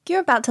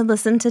You're about to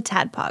listen to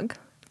Tadpog.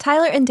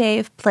 Tyler and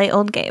Dave play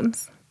old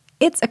games.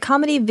 It's a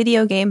comedy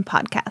video game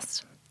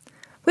podcast.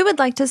 We would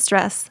like to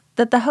stress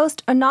that the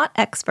hosts are not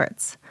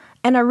experts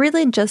and are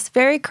really just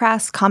very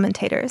crass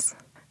commentators.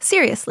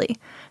 Seriously,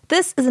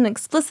 this is an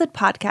explicit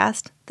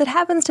podcast that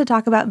happens to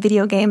talk about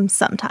video games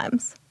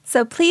sometimes.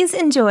 So please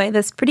enjoy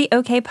this pretty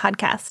okay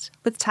podcast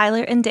with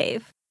Tyler and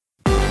Dave.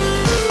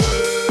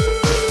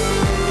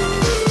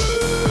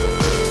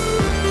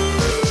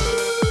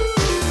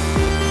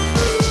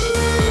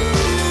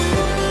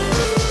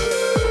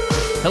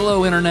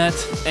 Hello, Internet,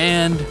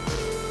 and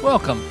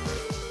welcome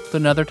to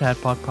another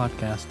Tadpog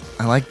podcast.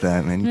 I like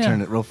that, man. You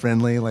turned it real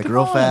friendly, like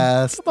real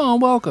fast. Come on,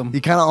 welcome.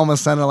 You kind of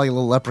almost sounded like a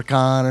little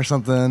leprechaun or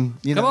something.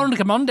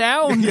 Come on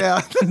down.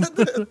 Yeah. Wait,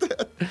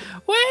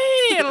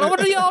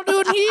 what are y'all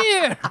doing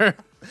here?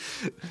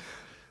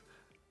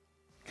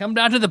 Come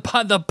down to the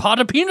pot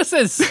of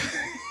penises.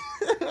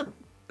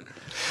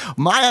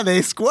 Maya,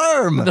 they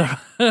squirm.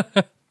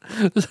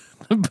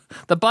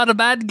 The pot of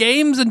bad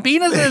games and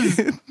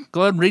penises.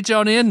 Go ahead and reach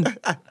on in.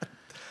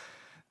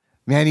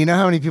 Man, you know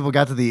how many people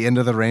got to the end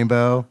of the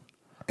rainbow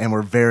and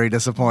were very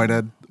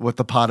disappointed with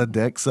the pot of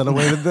dicks that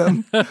awaited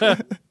them?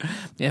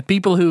 Yeah,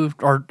 people who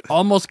are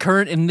almost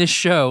current in this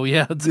show.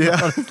 Yeah.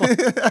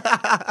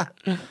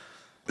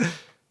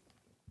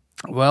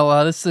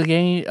 Well, this is a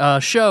game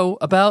show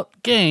about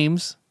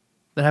games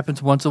that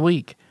happens once a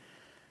week.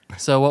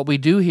 So what we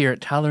do here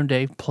at Tyler and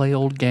Dave Play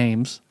Old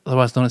Games,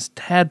 otherwise known as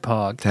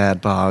Tadpog.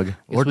 Tadpog.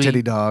 Or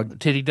Titty Dog.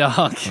 Titty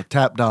Dog. Or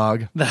Tap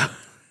Dog.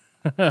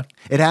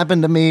 It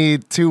happened to me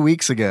 2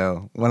 weeks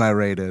ago when I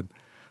rated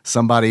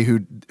somebody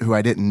who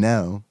I didn't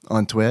know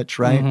on Twitch,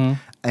 right?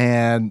 Mm-hmm.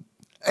 And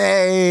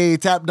hey,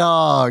 Tap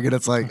Dog. And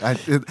it's like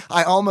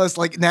I almost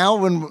like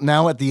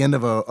now at the end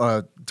of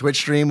a Twitch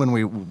stream when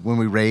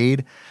we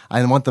raid,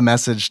 I want the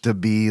message to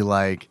be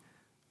like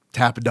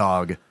Tap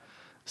Dog.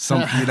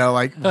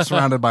 Like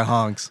surrounded by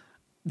honks.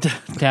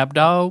 Tap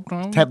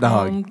dog. Tap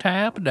dog.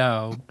 Tap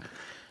dog.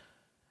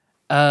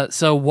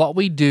 So what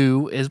we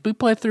do is we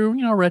play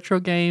through, retro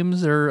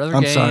games or other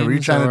games. I'm sorry, were you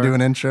trying to do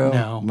an intro?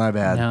 No. My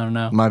bad.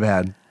 No. My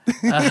bad.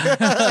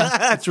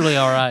 It's really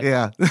all right.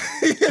 Yeah.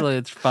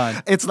 It's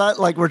fine. It's not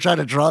like we're trying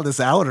to draw this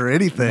out or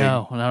anything.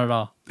 No, not at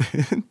all.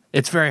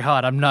 It's very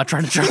hot. I'm not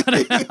trying to draw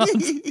it out.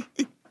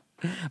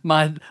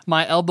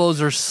 My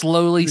elbows are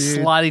slowly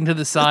sliding to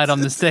the side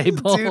on this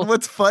table. Dude,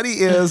 what's funny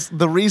is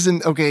the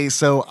reason,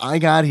 so I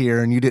got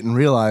here and you didn't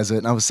realize it,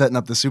 and I was setting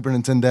up the Super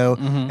Nintendo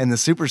and the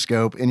Super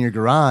Scope in your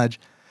garage,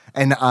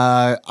 and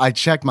I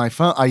checked my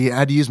phone. I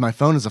had to use my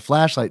phone as a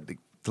flashlight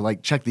to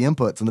check the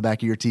inputs in the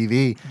back of your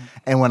TV.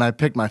 And when I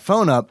picked my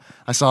phone up,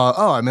 I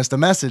saw, I missed a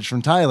message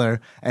from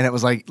Tyler, and it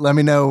was like, let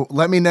me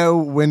know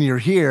when you're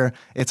here.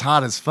 It's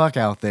hot as fuck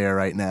out there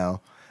right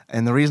now.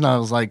 And the reason I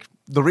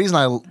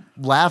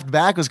laughed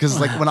back was because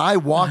when I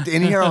walked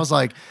in here, I was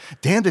like,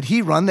 damn, did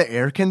he run the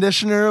air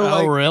conditioner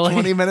really?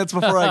 20 minutes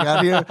before I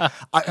got here?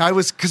 I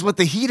was, because with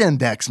the heat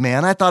index,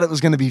 man, I thought it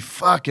was going to be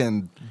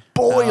fucking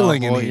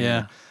boiling in here.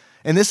 Yeah.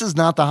 And this is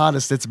not the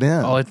hottest it's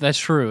been. Oh, that's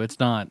true.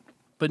 It's not.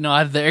 But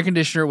no, the air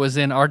conditioner was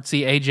in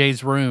Artsy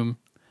AJ's room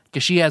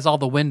because she has all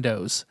the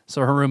windows.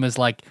 So her room is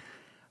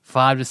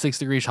 5 to 6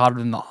 degrees hotter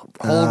than the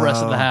whole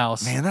rest of the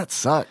house. Man, that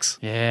sucks.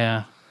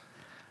 Yeah.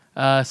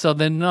 So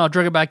then I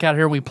drug it back out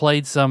here and we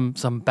played some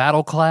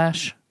Battle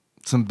Clash.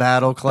 Some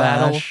Battle Clash.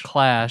 Battle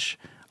Clash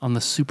on the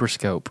Super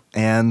Scope.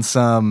 And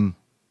some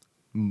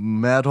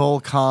Metal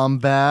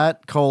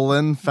Combat,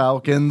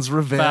 Falcon's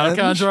Revenge.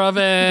 Falcon's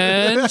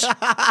Revenge.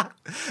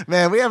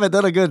 Man, we haven't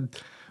done a good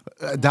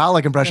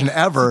Dalek impression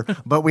ever,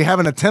 but we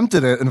haven't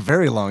attempted it in a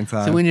very long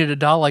time. So we need a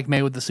Dalek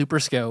made with the Super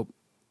Scope.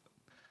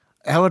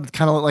 That would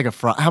kind of look like a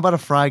Fry. How about a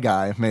Fry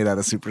guy made out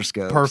of Super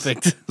Scopes?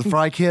 Perfect. The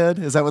Fry Kid?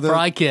 Is that what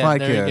Fry Kid. Fry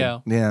there Kid. You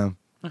go. Yeah.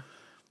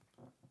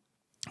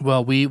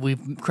 Well, we've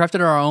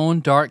crafted our own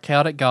dark,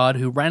 chaotic god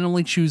who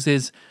randomly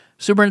chooses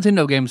Super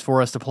Nintendo games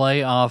for us to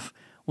play off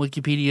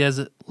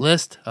Wikipedia's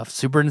list of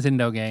Super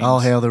Nintendo games.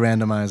 All hail the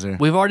randomizer.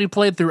 We've already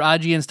played through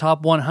IGN's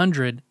top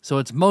 100, so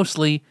it's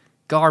mostly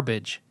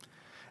garbage.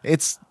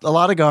 It's a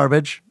lot of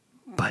garbage.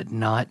 But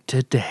not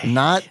today.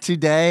 Not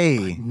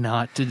today.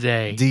 Not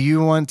today. Do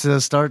you want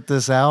to start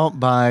this out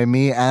by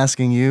me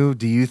asking you,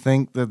 do you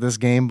think that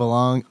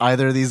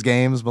either of these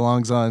games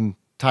belongs on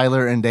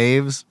Tyler and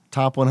Dave's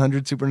top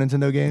 100 Super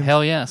Nintendo games?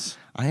 Hell yes.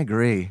 I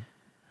agree.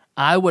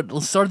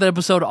 Let's start the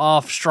episode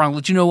off strong.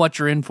 Let you know what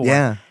you're in for.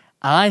 Yeah.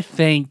 I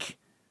think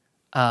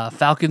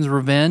Falcon's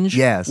Revenge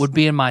would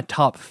be in my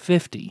top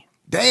 50.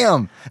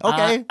 Damn.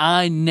 Okay.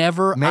 I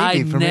never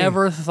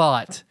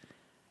thought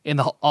in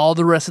all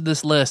the rest of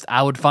this list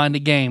I would find a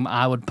game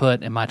I would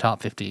put in my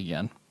top 50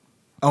 again.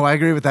 Oh, I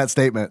agree with that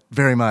statement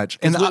very much.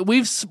 And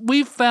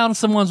we've found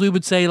some ones we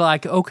would say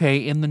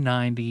okay, in the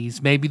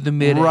 90s, maybe the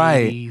mid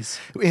 80s.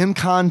 In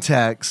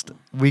context,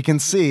 we can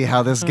see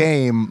how this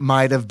game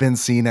might have been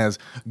seen as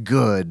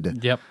good.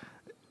 Yep.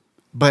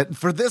 But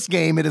for this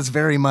game, it is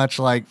very much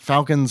like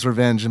Falcon's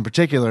Revenge in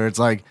particular. It's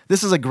like,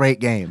 this is a great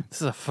game.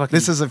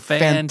 This is a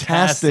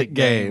fantastic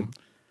game.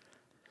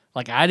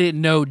 Like, I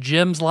didn't know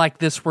gyms like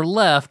this were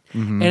left,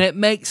 and it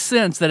makes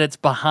sense that it's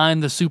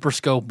behind the Super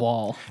Scope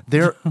wall.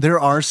 There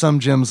are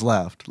some gyms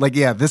left. Like,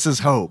 yeah, this is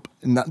hope.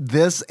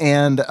 This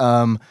and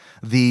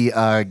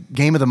the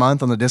game of the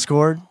month on the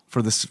Discord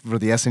for the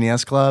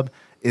SNES Club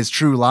is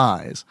True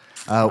Lies,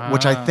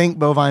 which I think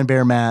Bovine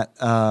Bear Matt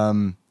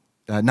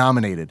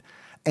nominated,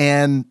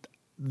 and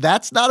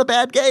that's not a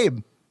bad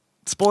game.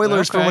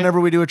 Spoilers for whenever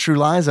we do a True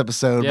Lies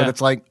episode, but it's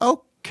like,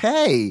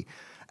 okay.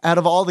 Out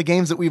of all the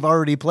games that we've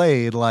already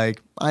played,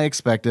 like, I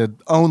expected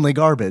only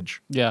garbage.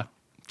 Yeah.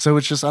 So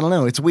it's just, I don't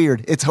know. It's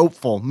weird. It's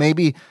hopeful.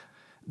 Maybe,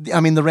 I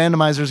mean, the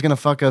randomizer is going to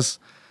fuck us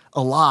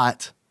a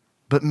lot,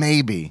 but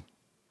maybe,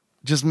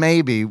 just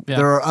maybe,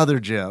 there are other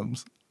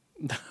gyms.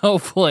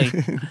 Hopefully.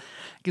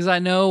 Because I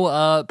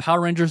know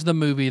Power Rangers, the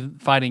movie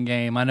fighting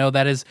game, I know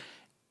that is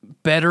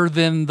better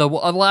than the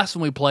last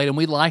one we played, and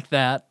we liked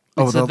that.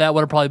 So that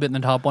would have probably been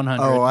in the top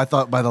 100. Oh, I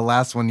thought by the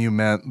last one you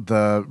meant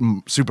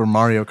the Super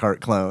Mario Kart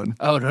clone.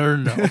 Oh,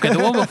 no. Okay, the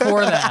one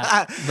before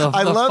that, the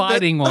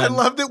fighting one. I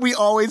love that we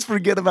always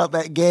forget about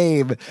that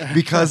game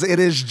because it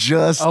is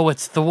just... Oh,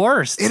 it's the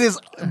worst. It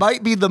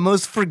might be the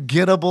most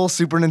forgettable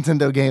Super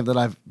Nintendo game that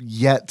I've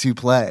yet to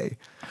play.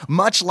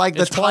 Much like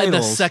it's the probably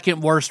titles. the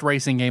second worst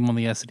racing game on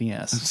the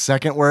SNES.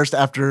 Second worst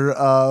after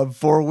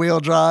 4-wheel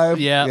drive.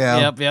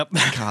 Yep.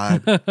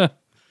 God.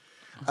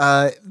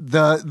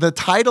 The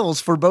titles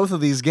for both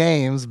of these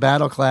games,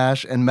 Battle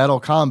Clash and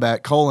Metal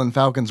Combat: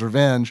 Falcon's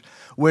Revenge,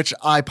 which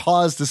I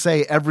pause to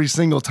say every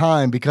single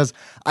time because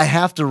I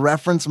have to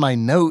reference my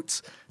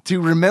notes to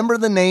remember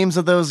the names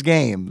of those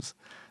games.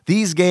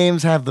 These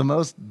games have the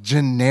most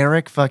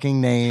generic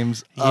fucking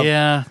names.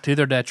 To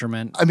their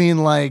detriment. I mean,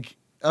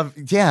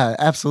 yeah,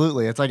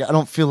 absolutely. It's like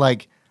I feel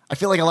like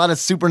a lot of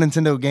Super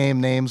Nintendo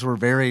game names were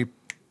very,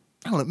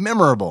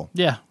 memorable.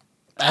 Yeah.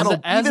 As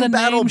a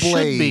name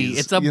should be.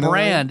 It's a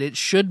brand. It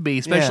should be,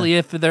 especially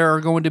if there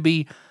are going to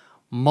be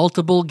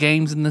multiple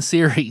games in the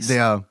series.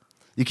 Yeah.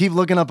 You keep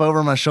looking up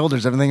over my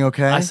shoulders. Everything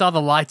okay? I saw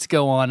the lights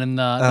go on in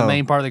the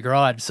main part of the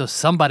garage, so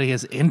somebody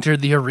has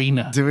entered the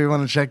arena. Do we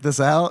want to check this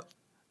out?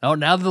 Oh,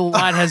 now the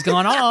light has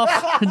gone off.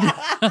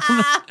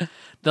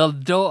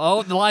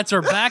 The lights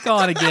are back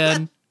on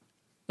again.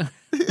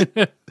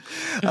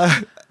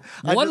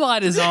 One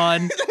light is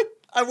on.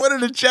 I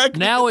wanted to check.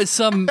 Now it's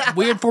some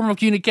weird form of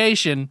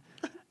communication.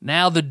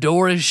 Now the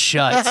door is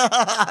shut.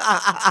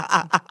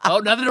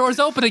 Oh, now the door is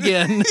open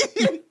again.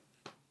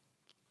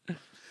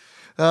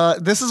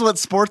 This is what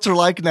sports are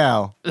like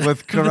now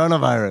with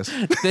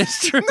coronavirus.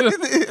 That's true.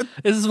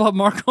 This is what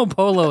Marco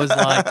Polo is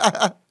like.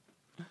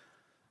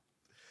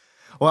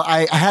 Well,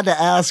 I had to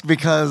ask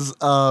because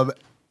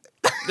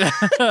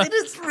it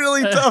is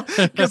really tough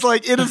because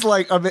it is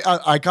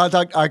eye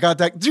contact,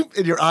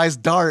 and your eyes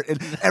dart,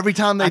 and every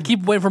time I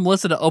keep waiting for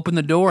Melissa to open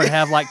the door and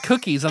have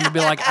cookies. I'm gonna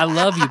be like, I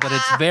love you, but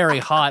it's very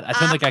hot. I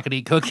don't think I could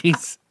eat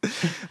cookies.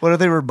 What if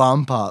they were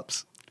bomb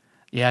pops?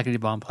 Yeah, I could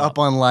eat bomb pop up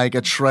on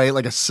a tray,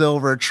 a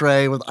silver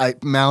tray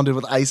mounted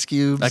with ice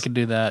cubes. I could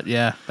do that.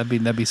 Yeah,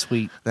 that'd be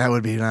sweet. That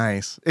would be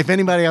nice. If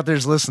anybody out there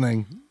is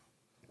listening,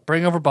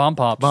 bring over bomb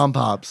pops. Bomb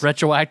pops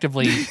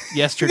retroactively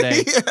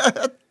yesterday.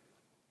 Yeah.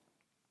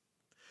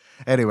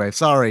 Anyway,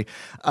 sorry.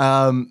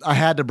 I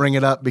had to bring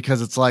it up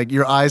because it's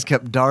your eyes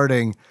kept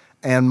darting,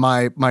 and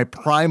my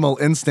primal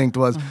instinct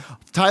was,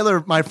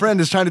 Tyler, my friend,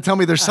 is trying to tell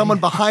me there's someone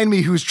behind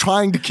me who's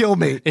trying to kill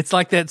me. It's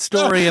like that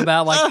story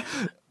about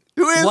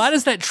who is? Why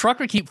does that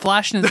trucker keep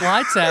flashing his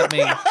lights at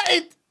me?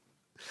 Right?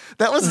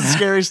 That was the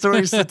scary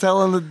stories to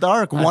tell in the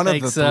dark. One of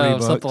the three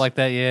books. Something like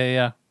that.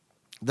 Yeah.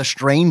 The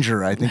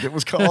Stranger, I think it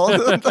was called,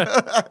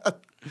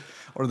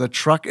 or the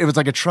truck. It was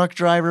like a truck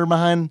driver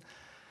behind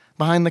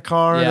the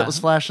car that was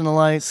flashing the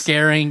lights.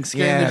 Scaring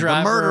the driver.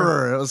 The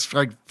murderer. It was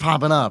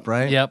popping up,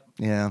 right? Yep.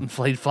 Yeah.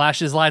 He'd flash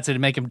his lights and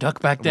make him duck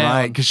back down.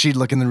 Right, because she'd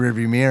look in the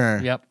rearview mirror.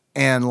 Yep.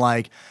 And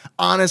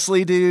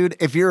honestly, dude,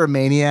 if you're a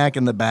maniac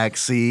in the back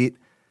seat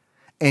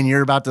and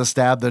you're about to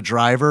stab the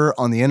driver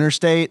on the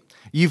interstate,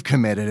 you've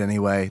committed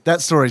anyway.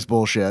 That story's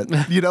bullshit.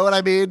 You know what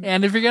I mean?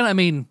 And if you're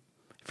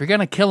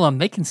gonna kill him,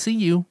 they can see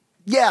you.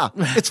 Yeah,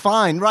 it's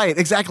fine. Right,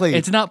 exactly.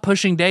 It's not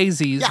Pushing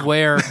Daisies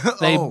where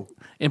they...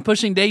 In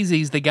Pushing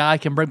Daisies, the guy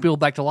can bring people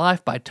back to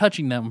life by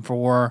touching them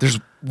for... There's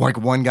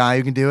one guy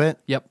who can do it?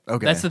 Yep.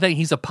 Okay. That's the thing.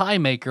 He's a pie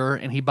maker,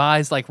 and he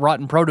buys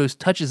rotten produce,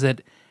 touches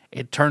it,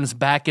 it turns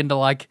back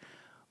into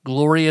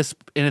glorious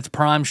in its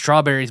prime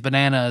strawberries,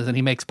 bananas, and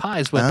he makes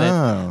pies with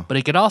it. But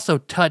he could also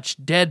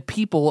touch dead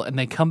people, and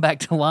they come back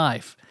to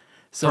life.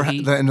 So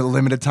in a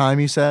limited time,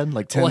 you said? 10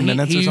 minutes or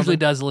something? He usually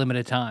does a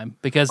limited time.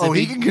 Because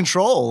he can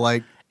control,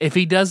 If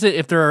he does it,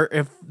 if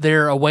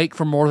they're awake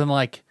for more than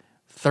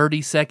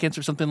 30 seconds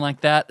or something like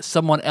that,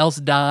 someone else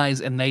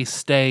dies and they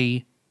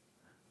stay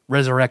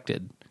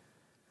resurrected.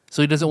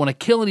 So he doesn't want to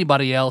kill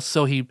anybody else,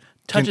 so he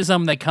touches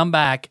them, they come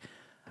back.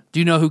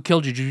 Do you know who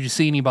killed you? Did you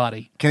see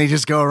anybody? Can he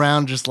just go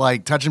around just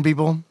touching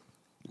people?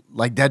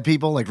 Dead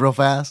people, real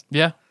fast?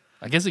 Yeah,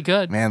 I guess he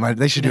could. Man,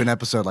 they should do an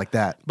episode like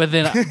that. But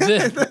then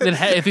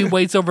if he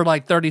waits over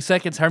 30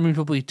 seconds, how many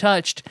people he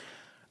touched,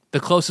 the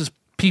closest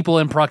people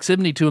in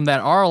proximity to him that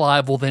are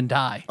alive will then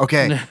die.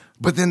 Okay.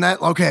 But then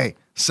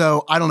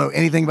so I don't know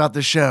anything about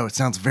this show. It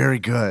sounds very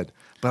good,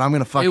 but I'm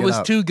going to fuck it up. It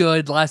was too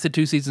good. Lasted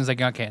 2 seasons. That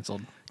got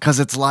canceled. Because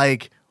it's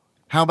like,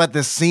 how about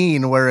this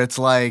scene where it's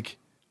like,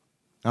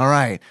 all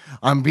right,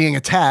 I'm being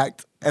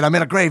attacked and I'm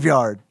in a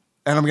graveyard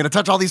and I'm going to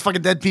touch all these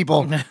fucking dead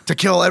people to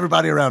kill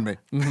everybody around me.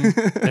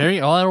 There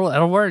you go.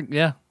 That'll work.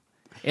 Yeah.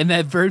 In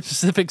that very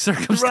specific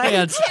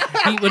circumstance,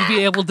 he would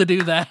be able to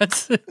do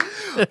that.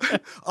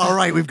 All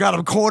right, we've got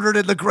him cornered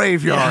in the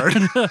graveyard.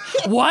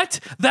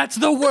 What? That's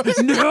the word.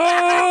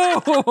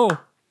 No!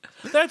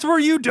 That's where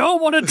you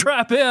don't want to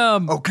trap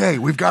him. Okay,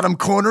 we've got him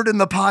cornered in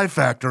the pie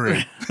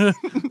factory.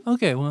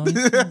 Okay, well.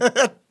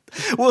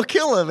 We'll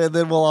kill him and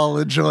then we'll all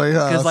enjoy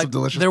some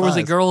delicious there was a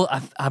pies. girl,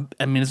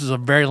 I mean, this was a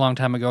very long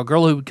time ago, a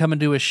girl who would come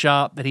into his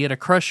shop that he had a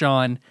crush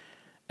on,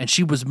 and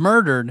she was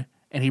murdered,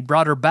 and he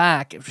brought her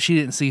back. She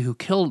didn't see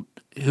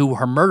who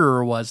her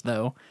murderer was,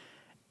 though.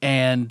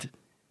 And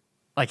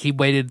like he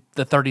waited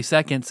the 30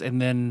 seconds,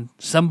 and then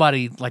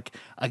somebody, like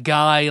a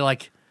guy,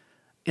 like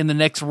in the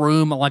next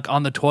room, like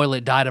on the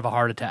toilet, died of a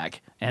heart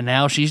attack. And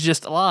now she's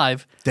just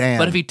alive. Damn.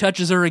 But if he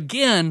touches her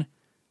again,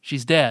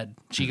 she's dead.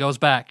 She goes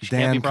back. She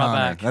can't be brought Connor.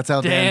 back. That's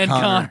how Dan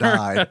Connor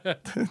died.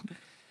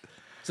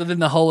 So then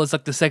the whole is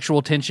like the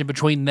sexual tension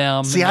between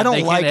them. See, and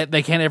I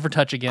they can't ever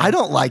touch again. I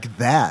don't like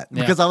that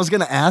because I was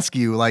going to ask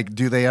you, like,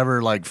 do they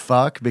ever like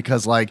fuck?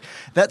 Because like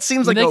that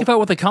seems like they can fuck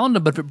with a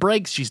condom, but if it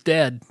breaks, she's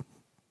dead.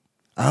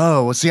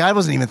 Oh, well, see, I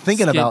wasn't even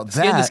thinking about that.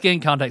 Skin to skin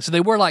contact. So they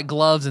wear like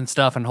gloves and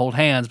stuff and hold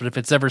hands, but if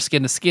it's ever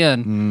skin to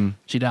skin,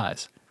 she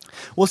dies.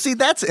 Well, see,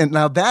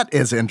 now that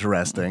is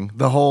interesting.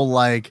 The whole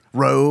like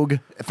Rogue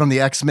from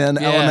the X-Men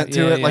element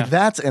to it, like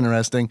that's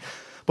interesting.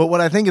 But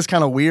what I think is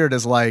kind of weird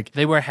is like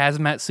they wear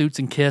hazmat suits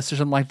and kiss or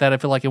something like that. I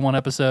feel like in one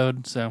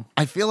episode. So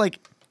I feel like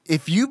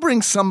if you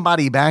bring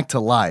somebody back to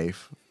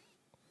life,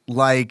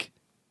 like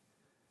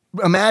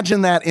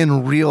imagine that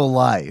in real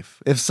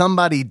life. If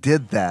somebody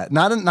did that,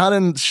 not in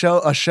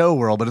a show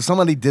world, but if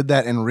somebody did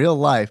that in real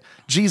life,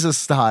 Jesus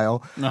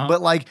style,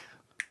 but like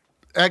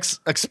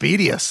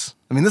Expedius.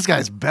 I mean, this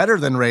guy's better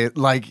than Ray.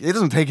 Like, it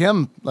doesn't take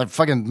him like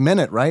fucking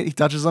minute, right? He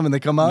touches them and they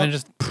come up. And then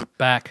just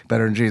back.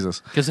 Better than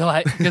Jesus. Because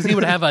he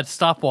would have a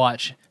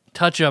stopwatch,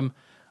 touch him.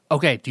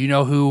 Okay, do you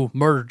know who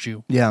murdered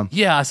you? Yeah.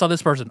 Yeah, I saw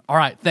this person. All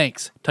right,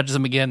 thanks. Touches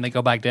him again, they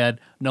go back dead.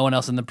 No one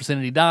else in the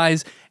vicinity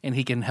dies, and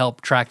he can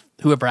help track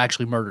whoever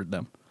actually murdered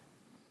them.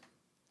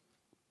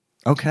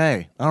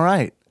 Okay. All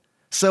right.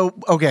 So,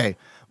 okay.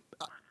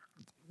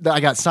 I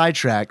got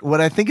sidetracked.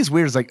 What I think is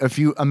weird is like if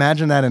you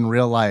imagine that in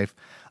real life,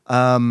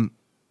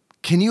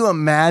 can you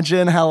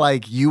imagine how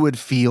like you would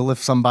feel if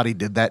somebody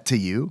did that to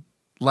you?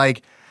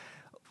 Like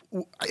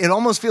it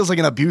almost feels like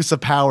an abuse of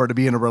power to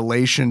be in a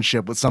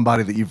relationship with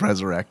somebody that you've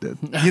resurrected.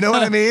 You know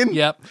what I mean?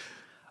 Yep.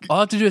 All I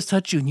have to do is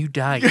touch you and you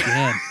die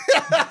again.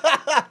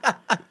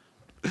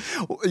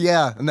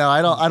 Yeah. No,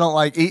 I don't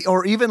like,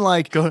 or even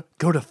like Go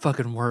to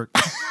fucking work.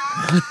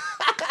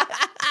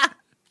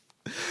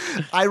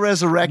 I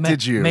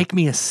resurrected you. Make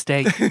me a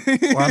steak,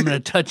 or I'm going to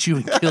touch you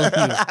and kill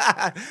you.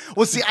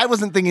 Well, see, I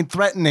wasn't thinking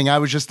threatening. I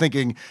was just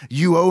thinking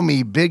you owe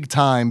me big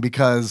time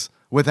because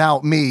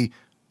without me,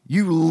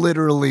 you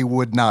literally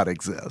would not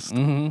exist.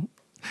 Mm-hmm.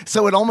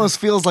 So it almost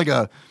feels like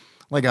a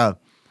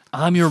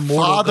I'm your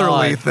mortal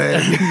fatherly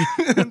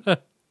God.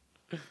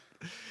 thing.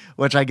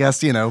 Which I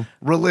guess,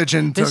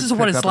 religion. This is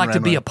what picked it's up like and to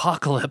ran be with.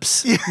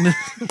 apocalypse.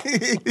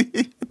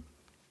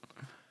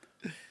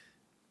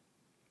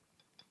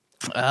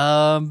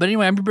 But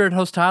anyway, I'm your beard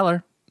host,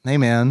 Tyler. Hey,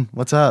 man,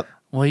 what's up?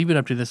 What have you been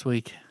up to this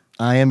week?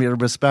 I am your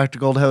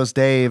bespectacled host,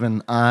 Dave,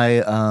 and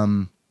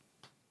I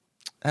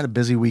had a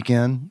busy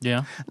weekend.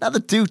 Yeah.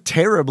 Nothing too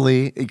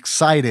terribly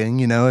exciting,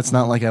 It's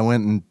not like I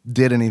went and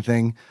did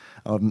anything.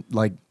 I don't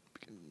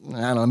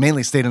know,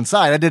 mainly stayed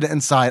inside. I did it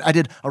inside. I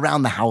did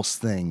around the house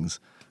things.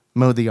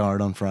 Mowed the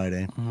yard on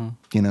Friday.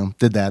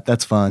 Did that.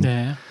 That's fun.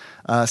 Yeah.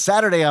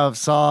 Saturday, I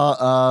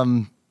saw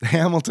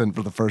Hamilton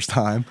for the first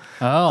time.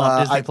 Oh,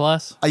 on Disney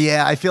Plus?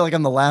 Yeah, I feel like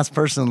I'm the last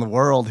person in the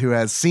world who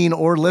has seen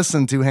or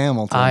listened to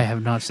Hamilton. I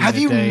have not seen it,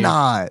 Have you Dave.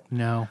 not?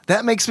 No.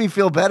 That makes me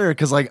feel better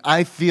because,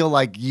 I feel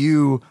like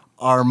you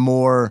are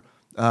more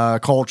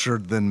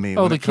cultured than me.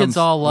 Oh, when the it comes- kids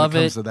all love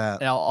when it. it. Comes to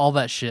that. All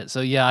that shit.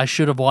 So yeah, I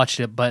should have watched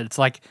it, but it's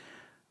like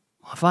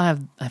if I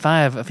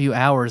have a few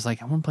hours,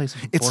 like I want to play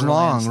some. It's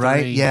Borderlands long,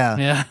 right? 3.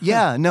 Yeah.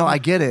 Yeah. No, I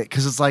get it.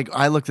 Because it's like,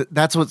 I looked at,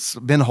 that's what's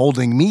been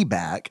holding me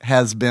back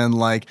has been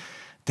like,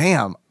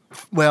 damn.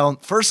 Well,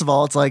 first of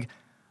all, it's like,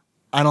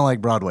 I don't like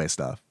Broadway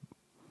stuff.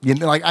 I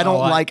don't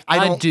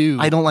I do.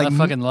 I don't like, I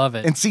fucking love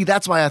it. And see,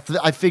 that's why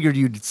I figured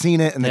you'd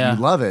seen it and that Yeah.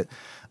 you love it.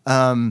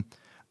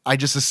 I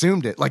just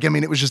assumed it.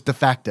 It was just de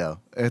facto.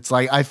 It's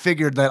like, I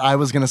figured that I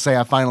was going to say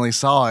I finally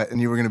saw it and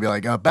you were going to be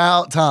like,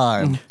 about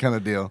time kind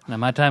of deal. Now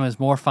my time is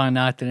more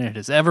finite than it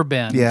has ever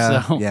been.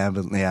 Yeah, So.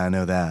 I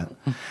know that.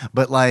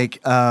 But I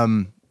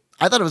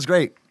thought it was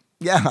great.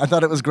 Yeah, I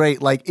thought it was great.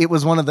 It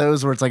was one of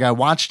those where it's like I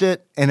watched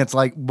it and it's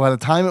like by the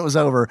time it was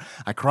over,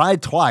 I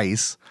cried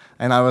twice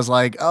and I was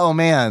like, oh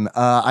man,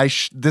 I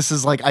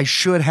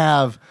should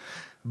have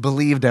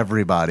believed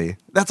everybody.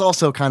 That's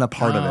also kind of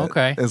part of it.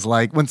 Okay. Is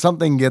like when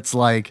something gets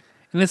like,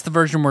 And it's the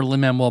version where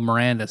Lin-Manuel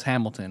Miranda's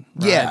Hamilton.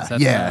 Right?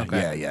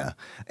 Yeah.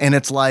 And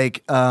it's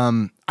like,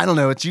 I don't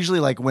know. It's usually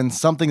like when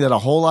something that a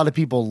whole lot of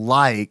people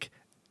like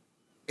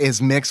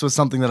is mixed with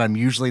something that I'm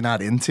usually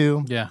not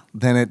into. Yeah.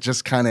 Then it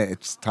just kind of,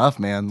 it's tough,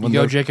 man. You When go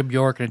they're- Jacob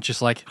York, and it's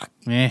just like,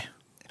 eh.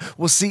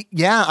 Well, see,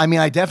 yeah. I mean,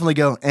 I definitely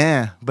go,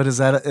 but is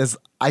that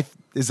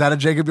a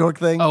Jacob York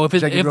thing? Oh, if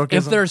Jacob if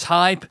Yorkism? there's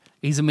hype,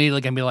 he's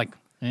immediately gonna be like,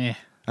 eh.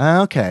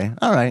 Okay,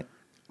 all right.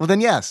 Well, then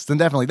yes, then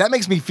definitely. That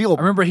makes me feel. I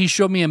remember he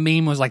showed me a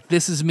meme, was like,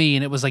 "This is me,"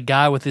 and it was a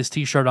guy with his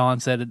T-shirt on,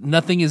 said,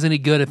 "Nothing is any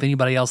good if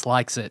anybody else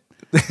likes it."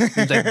 He's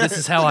like, "This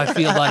is how I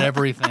feel about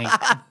everything."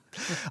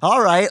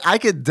 All right, I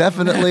could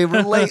definitely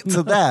relate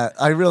to that.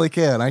 I really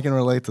can. I can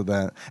relate to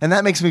that, and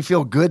that makes me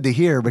feel good to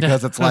hear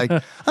because it's like,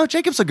 oh,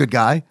 Jacob's a good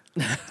guy,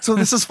 so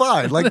this is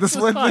fine. Like this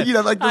one, fine. you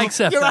know, like I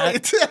accept you're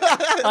that.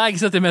 right. I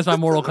accept him as my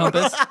moral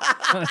compass.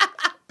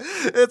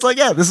 It's like,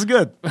 yeah, this is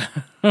good.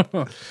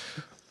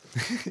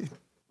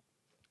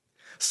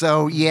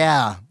 So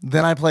yeah,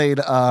 then I played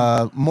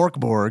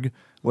Morkborg,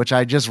 which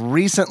I just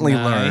recently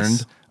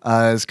Nice.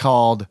 learned is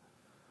called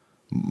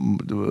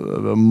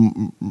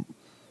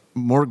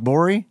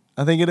Morkbori.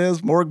 I think it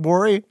is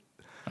Morkbori.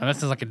 Oh, that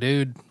sounds like a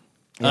dude.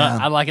 Yeah.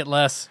 I like it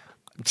less.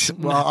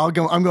 Well,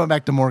 I'm going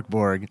back to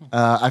Morkborg.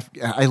 I've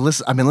been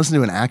listening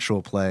to an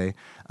actual play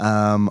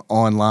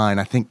online.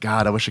 I think,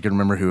 God, I wish I could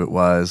remember who it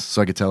was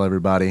so I could tell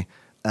everybody.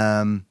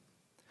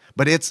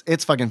 But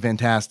it's fucking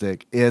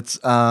fantastic. It's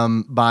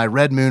by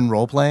Red Moon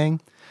Role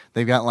Playing.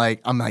 They've got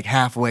I'm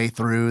halfway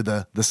through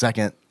the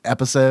second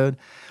episode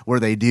where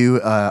they do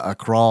a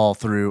crawl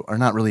through, or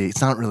not really.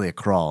 It's not really a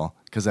crawl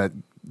because that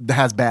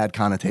has bad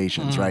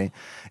connotations, right?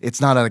 It's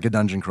not like a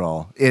dungeon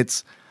crawl.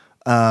 It's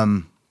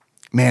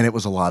man, it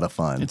was a lot of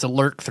fun. It's a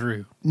lurk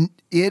through.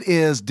 It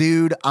is,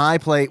 dude.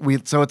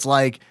 So it's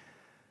like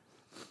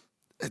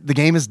the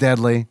game is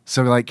deadly.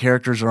 So like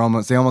characters are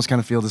almost kind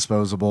of feel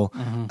disposable.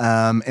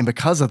 And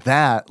because of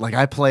that,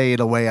 I played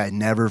a way I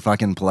never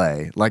fucking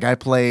play. Like I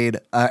played,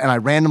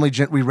 and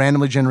we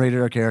randomly generated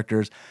our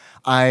characters.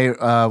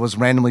 I was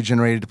randomly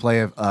generated to play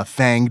a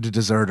fanged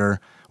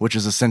deserter, which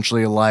is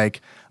essentially like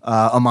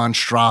a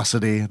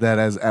monstrosity that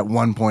has at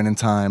one point in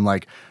time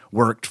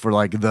worked for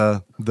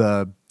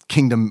the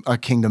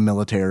kingdom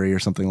military or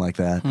something like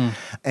that.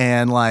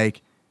 And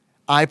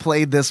I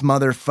played this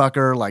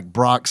motherfucker like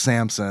Brock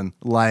Sampson,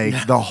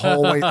 the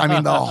whole way. I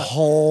mean, the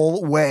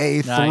whole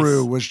way Nice.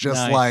 through was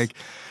just Nice.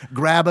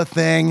 grab a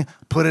thing,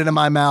 put it in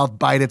my mouth,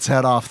 bite its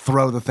head off,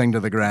 throw the thing to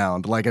the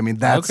ground.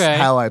 That's Okay.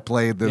 how I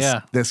played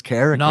this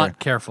character. Not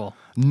careful.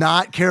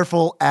 Not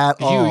careful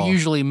at all. You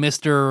usually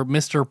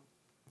Mr.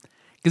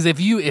 Because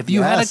if you had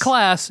a Yes.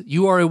 class,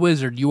 you are a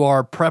wizard. You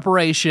are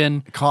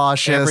preparation,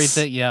 Cautious,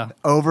 everything. Yeah.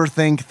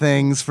 overthink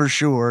things for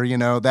sure.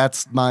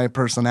 That's my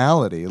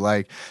personality.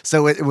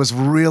 So it was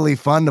really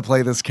fun to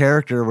play this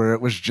character where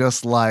it was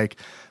just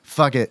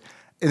fuck it.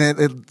 And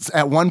it's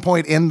at one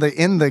point in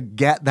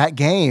that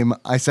game,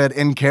 I said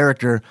in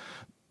character,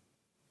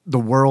 the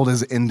world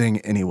is ending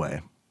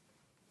anyway.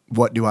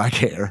 What do I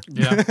care?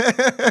 Yeah.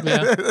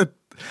 Yeah.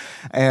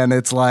 And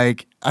it's I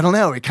don't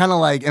know, it kind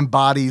of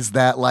embodies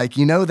that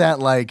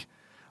that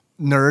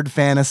nerd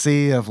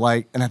fantasy of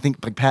and I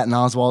think Patton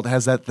Oswalt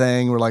has that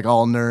thing where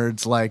all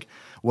nerds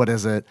what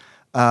is it?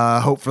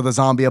 Hope for the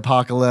zombie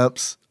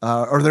apocalypse,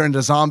 or they're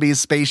into zombies,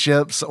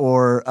 spaceships,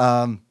 or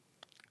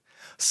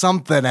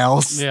something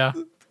else. Yeah.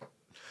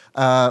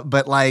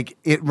 But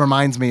it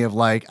reminds me of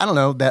I don't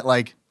know,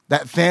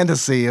 that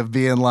fantasy of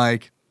being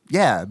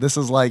yeah, this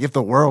is if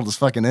the world is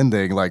fucking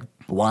ending,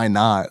 why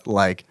not?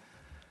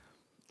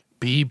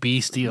 Be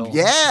bestial.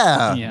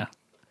 Yeah. Yeah.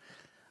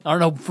 I don't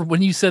know.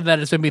 When you said that,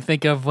 it's made me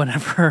think of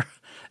whenever.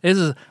 This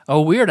is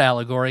a weird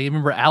allegory. You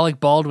remember Alec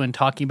Baldwin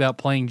talking about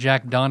playing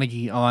Jack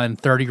Donaghy on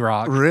 30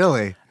 Rock?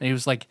 Really? And he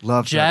was like,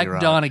 Love Jack 30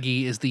 Rock.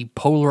 Donaghy is the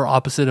polar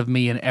opposite of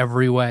me in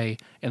every way.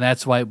 And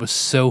that's why it was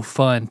so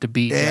fun to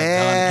beat Jack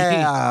Donaghy.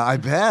 Yeah, I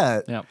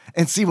bet. Yep.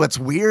 And see, what's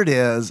weird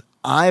is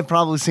I've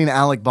probably seen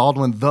Alec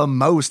Baldwin the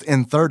most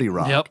in 30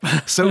 Rock.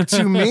 Yep. So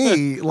to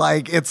me,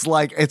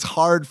 it's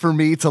hard for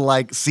me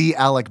to see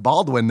Alec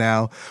Baldwin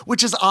now,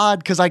 which is odd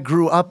because I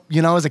grew up,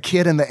 as a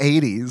kid in the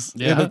 80s.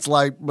 Yeah. And it's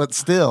but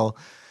still,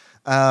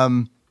 I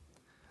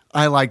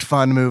liked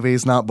fun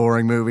movies, not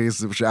boring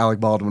movies, which Alec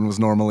Baldwin was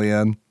normally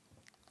in.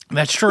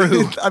 That's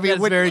true. That's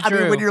very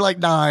true. when you're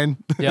 9.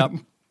 Yep.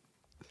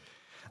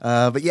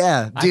 But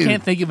yeah, dude. I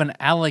can't think of an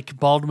Alec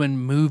Baldwin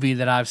movie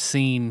that I've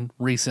seen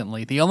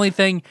recently. The only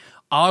thing,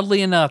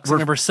 oddly enough, 'cause I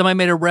remember somebody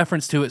made a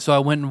reference to it, so I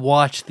went and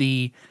watched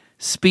the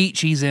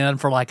speech he's in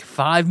for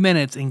 5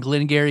 minutes in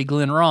Glengarry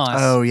Glen Ross.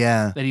 Oh,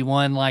 yeah. That he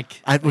won which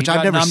he I've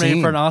got never nominated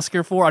seen. for an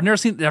Oscar for.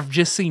 I've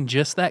just seen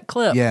just that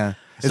clip. Yeah.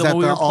 Is So that when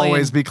we the were playing-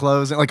 always be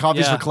closing?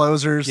 Coffees Yeah. for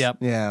closers? Yep.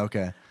 Yeah,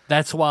 okay.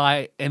 That's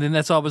why, and then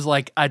that's why I was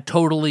I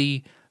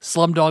totally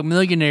Slumdog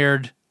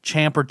Millionaired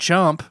Champ or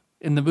Chump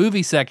in the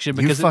movie section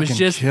because it was fucking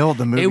just killed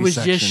the movie it was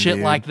section, just shit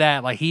dude. like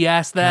that. He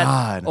asked that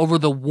God. over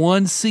the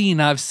one scene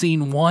I've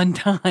seen one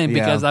time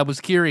because Yeah. I was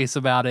curious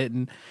about it,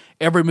 and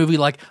every movie,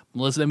 like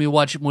Melissa made me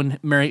watch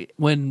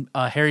when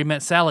Harry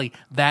Met Sally,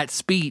 that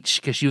speech,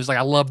 because she was like,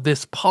 I love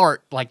this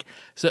part. Like,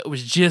 so it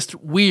was just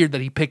weird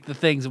that he picked the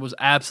things. It was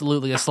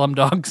absolutely a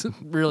Slumdog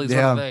really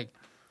sort of thing.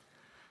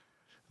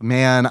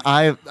 Man,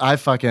 I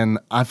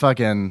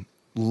fucking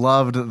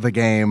loved the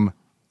game.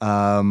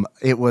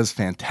 It was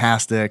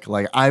fantastic.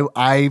 Like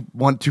I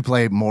want to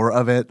play more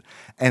of it,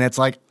 and it's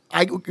like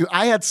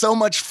I had so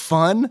much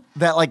fun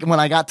that like when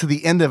I got to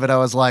the end of it, I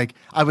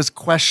was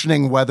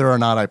questioning whether or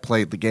not I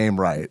played the game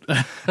right.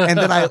 And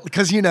then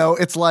because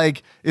it's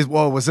like,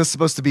 was this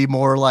supposed to be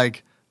more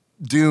like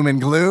doom and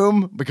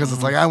gloom? Because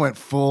it's like I went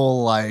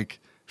full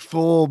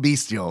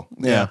bestial.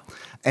 Yeah.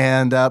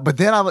 And but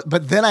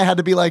then I had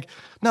to be like,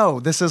 no,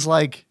 this is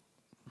like,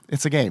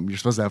 it's a game. You're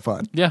supposed to have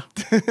fun. Yeah.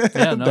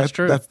 Yeah, no, that's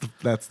true.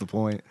 That's the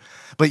point.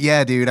 But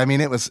yeah, dude,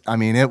 it was a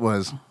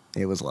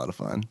lot of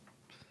fun.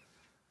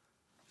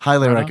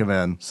 Highly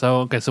recommend.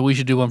 So we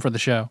should do one for the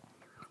show.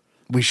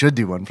 We should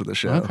do one for the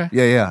show. Okay.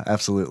 Yeah,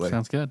 absolutely.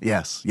 Sounds good.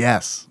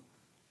 Yes.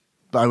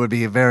 I would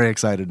be very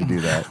excited to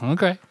do that.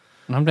 Okay.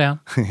 I'm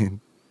down.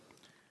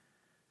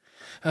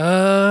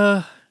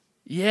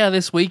 Yeah,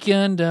 this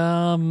weekend,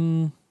 I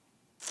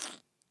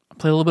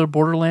played a little bit of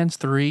Borderlands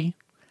 3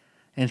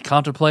 and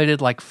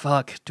contemplated, like,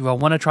 fuck, do I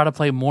want to try to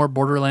play more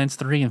Borderlands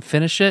 3 and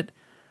finish it?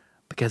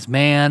 Because,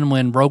 man,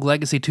 when Rogue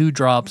Legacy 2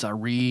 drops, I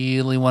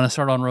really want to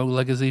start on Rogue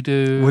Legacy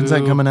 2. When's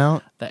that coming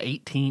out? The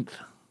 18th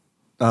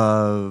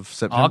of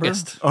September?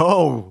 August.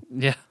 Oh.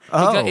 Yeah.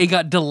 Oh. It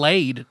got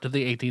delayed to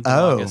the 18th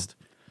of August.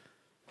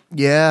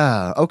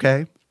 Yeah,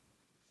 okay.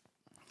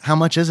 How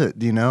much is it?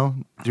 Do you know?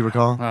 Do you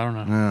recall? I don't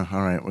know. Yeah,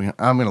 all right.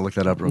 I'm going to look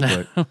that up real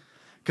quick.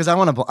 Because I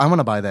want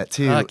to buy that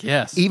too. Fuck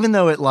yes. Even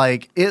though it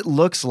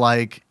looks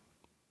like,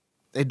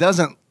 it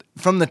doesn't,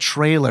 from the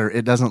trailer,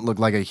 it doesn't look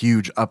like a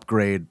huge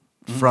upgrade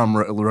from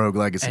Rogue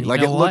Legacy. And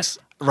like you know it looks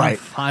right. I'm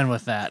fine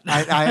with that.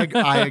 I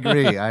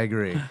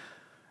agree.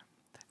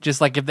 Just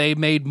like if they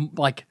made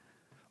like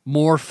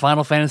more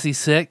Final Fantasy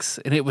VI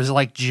and it was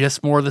like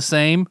just more of the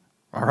same.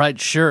 All right,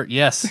 sure,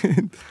 yes.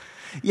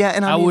 Yeah,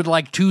 and I would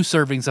like 2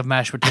 servings of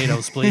mashed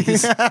potatoes,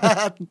 please.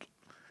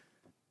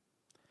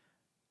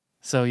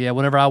 So yeah,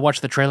 whenever I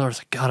watched the trailer, I was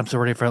like, God, I'm so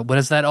ready for it. What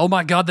is that? Oh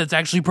my God, that's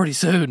actually pretty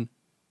soon.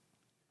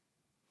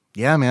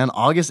 Yeah, man,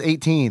 August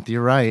 18th.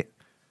 You're right.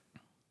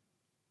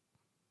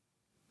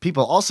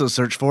 People also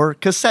search for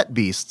Cassette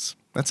Beasts.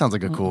 That sounds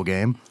like a cool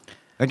game.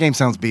 That game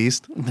sounds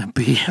beast.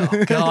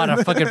 Oh God,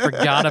 I fucking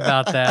forgot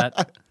about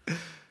that.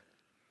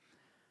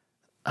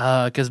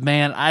 Because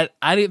man,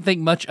 I didn't think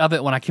much of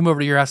it when I came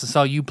over to your house and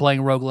saw you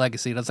playing Rogue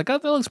Legacy. And I was like, oh,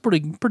 that looks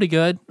pretty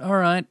good. All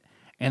right.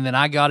 And then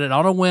I got it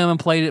on a whim and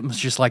played it and was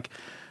just like,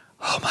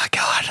 oh my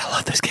God, I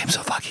love this game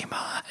so fucking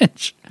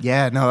much.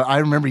 Yeah, no, I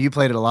remember you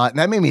played it a lot, and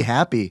that made me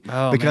happy.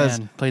 Oh, because,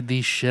 man, played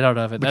the shit out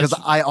of it. Because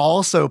I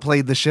also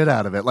played the shit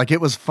out of it. Like,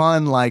 it was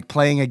fun, like,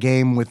 playing a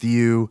game with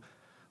you,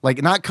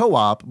 like, not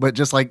co-op, but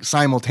just, like,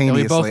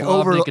 simultaneously. We both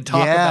loved it. We could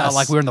talk about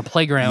like we were in the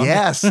playground.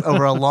 Yes,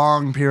 over a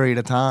long period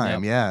of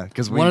time, yeah.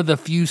 Because one of the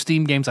few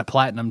Steam games I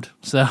platinumed,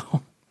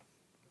 so...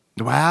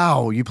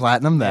 Wow, you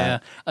platinumed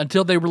that. Yeah,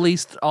 until they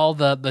released all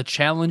the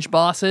challenge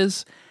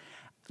bosses,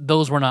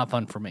 those were not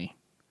fun for me.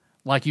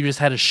 Like, you just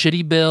had a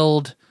shitty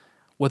build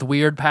with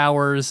weird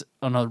powers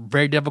on a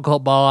very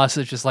difficult boss.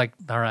 It's just like,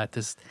 all right,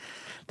 this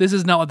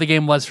is not what the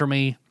game was for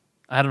me.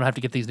 I don't have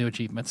to get these new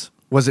achievements.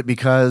 Was it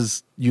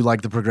because you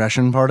like the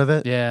progression part of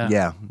it? Yeah.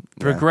 Yeah.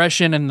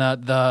 Progression and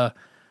the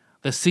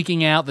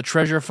seeking out, the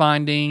treasure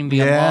finding,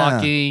 the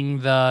unlocking,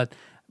 the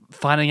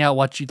finding out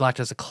what you'd like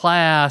as a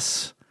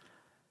class.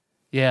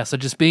 Yeah, so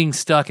just being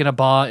stuck in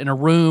a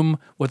room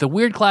with a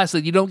weird class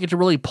that you don't get to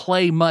really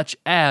play much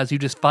as. You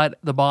just fight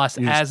the boss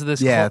as this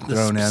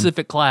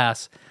specific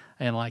class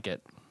and like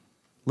it.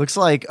 Looks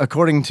like,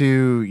 according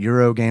to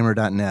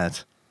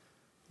Eurogamer.net,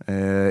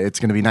 it's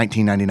going to be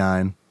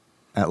 $19.99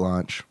 at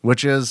launch,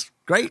 which is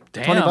great.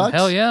 Damn, $20.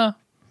 Hell yeah.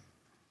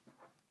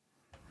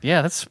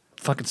 Yeah, that's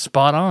fucking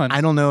spot on.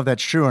 I don't know if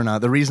that's true or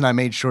not. The reason I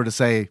made sure to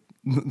cite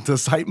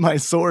my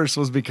source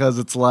was because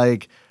it's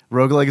like,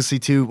 Rogue Legacy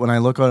 2, when I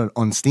look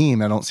on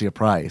Steam, I don't see a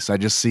price. I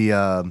just see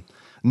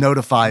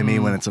notify me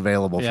when it's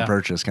available for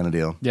purchase kind of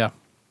deal. Yeah.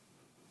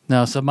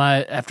 No, so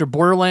after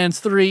Borderlands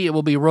 3, it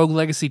will be Rogue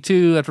Legacy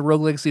 2. After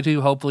Rogue Legacy 2,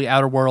 hopefully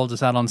Outer Worlds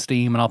is out on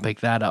Steam, and I'll pick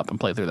that up and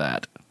play through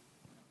that.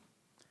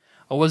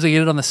 I was going to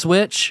get it on the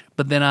Switch,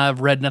 but then I've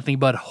read nothing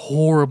but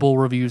horrible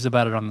reviews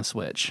about it on the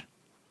Switch.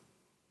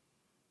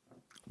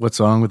 What's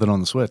wrong with it on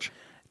the Switch?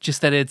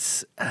 Just that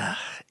it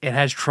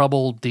has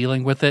trouble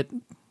dealing with it.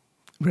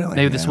 Really?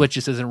 Maybe the Switch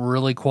just isn't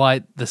really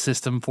quite the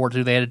system for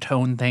it. They had to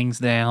tone things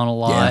down a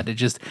lot. Yeah. It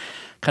just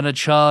kind of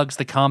chugs.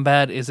 The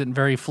combat isn't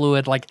very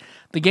fluid. Like,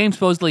 the game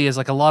supposedly is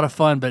like a lot of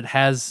fun, but it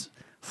has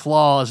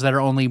flaws that are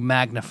only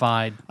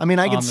magnified. I mean,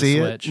 I can see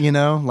Switch. It,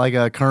 like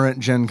a current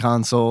gen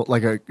console,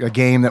 like a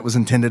game that was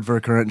intended for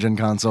a current gen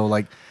console,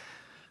 like,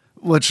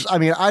 which, I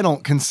mean, I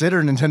don't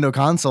consider Nintendo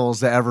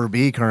consoles to ever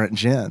be current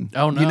gen.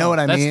 Oh, no. You know what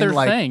I mean? That's their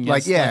like, thing.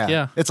 Like,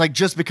 yeah. It's like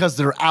just because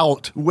they're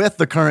out with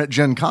the current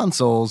gen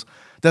consoles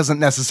doesn't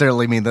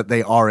necessarily mean that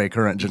they are a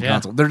current gen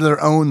console. They're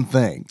their own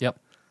thing. Yep.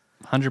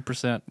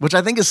 100%. Which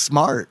I think is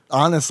smart,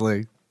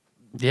 honestly.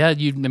 Yeah,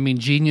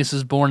 genius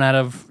is born out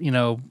of,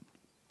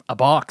 a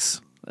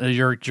box.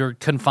 You're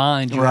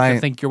confined. You have to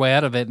think your way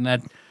out of it, and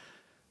that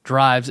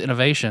drives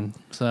innovation.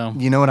 So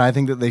you know what I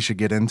think that they should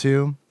get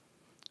into?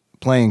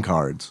 Playing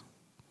cards.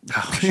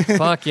 Oh,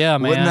 fuck yeah,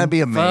 man. Wouldn't that be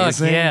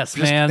amazing? Fuck yes,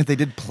 man. If they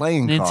did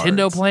playing cards.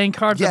 Nintendo playing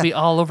cards, I'd be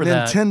all over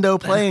that. Nintendo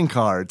playing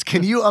cards.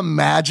 Can you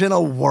imagine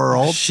a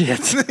world? Shit.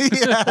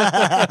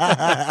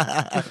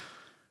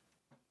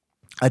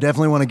 I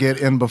definitely want to get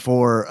in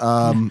before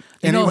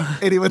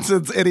anyone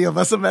sends any of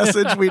us a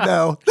message. We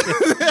know.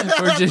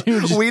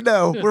 We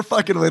know. We're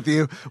fucking with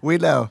you. We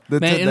know.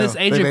 Man, in this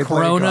age of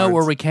Corona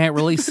where we can't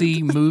really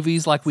see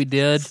movies like we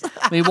did,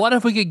 I mean, what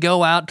if we could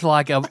go out to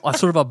like a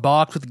sort of a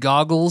box with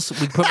goggles?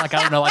 We put like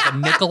a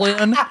nickel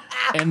in,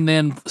 and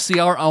then see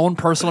our own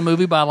personal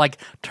movie by like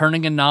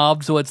turning a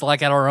knob so it's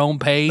like at our own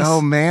pace. Oh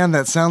man,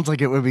 that sounds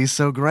like it would be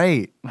so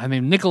great. I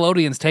mean,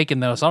 Nickelodeon's taken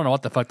though, so I don't know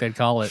what the fuck they'd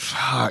call it.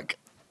 Fuck.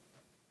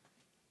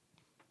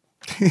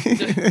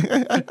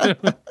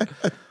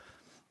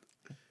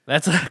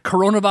 That's a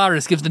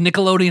coronavirus gives the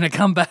Nickelodeon a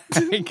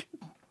comeback.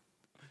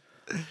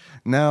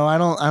 No, I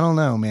don't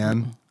know,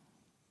 man.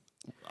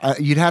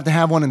 You'd have to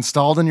have one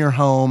installed in your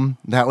home.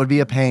 That would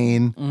be a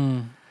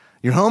pain.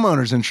 Your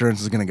homeowner's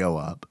insurance is going to go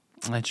up.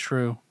 That's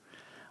true.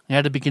 You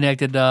had to be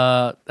connected.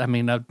 A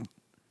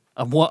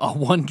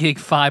 1 gig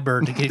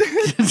fiber to get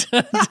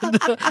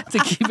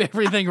to keep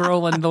everything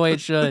rolling the way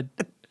it should.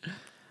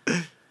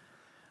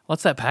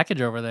 What's that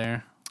package over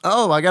there?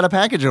 Oh, I got a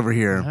package over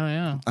here. Oh,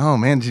 yeah. Oh,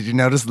 man, did you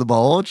notice the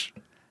bulge?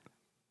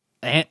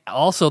 And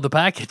also the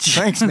package.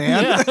 Thanks,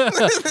 man.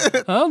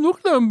 Oh, look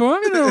at them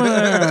burning over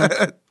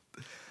there.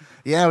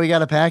 Yeah, we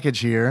got a package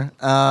here,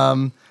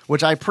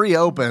 which I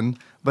pre-opened,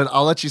 but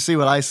I'll let you see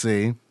what I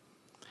see.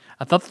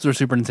 I thought those were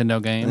Super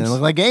Nintendo games. And they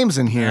look like games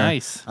in here.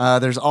 Nice.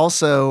 There's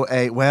also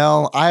I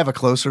have a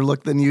closer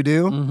look than you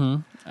do. Mm-hmm.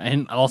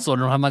 And also I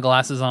don't have my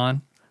glasses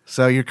on.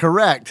 So you're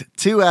correct.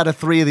 2 out of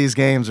 3 of these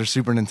games are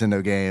Super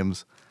Nintendo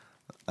games.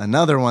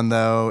 Another one,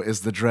 though, is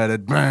the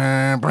dreaded fucking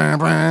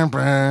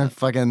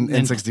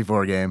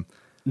N64 game.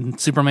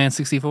 Superman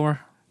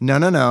 64?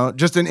 No.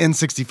 Just an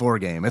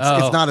N64 game. It's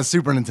not a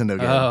Super Nintendo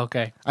game. Oh,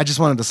 okay. I just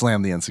wanted to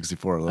slam the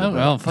N64 a little bit.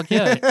 Oh, fuck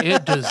yeah.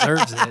 It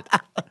deserves it.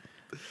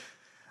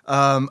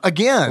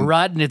 Again.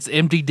 Right in its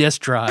empty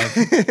disk drive.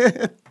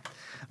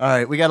 All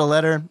right, we got a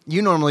letter.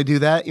 You normally do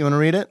that. You want to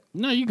read it?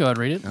 No, you go ahead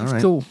and read it. All It's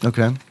right. cool.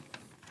 Okay.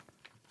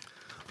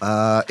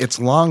 It's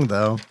long,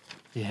 though.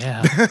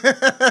 Yeah.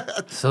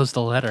 So's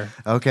the letter.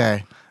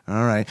 Okay.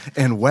 All right.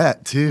 And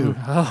wet, too.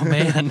 Oh,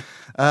 man.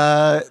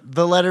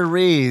 The letter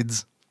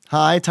reads,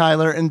 "Hi,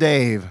 Tyler and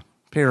Dave,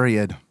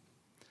 period.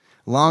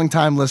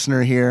 Long-time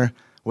listener here,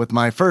 with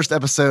my first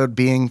episode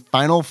being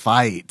Final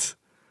Fight."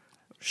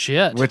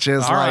 Shit. Which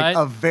is All right.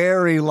 a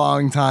very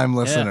long-time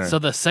listener. Yeah, so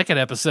the second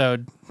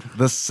episode.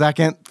 The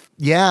second,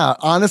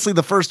 honestly,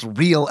 the first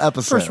real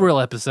episode. First real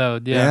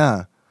episode,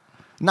 yeah.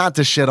 Not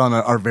to shit on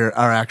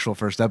our actual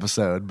first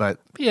episode, but...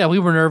 Yeah, we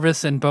were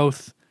nervous and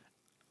both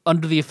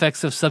under the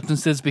effects of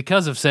substances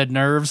because of said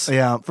nerves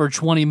for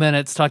 20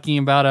 minutes talking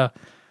about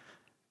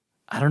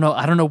I don't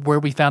know where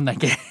we found that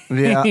game.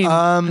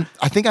 Yeah,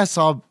 I think I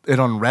saw it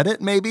on Reddit,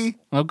 maybe.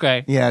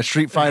 Okay. Yeah,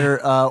 Street Fighter.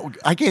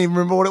 I can't even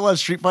remember what it was.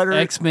 Street Fighter?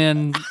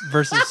 X-Men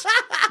versus...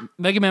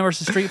 Mega Man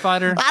versus Street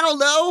Fighter? I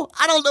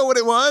don't know what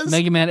it was.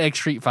 Mega Man X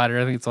Street Fighter,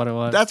 I think that's what it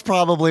was. That's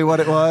probably what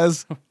it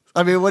was.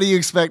 I mean, what do you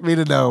expect me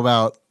to know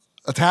about?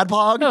 A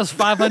tadpog? That was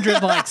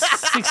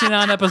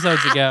 569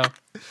 episodes ago.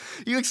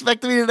 You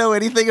expect me to know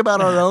anything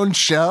about our own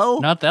show?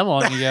 Not that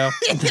long ago.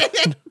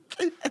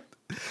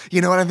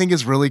 You know what I think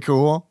is really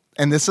cool?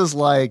 And this is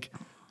what I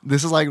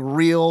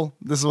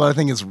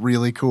think is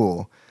really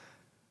cool.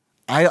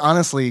 I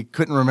honestly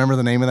couldn't remember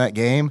the name of that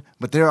game,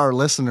 but there are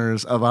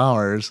listeners of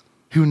ours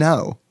who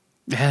know.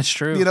 That's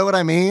true. You know what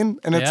I mean?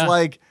 And it's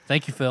like...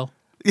 Thank you, Phil.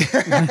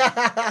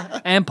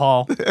 And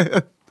Paul.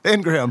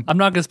 And Grim. I'm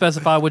not going to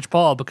specify which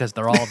Paul because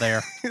they're all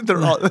there.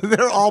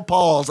 they're all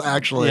Pauls,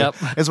 actually. Yep.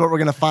 Is what we're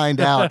going to find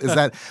out. Is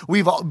that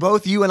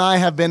both you and I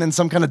have been in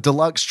some kind of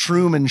deluxe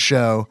Truman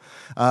show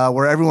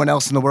where everyone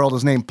else in the world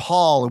is named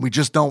Paul and we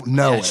just don't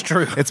know it. It's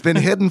true. It's been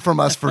hidden from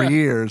us for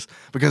years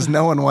because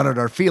no one wanted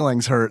our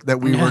feelings hurt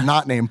that we were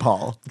not named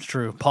Paul. It's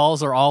true.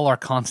 Pauls are all our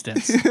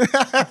constants.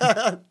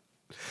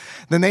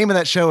 The name of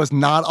that show is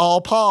Not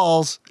All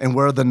Pauls, and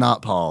we're the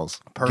Not Pauls.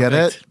 Perfect. Get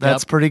it?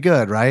 That's pretty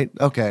good, right?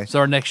 Okay. So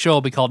our next show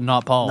will be called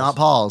Not Pauls. Not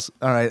Pauls.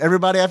 All right,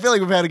 everybody, I feel like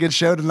we've had a good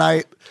show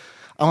tonight.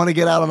 I want to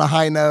get out on a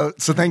high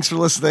note, so thanks for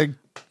listening.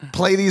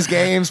 Play these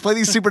games. Play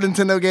these Super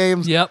Nintendo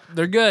games. Yep,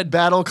 they're good.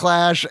 Battle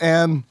Clash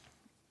and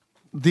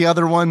the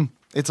other one.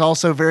 It's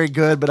also very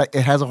good, but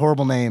it has a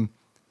horrible name.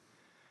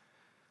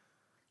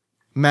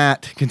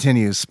 Matt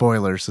continues.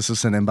 Spoilers. This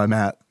is sent in by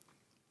Matt.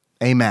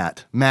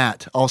 Matt.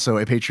 Matt, also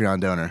a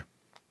Patreon donor.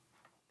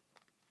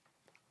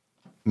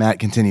 Matt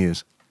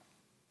continues.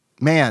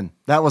 Man,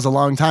 that was a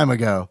long time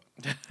ago.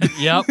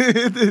 Yep.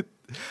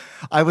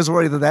 I was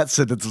worried that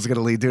sentence was going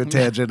to lead to a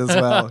tangent as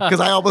well, because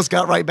I almost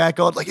got right back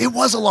on. Like, it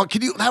was a long.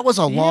 That was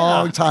a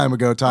long time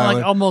ago, Tyler.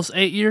 Like almost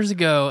 8 years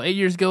ago. 8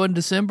 years ago in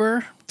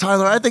December.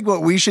 Tyler, I think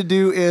what we should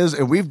do is,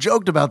 and we've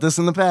joked about this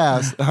in the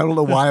past. I don't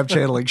know why I'm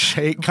channeling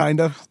Shake, kind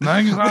of.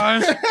 Man, you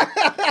guys,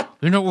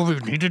 you know what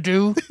we need to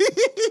do?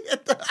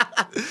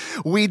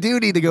 We do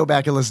need to go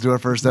back and listen to our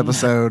first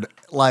episode.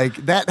 Like,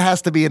 that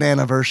has to be an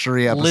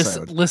anniversary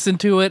episode. Listen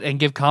to it and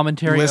give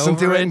commentary Listen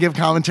over to it and give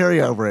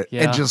commentary over it.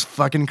 Yeah. And just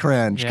fucking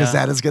cringe. Because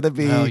Yeah. that is going to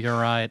be. Oh, you're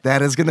right.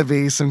 That is going to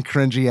be some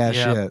cringy ass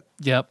shit.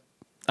 Yep.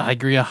 I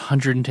agree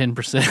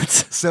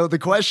 110%. So the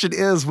question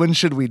is, when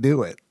should we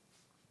do it?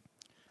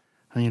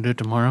 Can you do it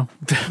tomorrow?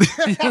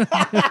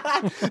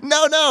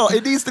 No.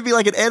 It needs to be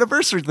like an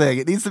anniversary thing.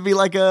 It needs to be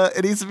like a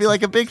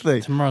big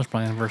thing. Tomorrow's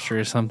my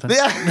anniversary or something.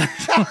 Yeah.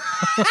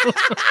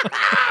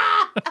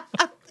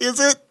 Is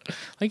it?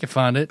 I can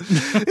find it.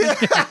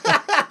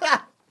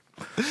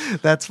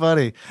 That's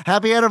funny.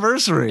 Happy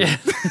anniversary.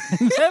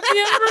 Happy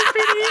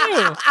anniversary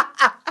to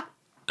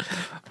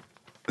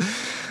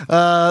you.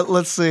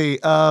 Let's see.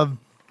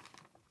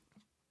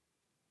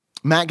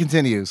 Matt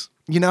continues.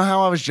 You know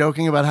how I was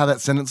joking about how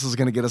that sentence was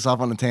going to get us off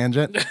on a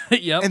tangent?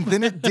 Yep. And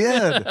then it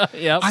did.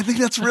 Yep. I think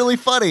that's really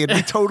funny, and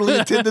we totally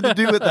intended to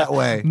do it that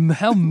way.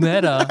 How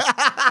meta.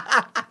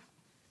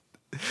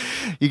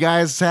 You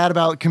guys sad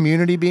about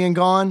Community being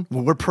gone?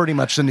 Well, we're pretty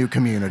much the new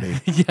Community.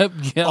 Yep.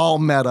 All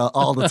meta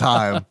all the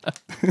time.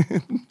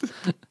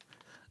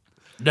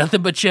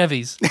 Nothing but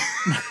Chevys.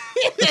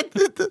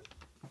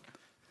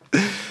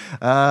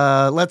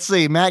 Let's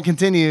see. Matt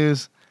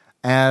continues.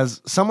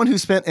 As someone who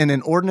spent an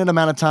inordinate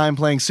amount of time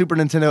playing Super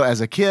Nintendo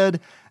as a kid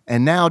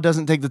and now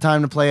doesn't take the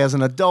time to play as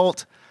an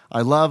adult,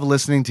 I love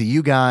listening to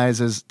you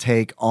guys'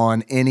 take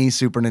on any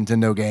Super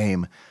Nintendo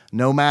game,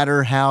 no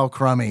matter how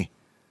crummy.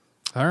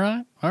 All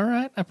right.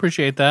 I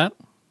appreciate that.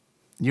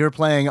 You're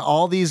playing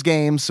all these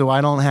games so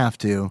I don't have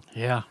to.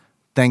 Yeah.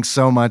 Thanks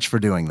so much for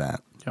doing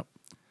that. Yep.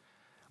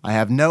 I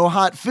have no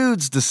hot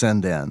foods to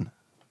send in.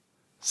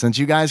 Since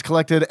you guys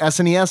collected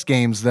SNES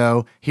games,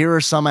 though, here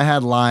are some I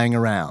had lying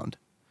around.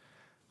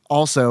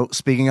 Also,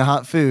 speaking of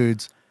hot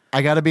foods,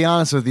 I got to be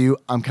honest with you,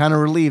 I'm kind of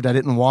relieved I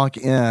didn't walk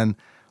in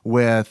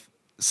with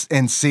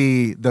and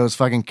see those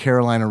fucking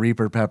Carolina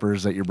Reaper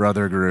peppers that your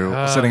brother grew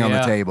sitting on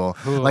the table.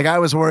 Ooh. Like, I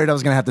was worried I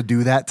was going to have to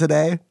do that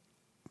today.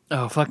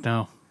 Oh, fuck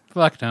no.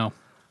 Fuck no.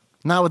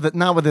 Not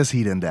with this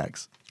heat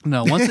index.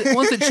 No, once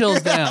it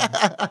chills down.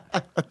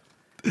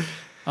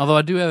 Although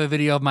I do have a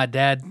video of my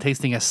dad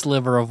tasting a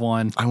sliver of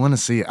one. I want to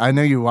see it. I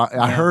know you.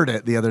 I heard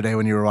it the other day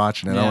when you were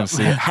watching it. I Yeah. want to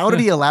see it. How did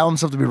he allow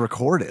himself to be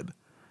recorded?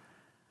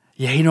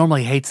 Yeah, he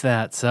normally hates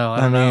that, so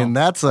I don't mean,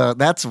 know.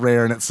 that's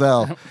rare in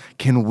itself.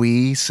 Can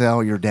we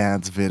sell your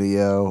dad's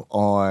video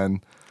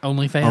on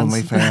OnlyFans.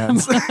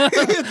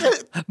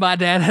 My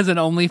dad has an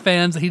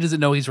OnlyFans. He doesn't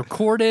know he's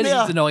recorded. He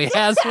doesn't know he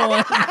has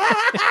one.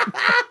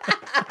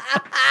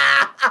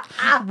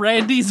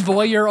 Randy's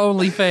voyeur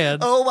OnlyFans.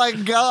 Oh my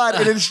God.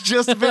 And it's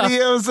just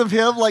videos of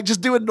him like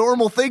just doing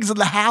normal things in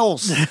the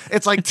house.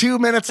 It's like 2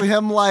 minutes of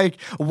him like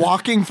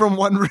walking from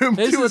one room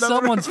This to is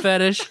another. someone's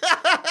fetish.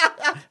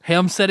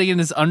 Him sitting in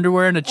his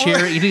underwear in a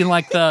chair eating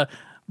like the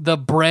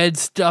bread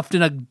stuffed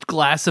in a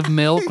glass of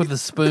milk with a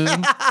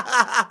spoon.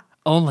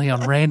 Only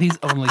on Randy's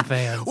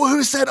OnlyFans. Well,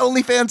 who said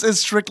OnlyFans is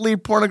strictly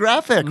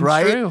pornographic,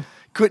 right? True.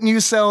 Couldn't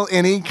you sell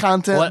any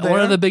content there?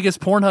 One of the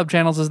biggest Pornhub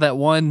channels is that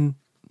one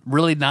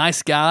really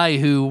nice guy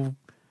who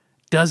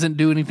doesn't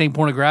do anything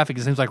pornographic.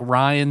 It seems like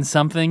Ryan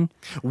something.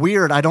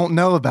 Weird. I don't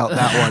know about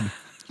that one.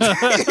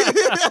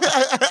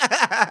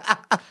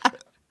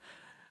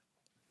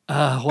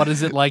 What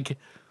is it like?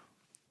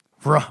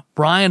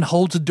 Ryan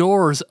holds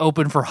doors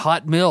open for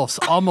hot MILFs,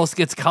 almost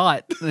gets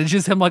caught. It's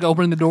just him like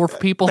opening the door for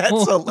people.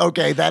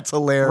 That's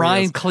hilarious.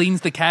 Ryan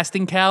cleans the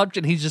casting couch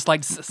and he's just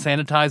like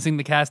sanitizing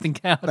the casting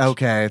couch.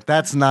 Okay,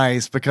 that's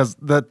nice because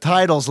the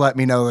titles let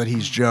me know that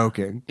he's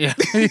joking. Yeah.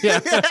 Yeah.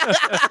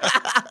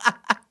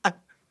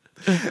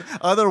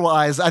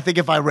 Otherwise, I think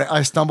if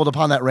I stumbled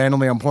upon that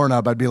randomly on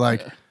Pornhub, I'd be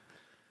like,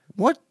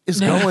 what is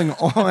going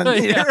on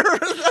here? Yeah.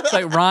 It's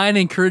like Ryan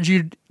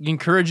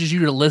encourages you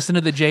to listen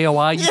to the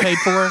JOI you paid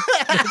for.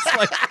 It's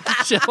like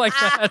shit like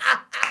that.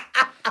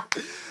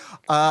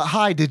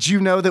 Hi, did you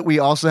know that we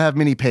also have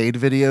many paid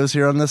videos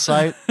here on this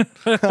site?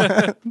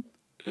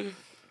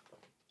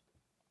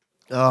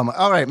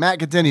 All right, Matt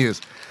continues.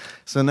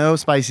 So no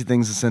spicy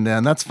things to send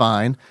in. That's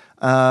fine.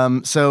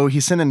 So he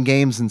sent in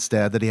games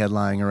instead that he had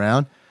lying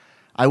around.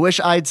 I wish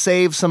I'd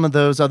saved some of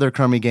those other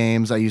crummy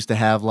games I used to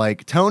have,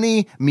 like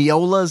Tony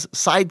Miola's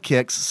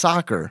Sidekicks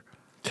Soccer.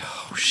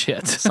 Oh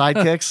shit!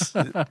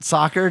 Sidekicks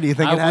Soccer. Do you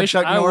think it had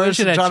Chuck Norris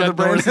and Jonathan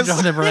Brandis?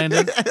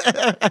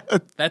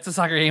 That's a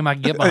soccer game I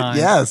can get behind.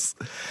 Yes.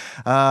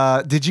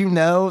 Did you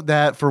know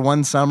that for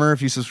one summer,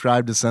 if you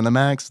subscribed to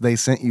Cinemax, they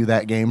sent you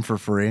that game for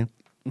free?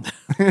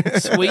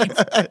 Sweet,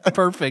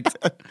 perfect.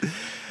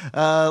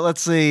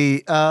 Let's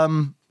see.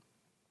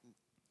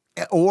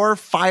 Or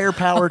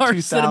Firepower Our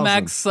 2000.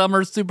 Cinemax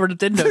Summer Super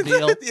Nintendo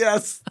deal.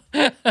 Yes.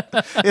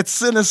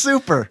 It's Cine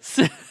Super.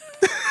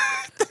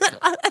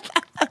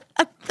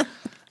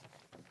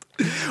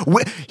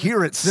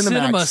 Here at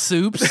Cinema Cinemax,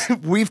 Soups.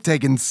 we've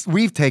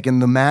taken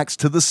the Max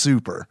to the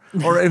Super,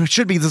 or it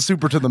should be the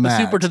Super to the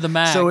Max. Super to the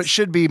Max. So it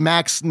should be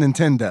Max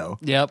Nintendo.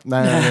 Yep.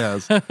 There it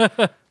is.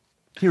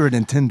 Here at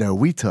Nintendo,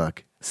 we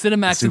took.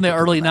 Cinemax in the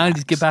Super early Max.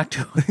 90s. Get back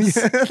to us.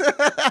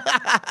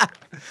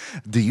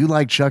 Do you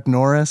like Chuck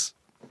Norris?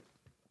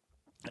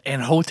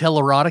 And Hotel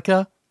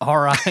Erotica. All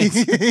right.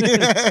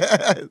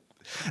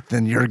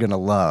 Then you're gonna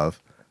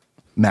love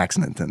Max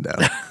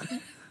Nintendo.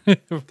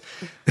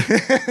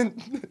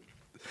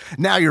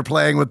 Now you're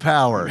playing with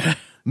power.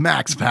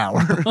 Max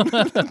power.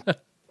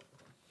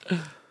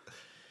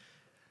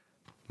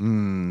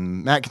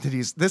 Matt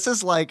continues. This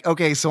is like,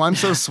 okay, so I'm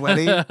so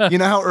sweaty. You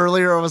know how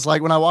earlier I was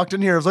like, when I walked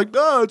in here, I was like,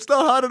 no, it's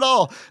not hot at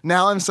all.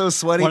 Now I'm so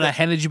sweaty. When I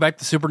handed you back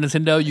the Super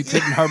Nintendo, you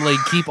couldn't hardly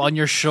keep on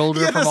your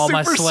shoulder from all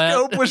my Super sweat.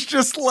 Scope was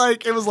just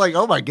like, it was like,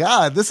 oh my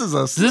God, this is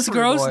a Is this Super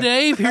gross, Boy.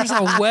 Dave? Here's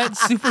a wet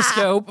Super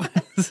Scope.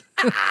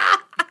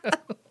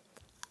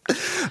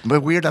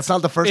 But weird, that's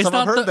not the first time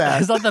I've heard that.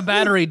 It's not the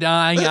battery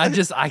dying.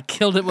 I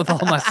killed it with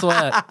all my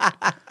sweat.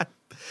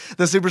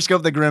 The Super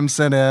Scope that Grimm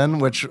sent in,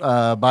 which,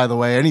 by the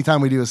way,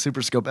 anytime we do a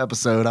Super Scope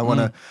episode, I want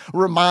to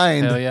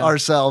remind Hell yeah.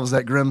 ourselves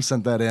that Grimm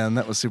sent that in.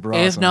 That was super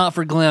awesome. If not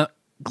for Glim,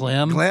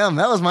 Glim,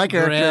 that was my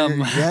character. Grim.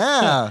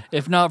 Yeah.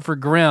 If not for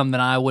Grim,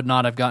 then I would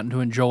not have gotten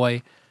to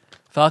enjoy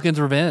Falcon's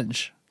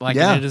Revenge. Like,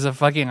 Yeah. it is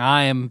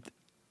I am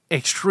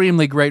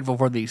extremely grateful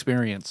for the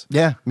experience.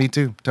 Yeah, me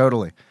too.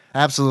 Totally.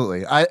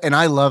 Absolutely.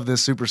 I love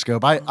this Super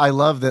Scope. I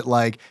love that,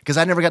 like, because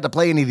I never got to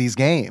play any of these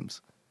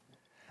games.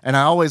 And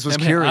I always was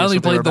curious. I only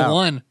what they were played the about.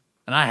 one,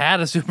 and I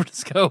had a Super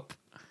Scope.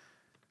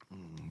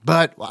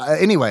 But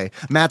anyway,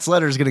 Matt's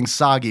letter is getting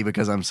soggy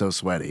because I'm so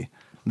sweaty.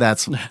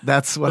 That's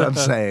what I'm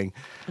saying.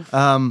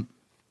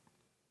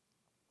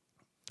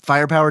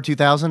 Firepower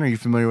 2000, are you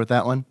familiar with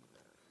that one?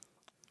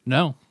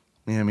 No,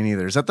 Yeah, me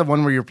neither. Is that the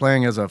one where you're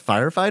playing as a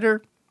firefighter?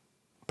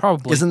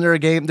 probably. Isn't there a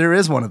game? There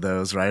is one of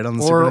those, right? On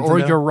the or Super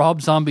Nintendo? your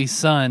Rob Zombie's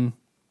son,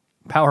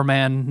 Power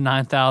Man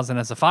 9000,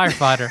 as a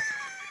firefighter.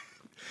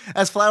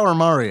 As Flower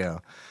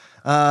Mario.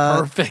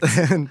 Perfect.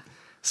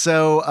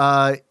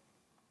 So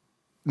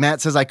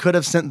Matt says, I could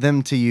have sent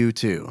them to you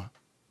too.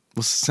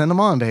 Well, send them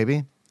on,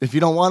 baby. If you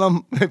don't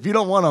want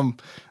them,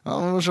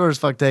 I'm sure as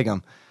fuck take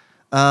them.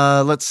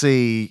 Let's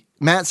see.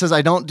 Matt says,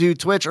 I don't do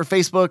Twitch or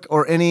Facebook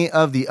or any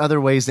of the other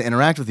ways to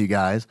interact with you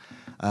guys.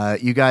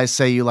 You guys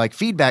say you like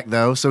feedback,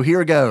 though, so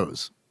here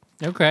goes.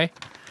 Okay.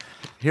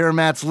 Here are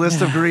Matt's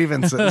list of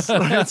grievances.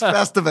 It's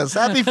Festivus.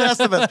 Happy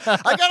Festivus.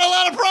 I got a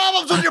lot of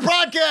problems with your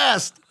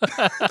podcast.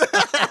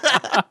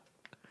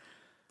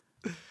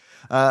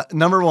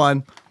 Number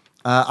one,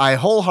 I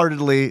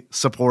wholeheartedly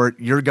support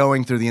your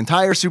going through the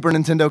entire Super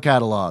Nintendo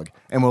catalog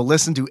and will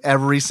listen to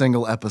every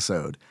single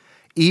episode,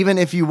 even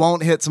if you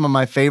won't hit some of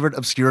my favorite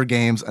obscure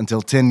games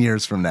until 10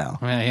 years from now.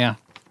 Yeah.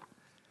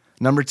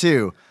 Number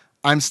two,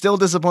 I'm still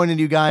disappointed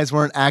you guys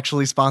weren't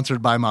actually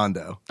sponsored by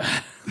Mondo.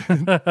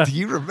 Do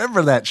you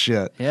remember that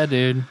shit? Yeah,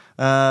 dude.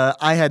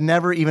 I had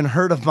never even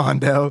heard of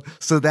Mondo,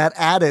 so that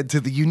added to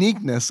the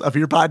uniqueness of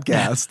your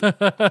podcast.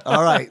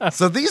 All right,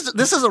 so this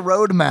is a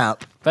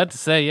roadmap. About to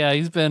say, yeah,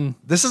 he's been.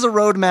 This is a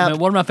roadmap. I mean,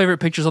 one of my favorite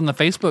pictures on the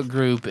Facebook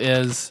group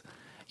is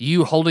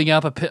you holding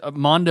up a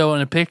Mondo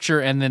in a picture,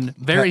 and then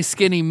very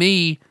skinny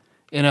me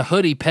in a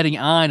hoodie petting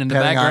Ein in the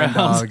Petting Iron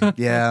background. Dog.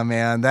 Yeah,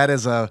 man, that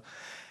is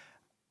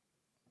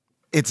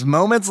it's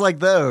moments like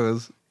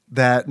those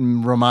that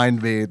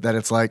remind me that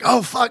it's like,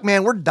 oh fuck,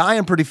 man, we're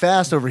dying pretty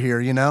fast over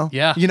here, you know?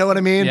 Yeah. You know what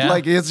I mean? Yeah.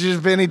 Like it's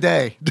just been any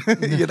day.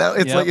 You know,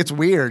 it's Yep. like it's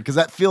weird because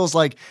that feels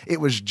like it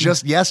was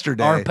just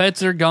yesterday. Our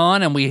pets are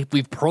gone, and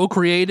we've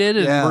procreated,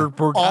 and Yeah.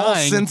 we're all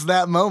dying. since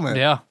that moment.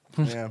 Yeah.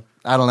 Yeah.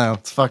 I don't know.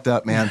 It's fucked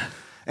up, man.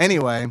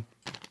 Anyway,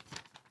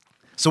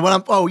 so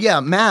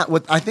Matt,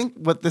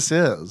 what this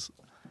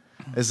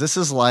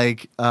is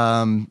like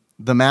the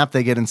map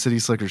they get in City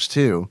Slickers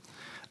 2.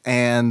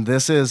 And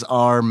this is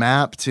our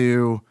map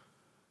to,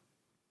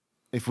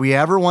 if we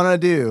ever want to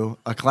do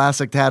a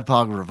classic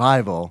Tadpog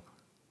revival,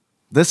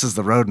 this is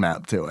the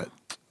roadmap to it.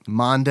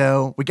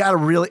 Mondo, we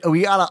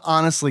gotta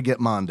honestly get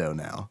Mondo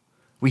now.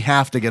 We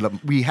have to get a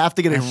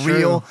That's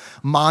real true.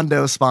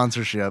 Mondo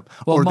sponsorship,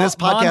 Well, or this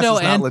podcast Mondo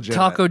is not and legitimate.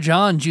 Taco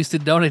John's used to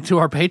donate to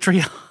our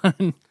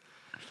Patreon.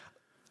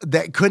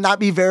 That could not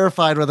be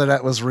verified whether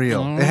that was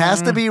real. It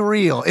has to be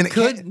real, and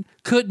it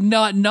could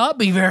not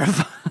be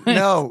verified.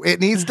 no,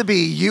 it needs to be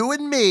you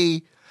and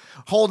me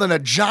holding a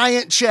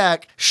giant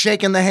check,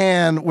 shaking the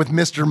hand with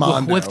Mr.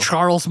 Mondo. With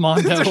Charles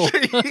Mondo.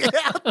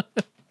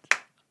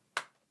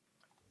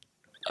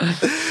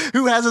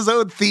 Who has his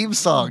own theme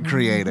song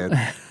created.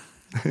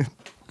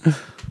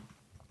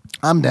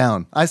 I'm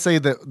down. I say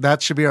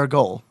that should be our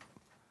goal.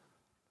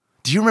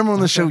 Do you remember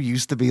when the show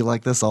used to be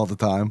like this all the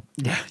time?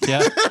 Yeah.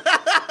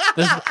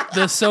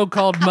 The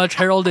so-called much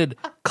heralded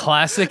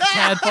classic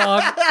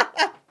Tadpog.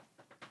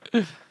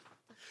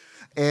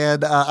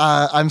 And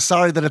I'm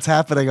sorry that it's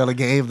happening on a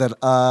game that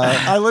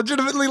I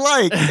legitimately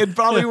like and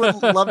probably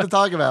would love to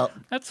talk about.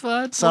 That's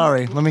fine.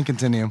 Sorry, let me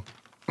continue.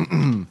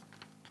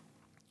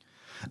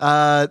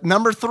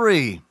 Number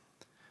 3,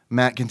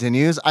 Matt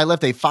continues, I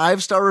left a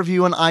 5-star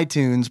review on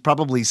iTunes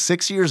probably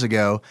 6 years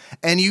ago,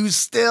 and you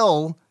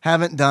still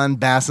haven't done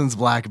Bassin's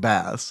Black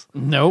Bass.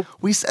 Nope.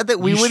 We said that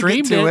we You would get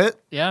streamed to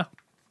it Yeah.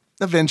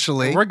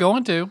 eventually. We're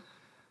going to.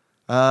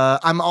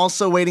 I'm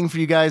also waiting for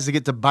you guys to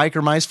get to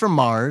Biker Mice from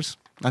Mars.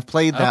 I've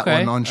played that Okay.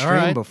 one on All stream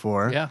right.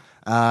 before. Yeah.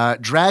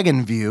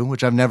 Dragon View,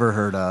 which I've never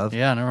heard of.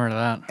 Yeah, I never heard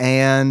of that.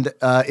 And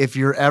if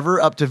you're ever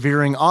up to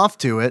veering off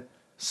to it,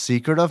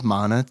 Secret of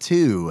Mana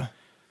 2.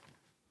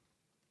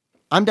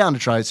 I'm down to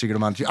try Secret of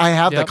Mana 2. I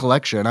have the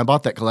collection. I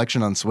bought that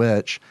collection on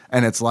Switch.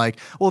 And it's like,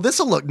 well, this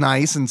will look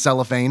nice in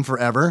cellophane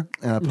forever.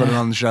 And I put it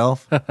on the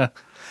shelf.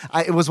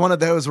 It was one of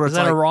those where Is it's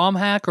that like, a ROM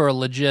hack or a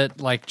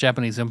legit like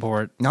Japanese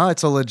import? no,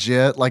 it's a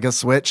legit, like a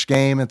Switch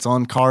game. It's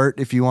on cart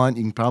if you want.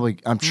 You can probably,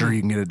 I'm sure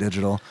you can get it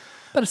digital.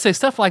 But to say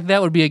stuff like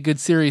that would be a good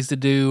series to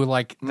do,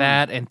 like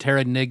that and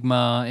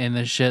Terranigma and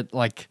the shit.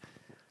 Like,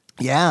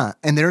 Yeah,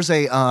 and there's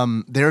a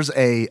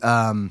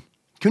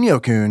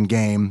Kunio-kun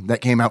game that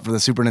came out for the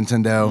Super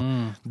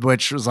Nintendo,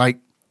 which was like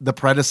the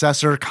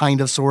predecessor, kind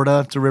of, sort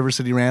of, to River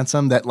City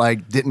Ransom that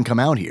like didn't come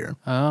out here.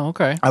 oh,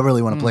 okay. I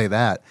really want to play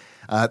that.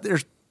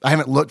 I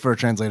haven't looked for a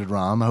translated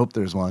ROM. I hope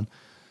there's one.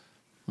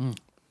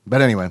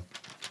 But anyway,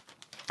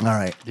 all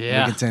right. Yeah.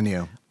 We'll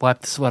continue.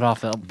 Wipe the sweat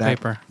off the Back,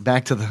 paper.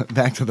 back to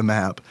the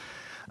map.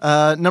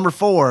 Number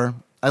 4.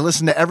 I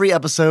listen to every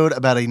episode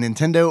about a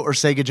Nintendo or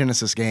Sega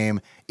Genesis game,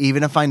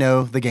 even if I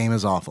know the game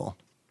is awful.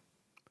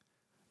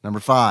 Number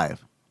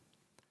 5.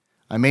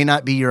 I may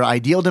not be your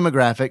ideal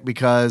demographic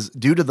because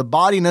due to the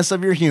bawdiness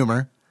of your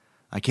humor,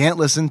 I can't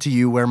listen to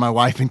you where my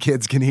wife and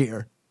kids can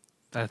hear.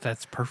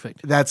 That's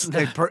perfect.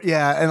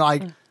 Yeah, and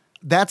like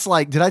that's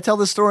like, did I tell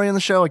this story in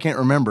the show? I can't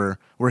remember.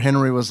 Where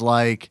Henry was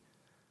like,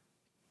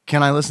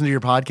 "Can I listen to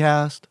your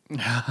podcast?"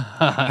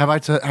 have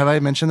I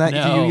mentioned that to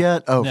No. you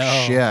yet? Oh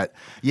No. shit!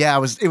 Yeah,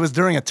 it was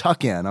during a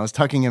tuck in. I was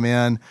tucking him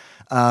in,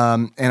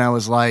 and I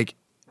was like,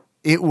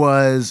 it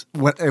was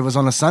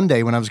on a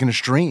Sunday when I was going to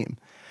stream,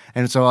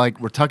 and so like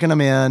we're tucking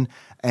him in,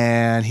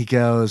 and he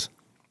goes,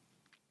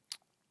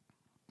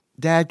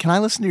 "Dad, can I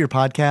listen to your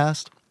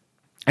podcast?"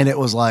 And it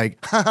was like,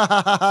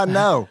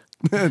 no.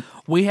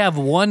 We have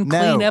one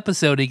clean No.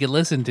 episode he could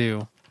listen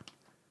to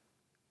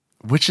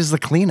Which is the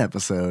clean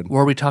episode?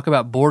 where we talk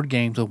about board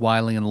games with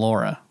Wiley and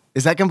Laura.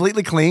 Is that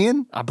completely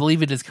clean? I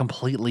believe it is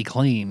completely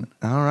clean.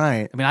 All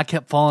right. I mean, I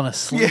kept falling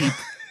asleep,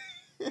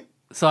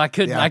 so I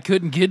couldn't. Yeah. I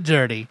couldn't get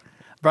dirty.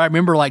 But I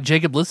remember, like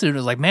Jacob listening, and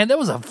was like, "Man, that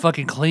was a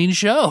fucking clean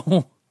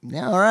show."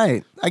 Yeah, all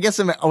right. I guess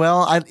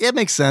it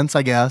makes sense,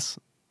 I guess.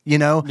 You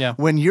know, Yeah.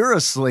 when you're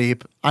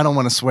asleep, I don't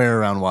want to swear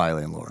around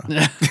Wiley and Laura.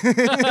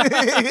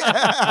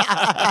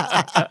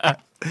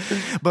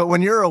 But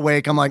when you're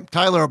awake, I'm like,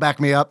 Tyler will back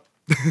me up.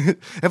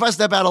 If I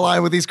step out of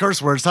line with these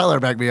curse words, Tyler will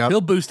back me up.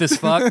 He'll boost as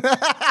fuck.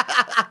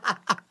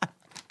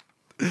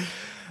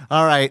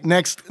 All right,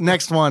 next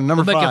one,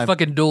 number Make a 5.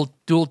 fucking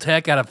dual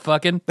tech out of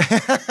fucking.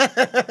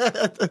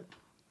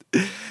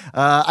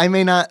 I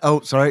may not. Oh,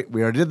 sorry,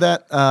 we already did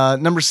that.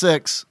 Number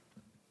 6.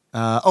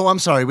 I'm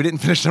sorry, we didn't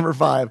finish number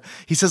 5.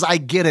 He says, I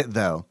get it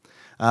though.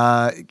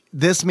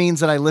 This means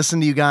that I listen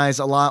to you guys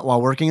a lot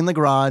while working in the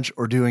garage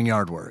or doing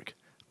yard work.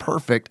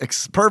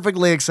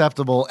 Perfectly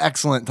acceptable,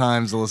 excellent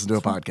times to listen to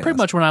a podcast. Pretty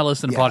much when I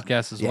listen to Yeah.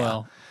 podcasts as Yeah.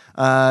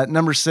 well.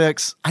 Number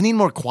 6, I need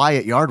more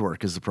quiet yard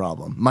work is the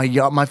problem.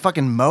 My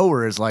fucking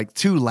mower is like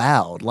too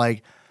loud.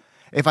 Like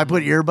if I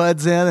put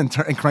earbuds in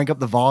and crank up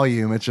the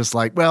volume, it's just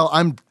like, well,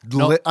 I'm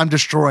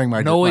destroying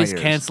my Noise my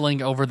ears.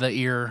 canceling over the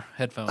ear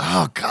headphones.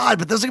 Oh God,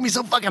 but those are gonna be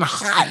so fucking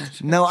hot.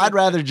 No, I'd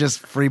rather just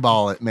free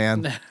ball it,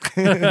 man.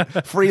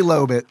 Free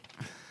lobe it.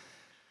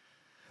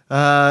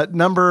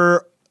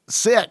 Number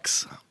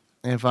 6.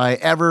 If I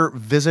ever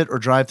visit or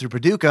drive through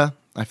Paducah,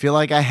 I feel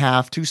like I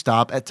have to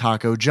stop at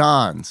Taco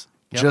John's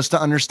just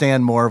to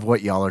understand more of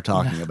what y'all are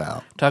talking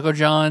about. Taco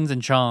John's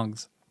and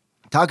Chong's.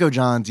 Taco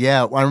John's,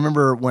 yeah. I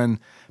remember when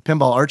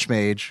Pinball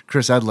Archmage,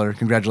 Chris Edler,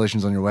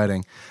 congratulations on your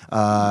wedding.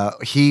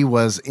 He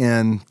was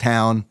in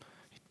town.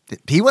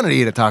 He wanted to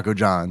eat at Taco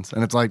John's.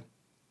 And it's like,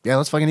 yeah,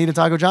 let's fucking eat at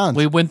Taco John's.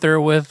 We went there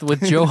with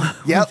Joe.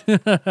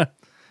 Yep.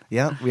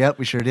 Yep,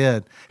 we sure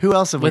did. Who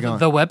else have we with gone?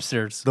 the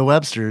Websters. The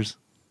Websters.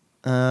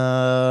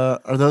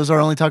 Are those our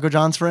only Taco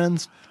John's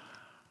friends?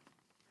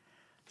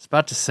 I was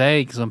about to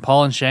say, because when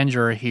Paul and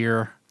Chandra are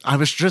here, I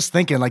was just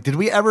thinking, like, did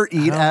we ever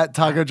eat at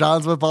Taco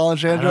John's with Paul and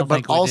Chandra? don't But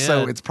think we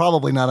also, did. it's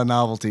probably not a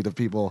novelty to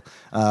people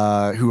who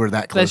are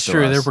that close that's to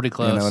true. us. They're pretty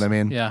close. You know what I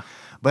mean? Yeah.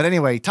 But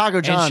anyway,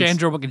 Taco John's. And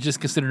Chandra would just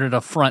consider it an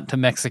affront to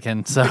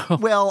Mexican. So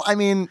Well, I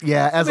mean,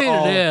 yeah, as I mean,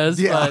 all. it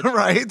is, Yeah, but-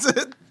 right.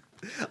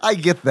 I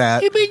get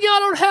that. you mean y'all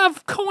don't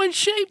have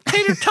coin-shaped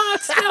tater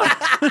tots down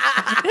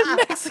in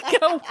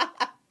Mexico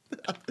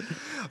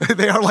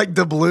They are like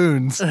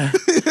doubloons.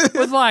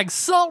 with like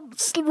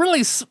salt,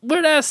 really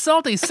weird ass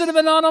salty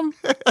cinnamon on them?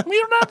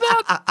 You don't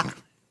have that?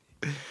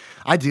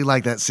 I do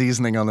like that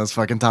seasoning on those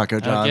fucking Taco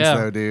John's, yeah.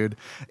 though, dude.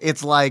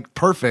 It's like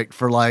perfect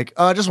for like,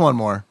 just one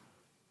more.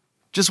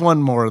 Just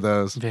one more of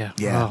those. Yeah.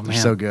 Yeah, Oh, they're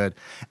man. so good.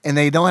 And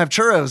they don't have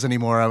churros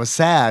anymore. I was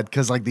sad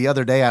because like the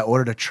other day I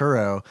ordered a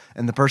churro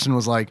and the person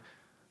was like,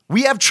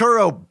 we have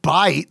churro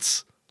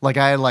bites. Like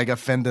I had like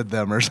offended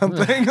them or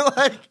something.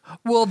 Like,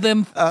 Well,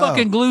 then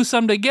fucking glue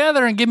some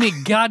together and give me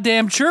a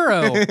goddamn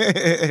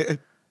churro.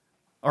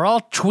 Or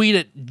I'll tweet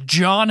at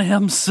John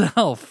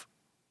himself.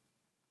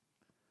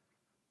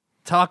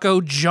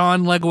 Taco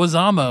John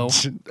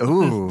Leguizamo.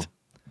 ooh.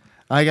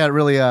 I got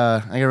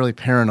really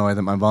paranoid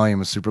that my volume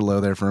was super low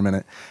there for a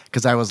minute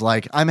because I was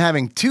like, I'm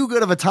having too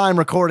good of a time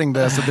recording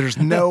this that there's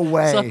no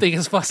way. Something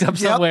is fucked up Yep,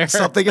 somewhere.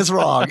 something is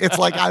wrong. It's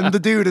like I'm the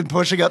dude in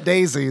Pushing Up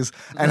Daisies,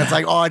 and it's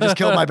like, oh, I just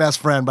killed my best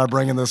friend by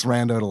bringing this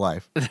rando to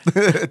life.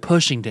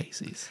 Pushing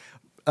daisies.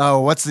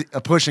 Oh, what's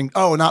the pushing?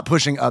 Oh, not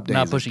Pushing Up Daisies.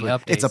 Not Pushing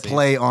Up It's a Daisies.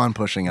 play on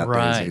Pushing Up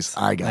Right. Daisies.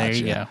 I got There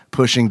you go.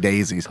 Pushing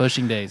Daisies.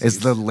 Pushing daisies. Is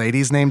the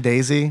lady's name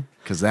Daisy?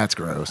 Because that's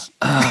gross.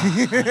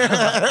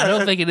 I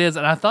don't think it is.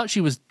 And I thought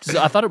it was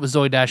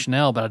Zooey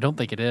Deschanel, but I don't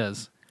think it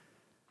is.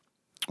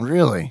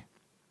 Really?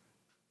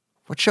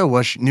 What show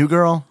was she? New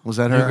Girl? Was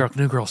that her?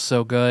 New Girl's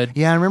so good.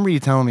 Yeah, I remember you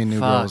telling me New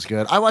Girl Fuck. was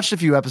good. I watched a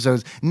few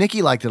episodes.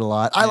 Nikki liked it a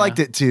lot. I liked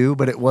it too,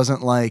 but it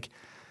wasn't like,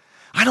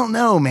 I don't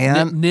know,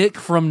 man. Nick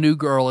from New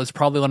Girl is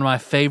probably one of my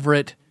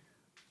favorite,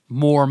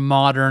 more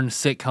modern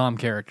sitcom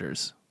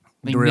characters.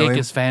 I think Really? Nick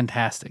is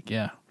fantastic.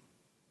 Yeah.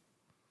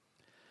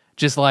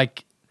 Just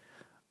like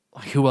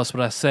who else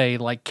would I say?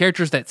 Like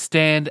characters that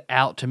stand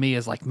out to me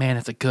as like, man,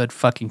 it's a good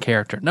fucking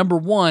character. Number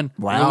one,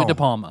 Wow. Louis De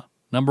Palma.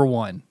 Number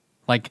one,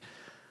 like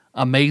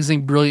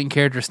amazing, brilliant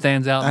character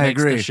stands out. And I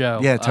makes agree. The show.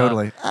 Yeah,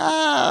 totally.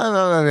 I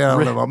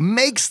don't know about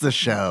makes the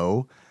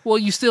show. Well,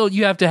 you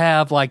have to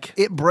have like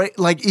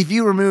Like if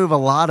you remove a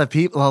lot of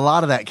people, a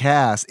lot of that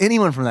cast,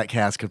 anyone from that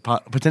cast could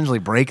potentially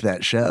break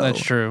that show. That's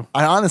true.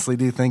 I honestly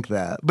do think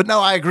that. But no,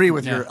 I agree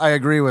with Yeah. I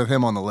agree with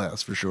him on the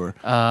list for sure.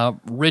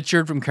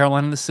 Richard from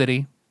Carolina in the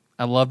City.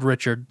 I loved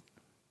Richard.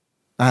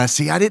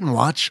 See, I didn't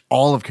watch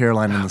all of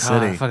Caroline in the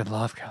God, I City. fucking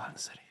love Carolina in the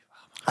City.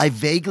 I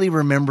vaguely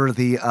remember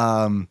the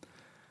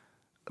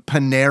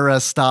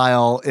Panera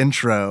style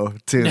intro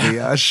to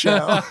the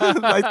show.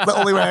 That's the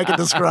only way I can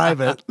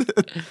describe it.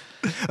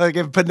 Like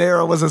if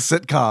Panera was a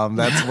sitcom,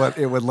 that's what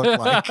it would look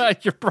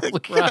like. You're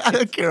probably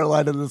right.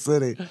 Caroline in the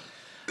City.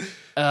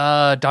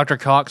 Dr.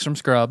 Cox from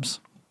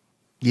Scrubs.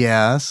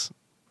 Yes.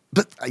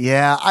 But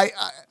yeah,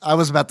 I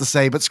was about to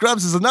say, but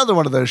Scrubs is another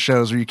one of those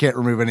shows where you can't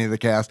remove any of the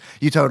cast.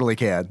 You totally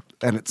can,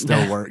 and it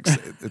still works.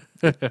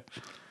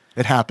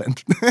 It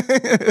happened.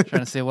 Trying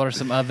to see what are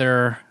some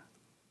other.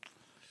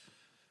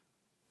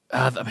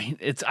 I mean,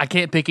 I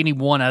can't pick any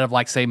one out of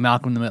like say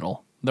Malcolm in the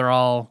Middle. They're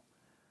all.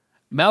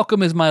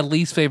 Malcolm is my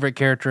least favorite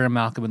character in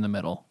Malcolm in the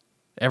Middle.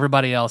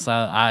 Everybody else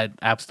I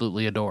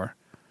absolutely adore.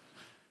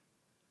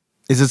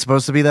 Is it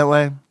supposed to be that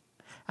way?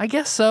 I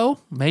guess so.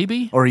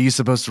 Maybe. Or are you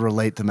supposed to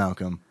relate to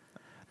Malcolm?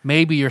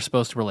 Maybe you're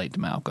supposed to relate to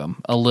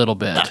Malcolm a little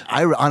bit.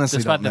 I honestly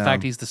Despite don't the know.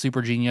 fact he's the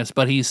super genius,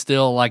 but he's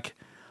still like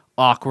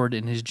awkward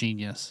in his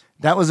genius.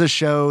 That was a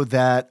show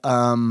that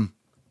I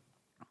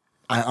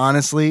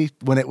honestly,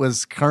 when it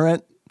was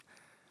current,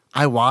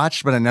 I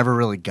watched, but I never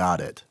really got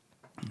it.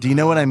 Do you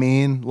know what I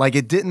mean? Like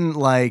it didn't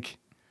like,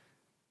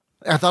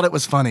 I thought it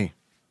was funny,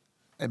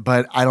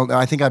 but I don't know.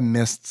 I think I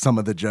missed some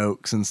of the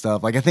jokes and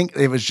stuff. Like I think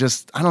it was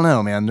just, I don't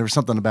know, man. There was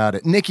something about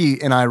it.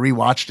 Nikki and I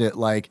rewatched it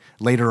like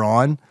later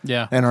on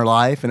Yeah. in her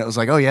life. And it was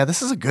like, oh yeah,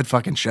 this is a good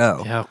fucking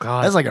show. Yeah, oh,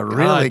 God. That's like a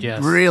really, God,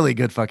 yes. really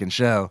good fucking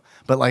show.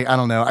 But like, I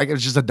don't know. I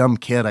was just a dumb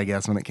kid, I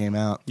guess, when it came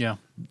out. Yeah.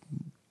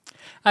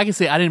 I can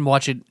say I didn't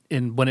watch it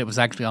when it was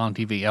actually on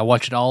TV. I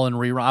watched it all in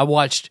rerun. I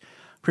watched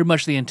pretty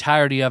much the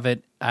entirety of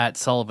it at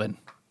Sullivan.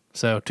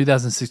 So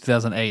 2006,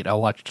 2008, I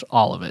watched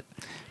all of it.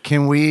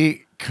 Can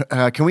we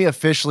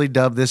officially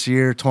dub this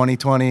year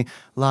 2020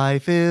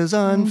 Life is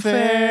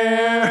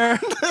Unfair?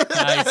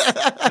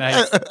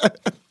 Nice.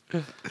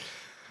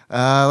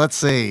 Let's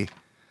see.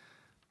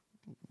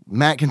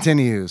 Matt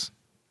continues.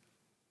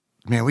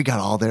 Man, we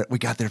got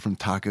there from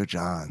Taco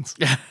John's.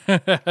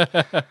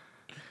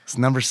 It's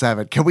number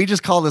 7. Can we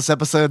just call this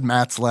episode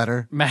Matt's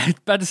Letter? Matt,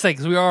 about to say,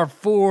 because we are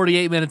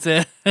 48 minutes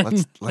in.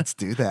 Let's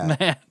do that.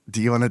 Matt.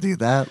 Do you want to do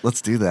that?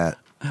 Let's do that.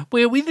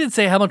 Wait, we did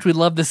say how much we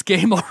love this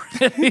game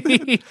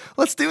already.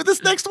 Let's do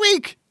this next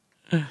week.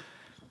 We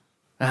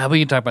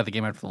can talk about the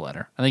game after the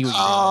letter. I think we can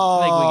do it. Oh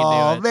I think we can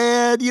do it.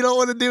 man, you don't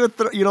want to do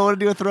you don't want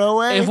to do a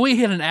throwaway? If we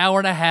hit an hour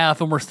and a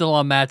half and we're still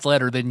on Matt's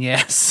letter, then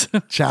yes.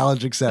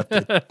 Challenge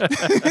accepted.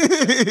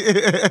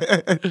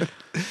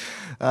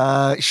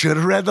 Should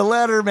have read the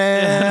letter,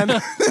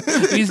 man.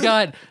 He's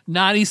got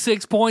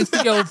 96 points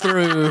to go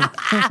through.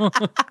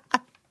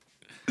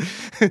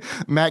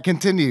 Matt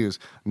continues.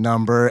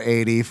 Number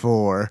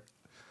 84.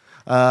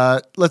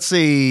 Let's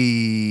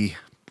see.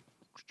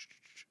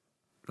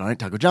 All right,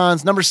 Taco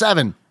John's. Number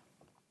 7.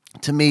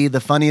 To me,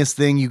 the funniest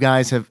thing you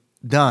guys have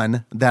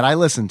done that I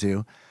listened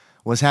to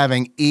was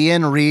having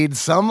Ian read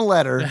some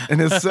letter in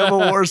his Civil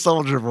War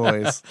soldier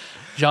voice.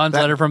 John's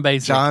letter from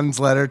Basic. John's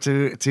letter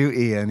to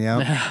Ian,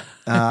 yeah.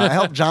 I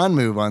helped John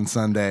move on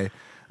Sunday.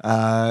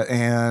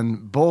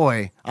 And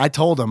boy, I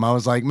told him, I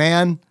was like,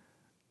 man,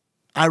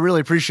 I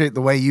really appreciate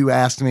the way you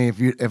asked me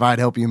if I'd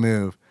help you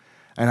move.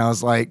 And I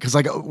was like, because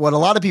like what a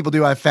lot of people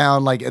do, I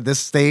found like at this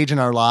stage in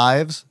our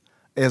lives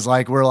is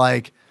like, we're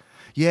like,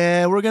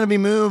 yeah, we're going to be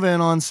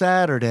moving on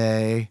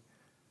Saturday.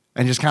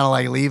 And just kind of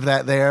like leave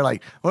that there.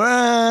 Like,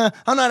 well,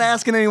 I'm not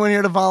asking anyone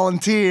here to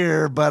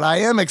volunteer, but I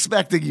am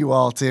expecting you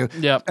all to.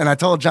 Yep. And I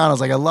told John, I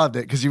was like, I loved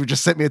it because you would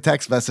just sent me a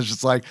text message.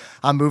 It's like,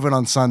 I'm moving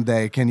on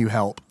Sunday. Can you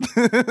help?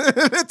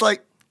 It's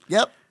like,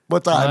 yep.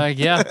 What time?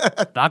 Yeah.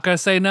 Not going to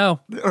say no.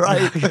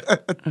 Right.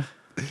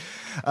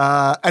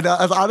 And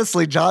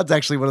honestly, John's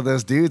actually one of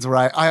those dudes where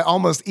I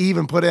almost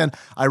even put in,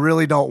 I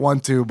really don't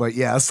want to, but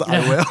yes,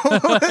 I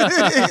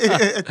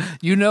will.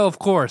 You know, of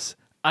course,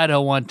 I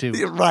don't want to.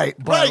 Right.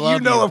 But I love You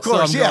know, you, of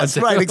course. so I'm Yes.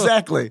 going to. Right.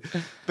 Exactly.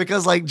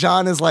 Because like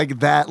John is like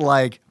that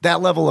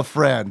level of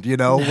friend, you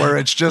know, where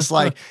it's just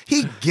like,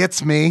 he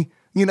gets me.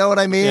 You know what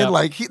I mean? Yep.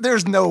 Like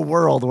there's no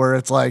world where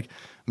it's like,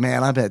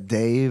 man, I bet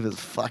Dave is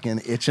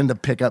fucking itching to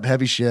pick up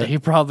heavy shit. He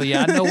probably,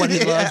 I know what he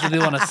loves to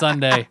do on a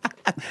Sunday.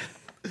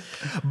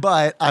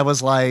 But I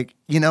was like,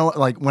 you know,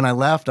 like when I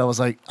left, I was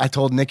like, I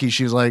told Nikki,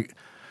 she was like,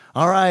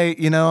 all right,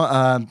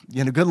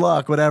 good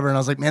luck, whatever. And I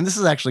was like, man, this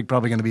is actually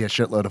probably going to be a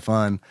shitload of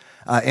fun.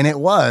 And it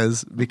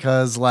was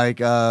because like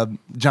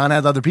John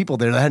had other people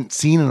there that I hadn't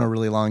seen in a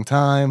really long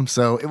time.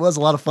 So it was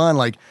a lot of fun.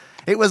 Like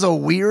it was a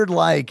weird,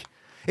 like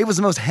it was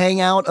the most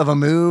hangout of a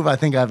move I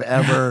think I've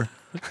ever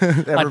Like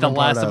the been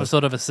last part of.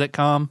 episode of a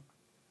sitcom.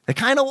 It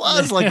kind of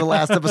was like the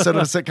last episode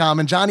of a sitcom,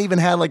 and John even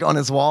had like on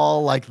his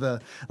wall like the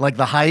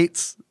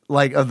heights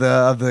like of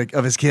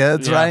his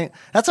kids, Yeah. right?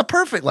 That's a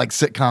perfect like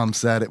sitcom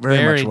set. It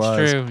very much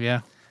was. True,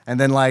 yeah. And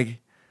then like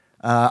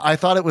I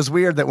thought it was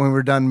weird that when we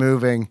were done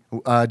moving,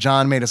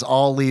 John made us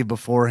all leave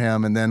before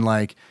him, and then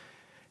like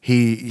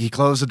he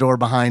closed the door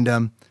behind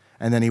him,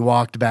 and then he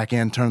walked back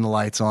in, turned the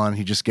lights on.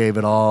 He just gave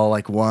it all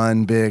like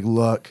one big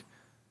look.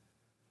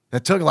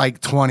 That took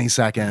like 20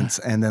 seconds,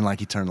 and then like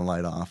he turned the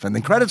light off, and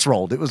then credits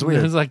rolled. It was It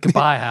weird. was like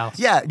goodbye house.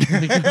 Yeah.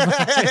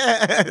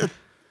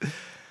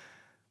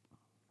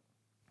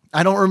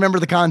 I don't remember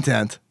the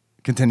content,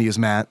 continues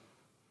Matt.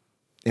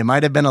 It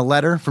might have been a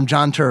letter from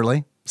John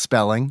Turley,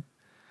 spelling,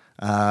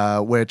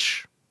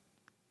 which,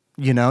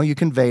 you know, you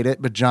conveyed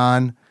it, but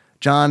John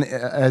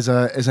as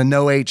a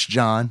no H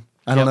John.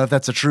 I don't Yep. know if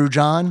that's a true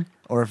John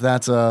or if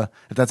that's an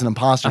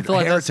imposter. I feel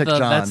like Heretic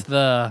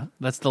John.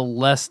 that's the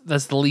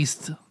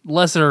least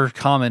lesser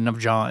common of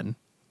John.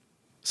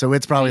 So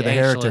it's probably the the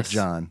heretic ageless.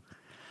 John.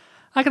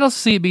 I could also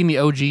see it being the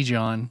OG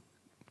John.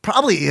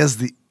 Probably is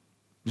the.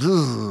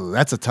 Ugh,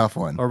 that's a tough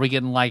one. Or are we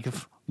getting like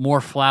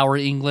more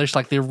flowery English?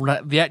 Like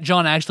the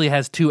John actually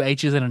has two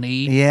H's and an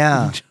E.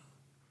 Yeah.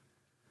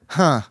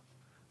 Huh.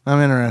 I'm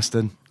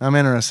interested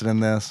in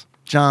this.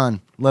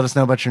 John, let us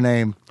know about your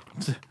name.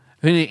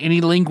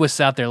 Any linguists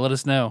out there, let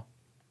us know.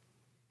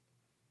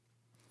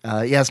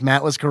 Yes,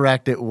 Matt was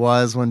correct. It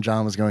was when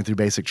John was going through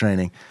basic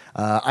training.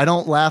 I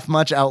don't laugh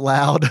much out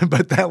loud,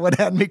 but that one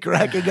had me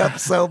cracking up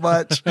so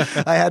much,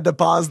 I had to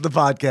pause the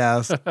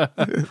podcast.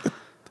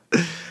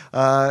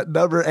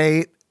 Number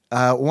 8.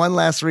 One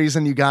last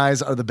reason you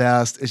guys are the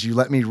best is you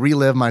let me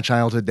relive my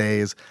childhood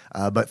days,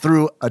 but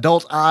through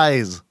adult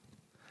eyes.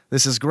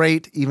 This is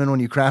great, even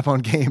when you crap on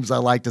games I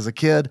liked as a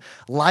kid,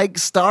 like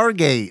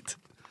Stargate.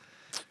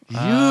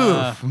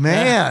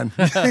 Man.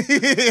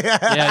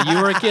 Yeah, you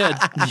were a kid.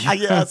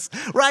 Yes,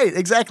 right,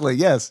 exactly.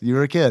 Yes, you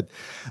were a kid.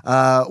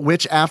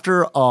 Which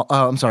after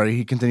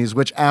he continues,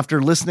 which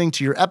after listening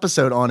to your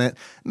episode on it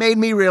made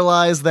me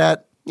realize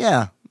that,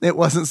 yeah, it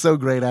wasn't so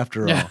great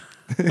after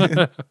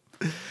all.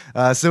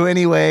 So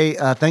anyway,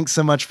 thanks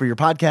so much for your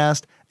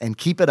podcast and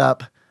keep it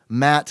up.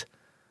 Matt,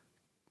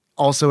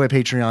 also a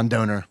Patreon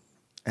donor.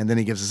 And then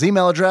he gives his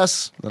email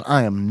address that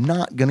I am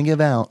not going to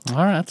give out. All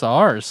right, that's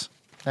ours.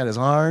 That is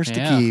ours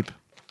Yeah. to keep.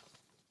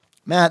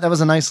 Matt, that was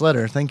a nice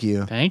letter. Thank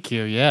you. Thank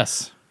you.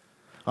 Yes.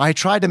 I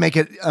tried to make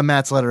it a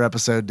Matt's letter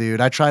episode,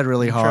 dude. I tried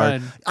really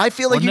hard. tried. I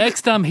feel like Well,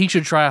 next time he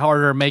should try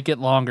harder and make it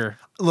longer.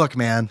 look,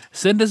 man,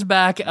 Send us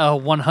back a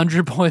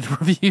 100-point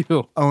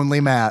review.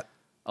 only Matt.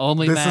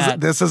 Only This Matt.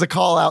 this is a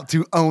call out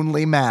to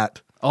only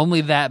Matt.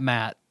 Only that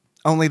Matt.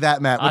 Only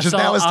that Matt, which is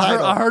now his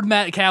title. I heard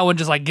Matt Cowan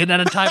just like getting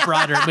out a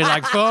typewriter and be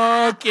like,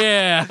 fuck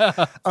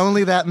yeah.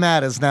 Only that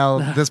Matt is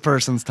now this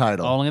person's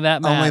title. Only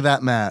that Matt. Only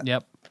that Matt.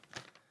 Yep.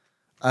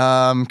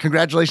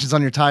 Congratulations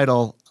on your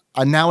title.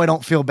 Now I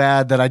don't feel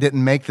bad that I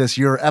didn't make this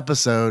your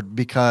episode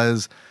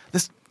because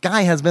this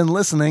guy has been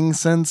listening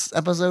since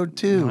episode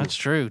 2. That's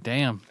true.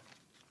 Damn.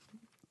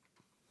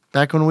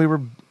 Back when we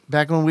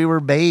were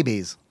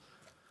babies.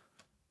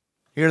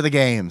 Here are the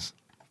games.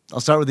 I'll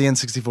start with the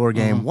N64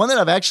 game. One that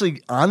I've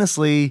actually,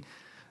 honestly,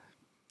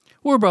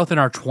 We were both in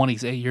our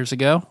 20s 8 years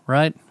ago,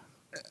 right?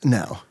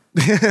 no.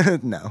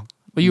 No.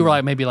 But you were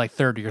like maybe like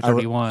 30 or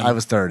 31. I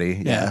was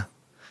 30, yeah.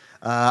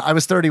 I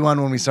was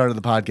 31 when we started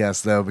the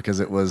podcast, though, because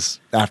it was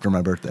after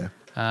my birthday.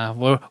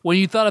 Well, when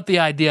you thought up the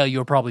idea, you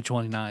were probably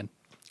 29.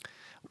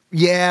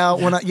 Yeah, all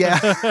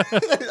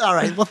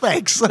right, well,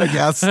 thanks, I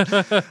guess.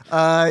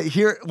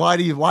 Why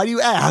do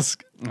you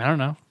ask? I don't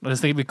know. I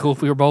just think it'd be cool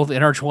if we were both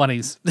in our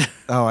 20s.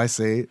 Oh, I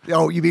see.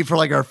 Oh, you mean for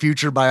like our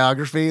future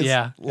biographies?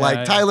 Yeah. Like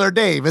Yeah. Tyler,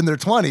 Dave in their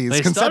 20s,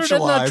 They started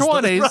in their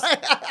conceptualized. 20s.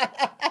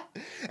 Right.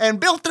 and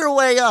built their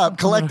way up,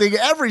 collecting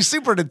every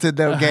Super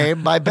Nintendo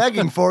game by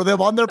begging for them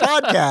on their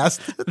podcast.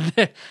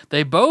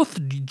 They both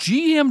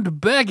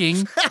GM'd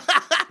begging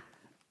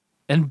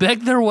and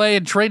begged their way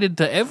and traded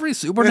to every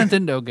Super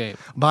Nintendo game.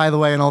 By the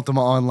way, in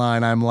Ultima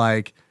Online, I'm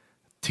like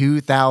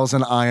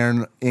 2,000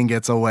 iron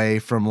ingots away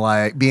from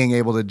like being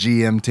able to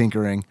GM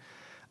tinkering.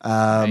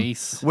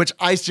 Nice. Which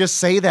I just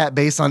say that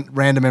based on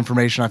random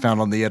information I found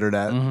on the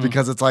internet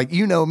because it's like,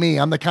 you know me,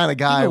 I'm the kind of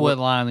guy. People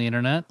wouldn't lie on the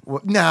internet.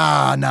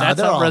 Nah, That's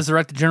they're how all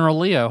resurrected General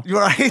Leo. You're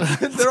right.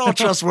 They're all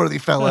trustworthy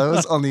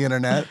fellows on the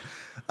internet.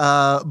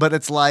 But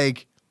it's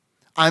like,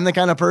 I'm the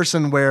kind of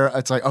person where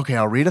it's like, okay,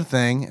 I'll read a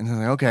thing. And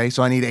then, okay,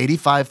 so I need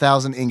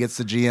 85,000 ingots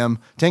to GM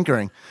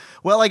tinkering.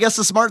 Well, I guess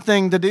the smart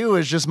thing to do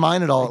is just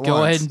mine it all at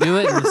Go once. ahead and do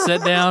it and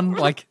sit down.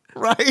 Like,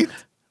 Right?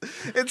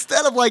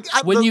 Instead of like...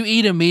 when you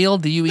eat a meal,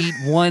 do you eat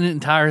one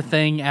entire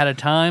thing at a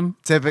time?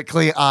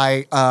 Typically,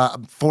 I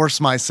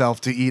force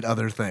myself to eat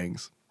other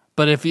things.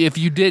 But if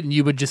you didn't,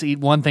 you would just eat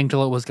one thing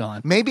till it was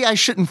gone. Maybe I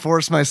shouldn't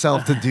force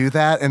myself to do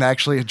that and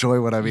actually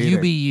enjoy what I'm eating. You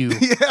be you.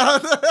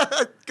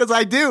 Because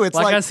I do. It's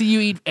Like I see you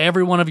eat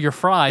every one of your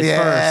fries first.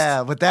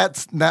 Yeah, but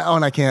that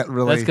one I can't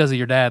really... That's because of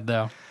your dad,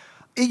 though.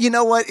 You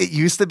know what? It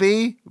used to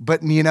be,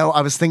 but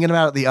I was thinking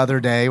about it the other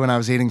day when I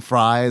was eating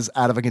fries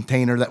out of a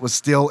container that was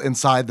still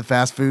inside the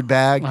fast food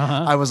bag.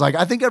 I was like,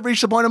 I think I've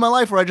reached a point in my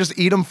life where I just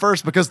eat them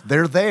first because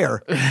they're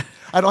there.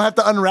 I don't have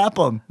to unwrap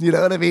them. You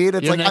know what I mean?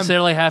 It's You don't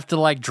necessarily have to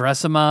like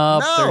dress them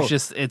up. No. There's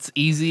just, it's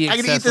easy. I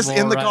can eat this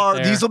in the right car.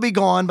 there. These will be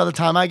gone by the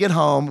time I get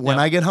home. When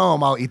I get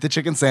home, I'll eat the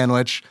chicken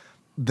sandwich.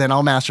 Then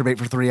I'll masturbate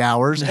for 3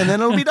 hours, and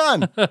then it'll be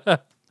done.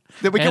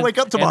 Then we can wake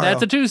up tomorrow. And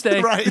that's a Tuesday.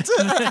 Right.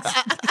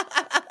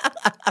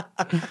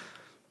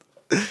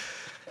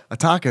 A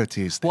Taco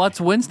Tuesday.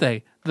 What's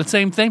Wednesday? The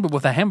same thing, but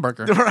with a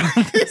hamburger.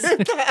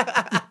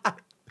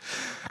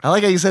 I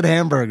like how you said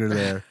hamburger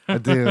there. I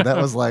do. That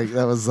was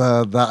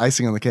the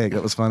icing on the cake.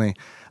 That was funny.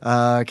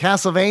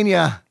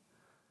 Castlevania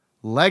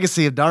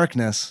Legacy of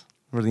Darkness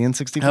for the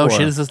N64. Oh,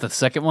 shit. Is this the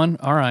second one?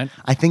 All right.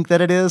 I think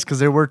that it is because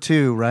there were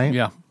two, right?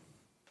 Yeah.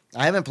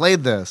 I haven't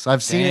played this.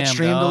 I've seen it Damn,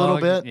 streamed a little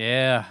dog. bit.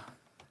 Yeah.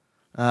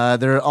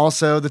 There are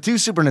also the two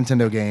Super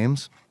Nintendo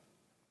games.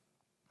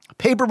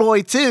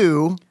 Paperboy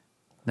 2,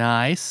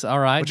 Nice. All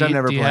right. which I've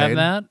never do you played. have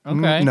that?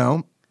 Okay.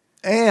 No.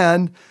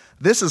 And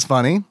this is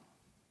funny.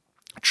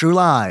 True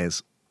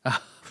Lies. All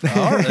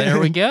right, there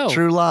we go.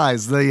 True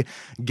Lies, the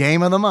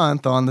game of the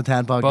month on the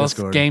Tadpog Both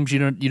Discord. games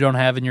you don't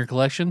have in your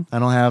collection? I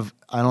don't have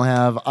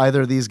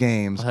either of these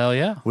games. Hell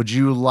yeah. Would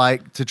you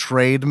like to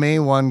trade me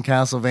one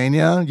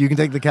Castlevania? You can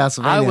take the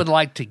Castlevania. I would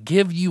like to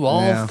give you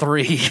all Yeah.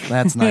 three.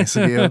 That's nice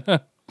of you.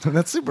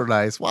 That's super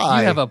nice. Why?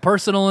 You have a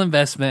personal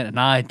investment and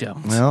I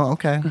don't. Well,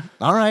 okay.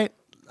 All right.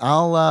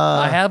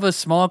 I have a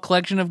small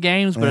collection of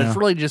games, but it's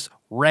really just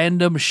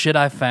random shit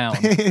I found.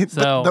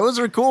 So those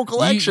are cool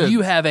collections.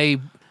 You have a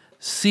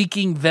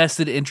seeking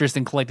vested interest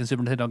in collecting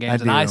Super Nintendo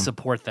games, and I do.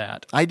 support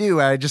that. I do.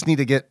 I just need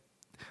to get,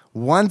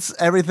 once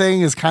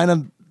everything is kind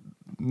of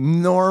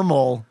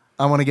normal,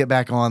 I want to get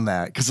back on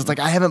that. Because it's like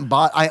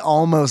I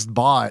almost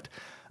bought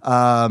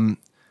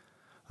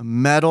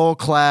Metal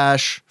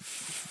Clash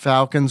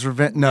Falcon's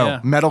Revenge. No, Yeah.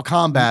 Metal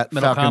Combat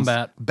Metal Falcon's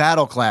Combat.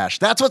 Battle Clash.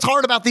 That's what's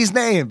hard about these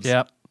names.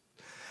 Yep.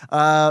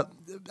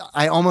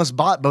 I almost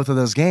bought both of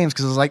those games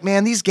because I was like,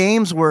 man, these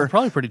games were,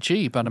 Probably pretty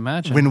cheap, I'd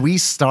imagine. when we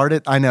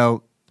started, I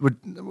know.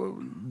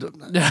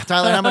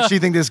 Tyler, how much do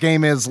you think this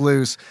game is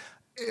loose?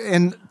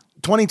 In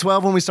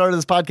 2012, when we started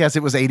this podcast,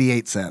 it was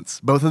 88 cents.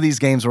 Both of these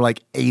games were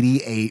like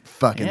 88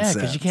 fucking Yeah, cents.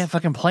 because you can't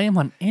fucking play them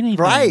on anything.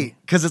 Right.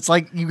 Because it's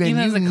like you Even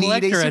as a need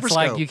collector, a it's Super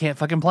like Scope. you can't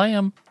fucking play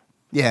them.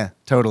 Yeah,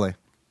 totally.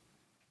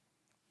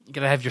 You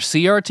gotta have your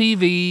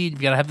CRTV. You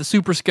gotta have the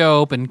Super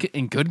Scope in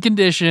good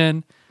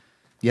condition.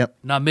 Yep.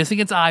 Not missing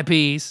its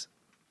eyepiece.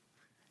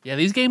 Yeah,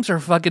 these games are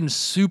fucking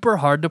super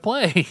hard to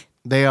play.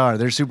 They are.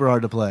 They're super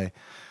hard to play.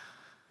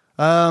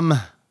 Well,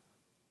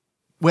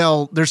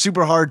 they're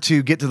super hard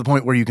to get to the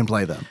point where you can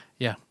play them.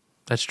 Yeah,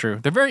 that's true.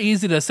 They're very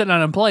easy to sit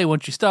down and play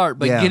once you start,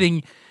 but Yeah.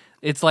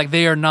 it's like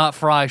they are not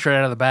fry straight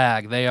out of the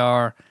bag. They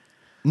are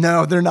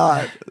No, they're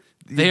not.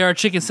 a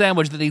chicken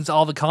sandwich that needs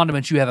all the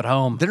condiments you have at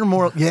home. They're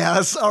more.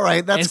 Yes. All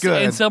right. That's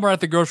good. And some are at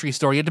the grocery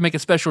store. You have to make a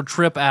special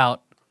trip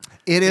out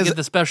It to is. get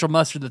the special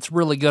mustard that's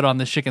really good on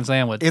this chicken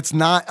sandwich. It's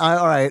not.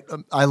 All right.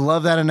 I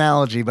love that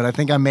analogy, but I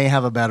think I may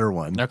have a better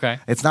one. Okay.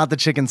 It's not the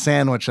chicken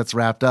sandwich that's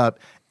wrapped up.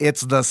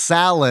 It's the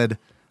salad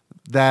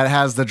that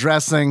has the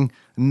dressing,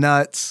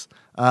 nuts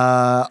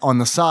on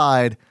the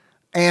side,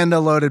 and a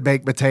loaded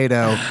baked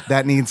potato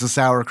that needs the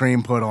sour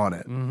cream put on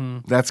it. Mm-hmm.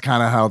 That's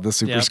kind of how the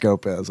Super Yep.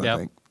 Scope is, I Yep.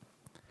 think.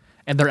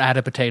 And they're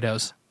added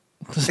potatoes.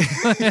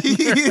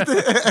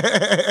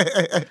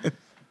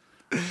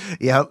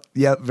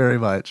 Yep, very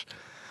much.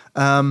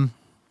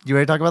 You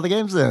ready to talk about the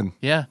games then?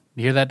 Yeah.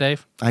 You hear that,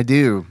 Dave? I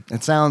do.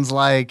 It sounds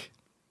like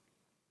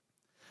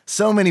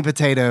so many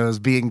potatoes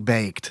being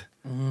baked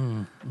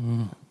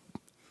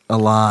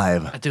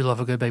alive. I do love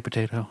a good baked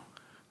potato.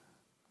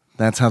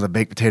 That's how the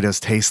baked potatoes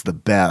taste the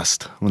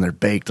best, when they're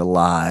baked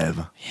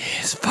alive.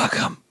 Yes, fuck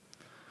them.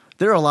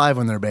 They're alive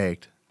when they're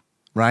baked,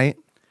 right?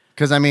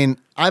 Because, I mean,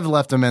 I've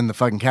left them in the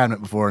fucking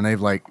cabinet before, and they've,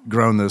 like,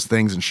 grown those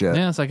things and shit.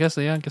 Yes, I guess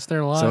they're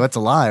alive. So it's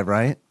alive,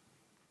 right?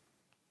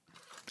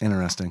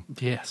 Interesting.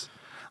 Yes.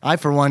 I,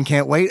 for one,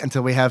 can't wait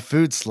until we have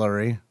Food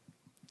Slurry,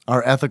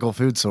 our ethical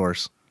food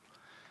source.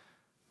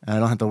 I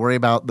don't have to worry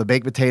about the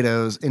baked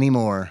potatoes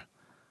anymore.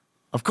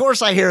 Of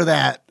course I hear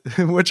that,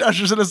 which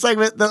ushers in a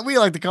segment that we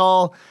like to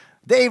call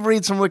Dave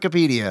Reads from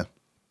Wikipedia.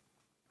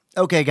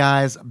 Okay,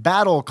 guys,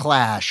 Battle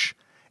Clash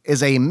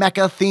is a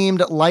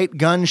mecha-themed light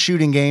gun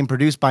shooting game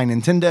produced by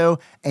Nintendo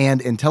and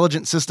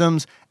Intelligent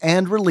Systems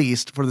and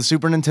released for the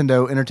Super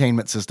Nintendo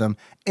Entertainment System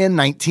in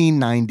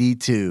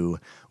 1992,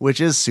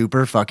 which is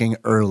super fucking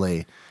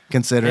early,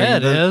 considering Yeah,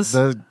 it is.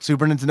 the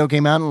Super Nintendo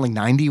came out in like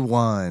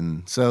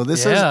 91. So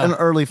this is an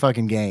early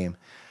fucking game.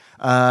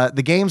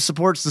 The game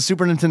supports the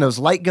Super Nintendo's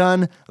light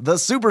gun, the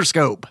Super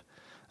Scope.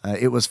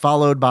 It was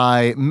followed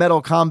by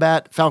Metal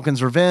Combat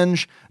Falcon's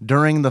Revenge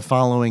during the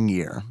following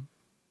year.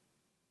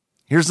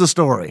 Here's the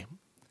story.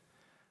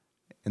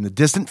 In the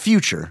distant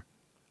future,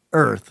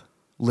 Earth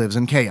lives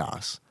in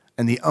chaos,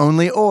 and the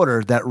only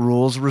order that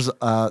rules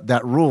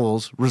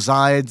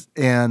resides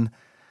in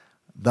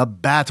the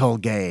battle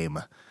game,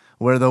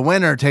 where the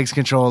winner takes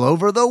control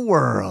over the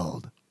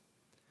world.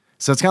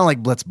 So it's kind of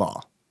like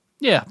Blitzball.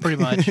 Yeah,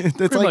 pretty much. It's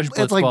Pretty like much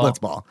it's like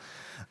Blitzball.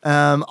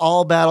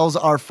 All battles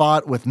are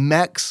fought with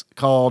mechs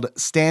called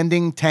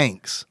standing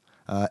tanks,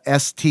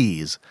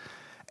 STs.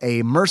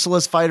 A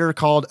merciless fighter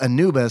called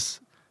Anubis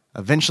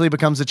eventually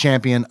becomes the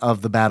champion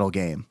of the battle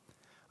game.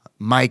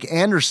 Mike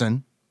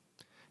Anderson,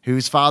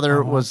 whose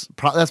father was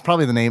that's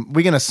probably the name.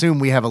 We can assume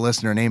we have a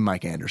listener named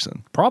Mike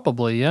Anderson.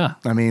 Probably, yeah.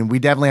 I mean, we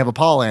definitely have a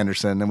Paul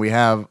Anderson, and we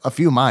have a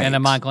few Mikes. And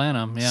a Mike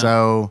Lanham, yeah.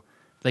 So,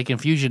 they can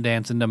fusion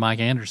dance into Mike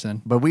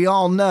Anderson. but we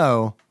all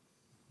know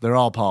they're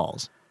all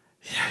Pauls.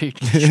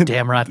 You're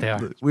damn right they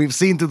are. We've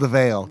seen through the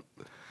veil.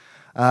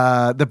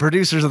 The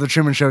producers of The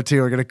Truman Show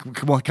 2 are going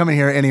to come in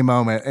here any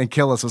moment and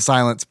kill us with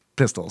silenced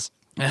pistols.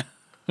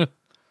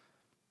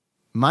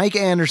 Mike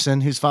Anderson,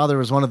 whose father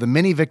was one of the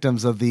many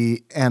victims of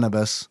the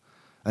Anubis,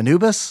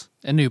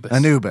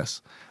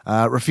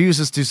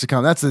 refuses to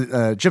succumb. That's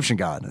the Egyptian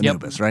god,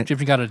 Anubis, right?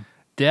 Egyptian god of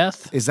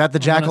death. Is that the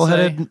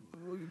jackal-headed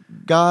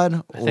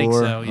god? I think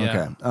so, yeah.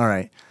 Okay, all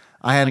right.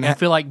 I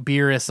feel like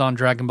Beerus on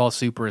Dragon Ball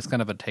Super is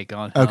kind of a take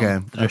on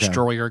him, the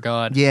destroyer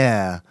god.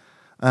 Yeah.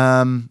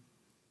 I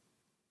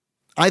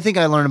think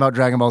I learned about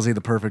Dragon Ball Z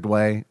the perfect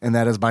way, and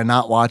that is by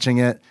not watching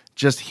it,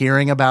 just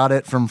hearing about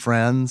it from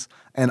friends,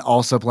 and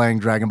also playing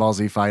Dragon Ball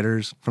Z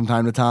Fighters from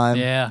time to time.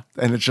 Yeah.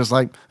 And it's just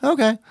like,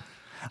 okay.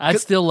 I'd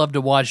still love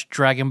to watch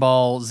Dragon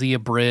Ball Z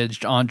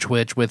Abridged on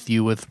Twitch with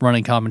you with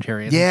running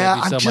commentary. I think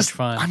that'd be much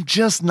fun. I'm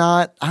just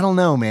not, I don't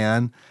know,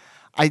 man.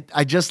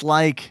 I just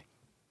like,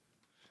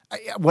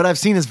 what I've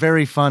seen is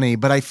very funny,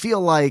 but I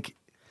feel like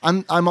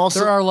I'm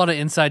also... There are a lot of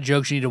inside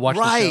jokes you need to watch.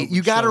 Right.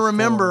 You got to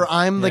remember,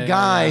 I'm the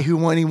guy who,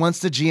 when he wants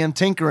to GM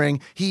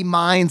tinkering, he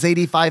mines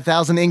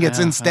 85,000 ingots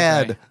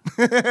instead.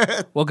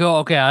 Okay.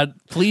 Well,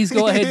 please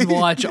go ahead and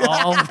watch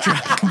all of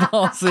Dragon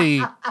Ball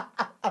Z.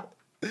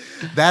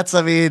 That's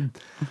me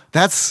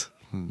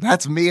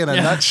in a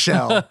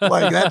nutshell.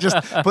 Like, that just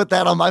put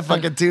that on my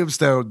fucking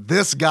tombstone.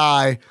 This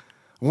guy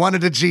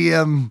wanted to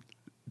GM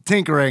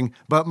tinkering,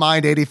 but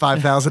mined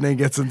 85,000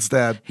 ingots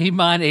instead. He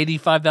mined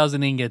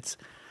 85,000 ingots.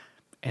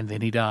 And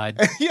then he died.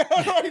 Yeah,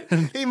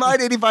 right. He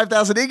mined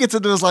 85,000 ingots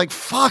and was like,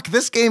 fuck,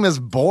 this game is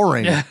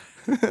boring. Yeah.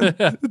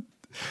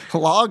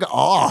 Log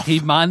off.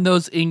 He mined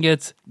those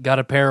ingots, got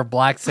a pair of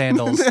black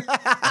sandals,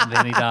 and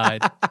then he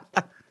died.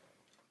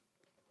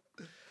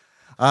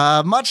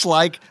 Much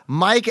like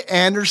Mike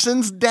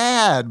Anderson's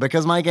dad,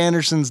 because Mike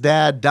Anderson's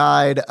dad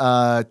died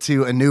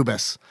to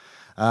Anubis.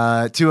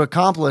 To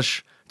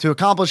accomplish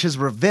his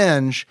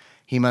revenge,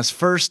 he must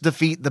first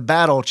defeat the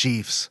battle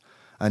chiefs,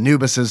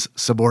 Anubis's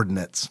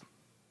subordinates.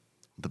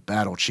 The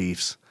battle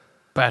chiefs.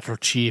 Battle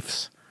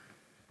chiefs.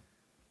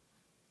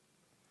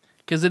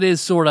 Because it is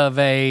sort of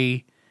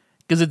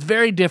because it's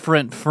very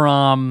different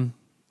from,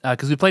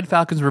 because we played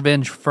Falcon's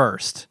Revenge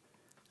first.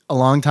 A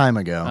long time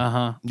ago.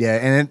 Uh-huh. Yeah,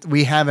 and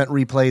we haven't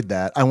replayed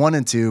that. I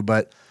wanted to,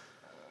 but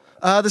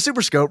the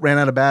Super Scope ran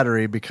out of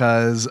battery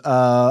because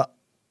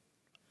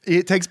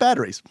it takes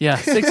batteries. Yeah,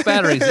 6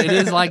 batteries. It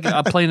is like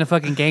playing a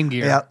fucking Game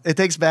Gear. Yeah, it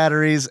takes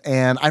batteries,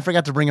 and I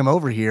forgot to bring them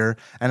over here,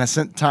 and I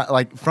sent,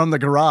 from the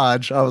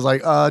garage, I was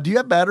like, do you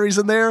have batteries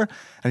in there? And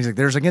he's like,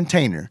 there's a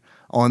container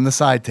on the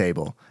side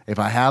table. If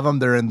I have them,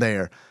 they're in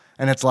there.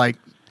 And it's like,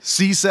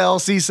 C-cell,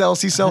 C-cell,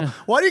 C-cell.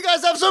 Why do you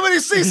guys have so many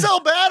C-cell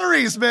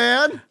batteries,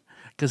 man?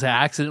 Because I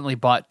accidentally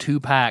bought 2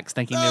 packs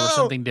thinking they were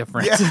something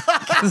different. Yeah.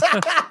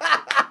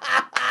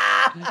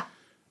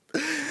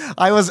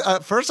 I was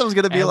first. I was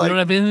going to be like, we don't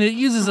have anything that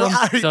uses them,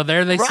 so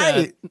there they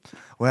sit.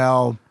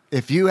 Well,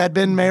 if you had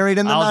been married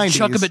in the 90s, I'll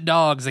chuck them at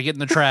dogs. They get in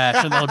the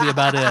trash, and that'll be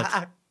about it.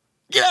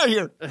 Get out of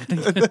here.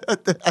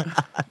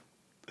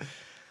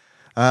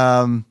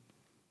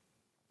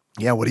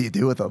 Yeah. What do you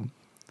do with them?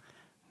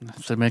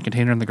 So make a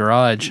container in the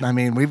garage. I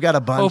mean, we've got a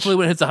bunch. Hopefully,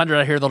 when it hits 100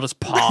 out here, they'll just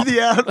pop.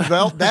 Yeah.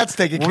 Well, that's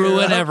taking care of.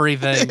 Ruin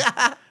everything.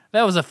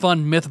 That was a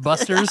fun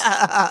Mythbusters.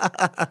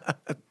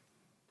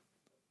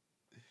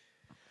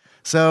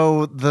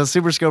 So the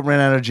Super Scope ran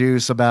out of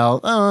juice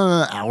about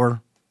an hour,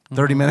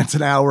 30 minutes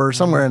an hour,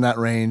 somewhere in that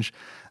range,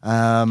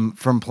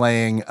 from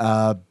playing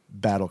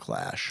Battle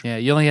Clash. Yeah,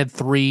 you only had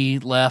 3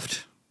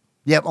 left.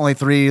 Yep, only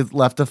 3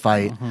 left to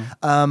fight.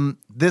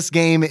 This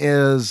game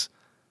is,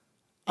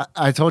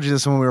 I told you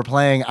this when we were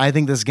playing, I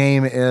think this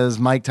game is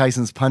Mike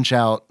Tyson's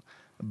Punch-Out,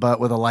 but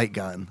with a light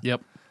gun.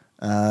 Yep.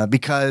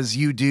 Because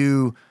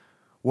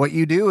what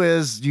you do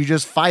is you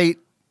just fight.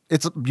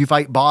 You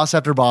fight boss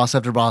after boss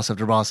after boss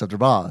after boss after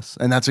boss,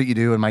 and that's what you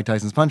do in Mike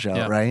Tyson's Punch-Out,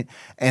 Yep. right?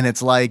 And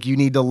it's like you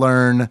need to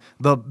learn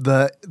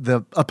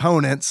the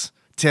opponents'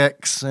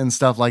 ticks and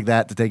stuff like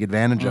that to take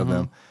advantage of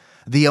them.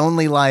 The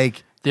only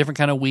Different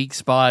kind of weak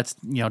spots,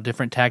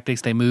 different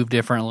tactics. They move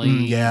differently.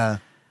 yeah.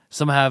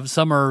 Some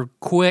are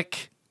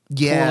quick,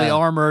 Yeah. poorly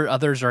armored.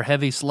 Others are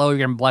heavy, slow. You're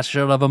going to blast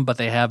shit out of them, but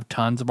they have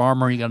tons of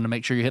armor. You got to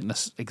make sure you're hitting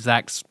the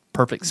exact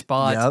perfect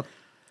spot. Yep.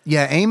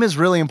 Yeah, aim is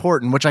really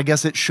important, which I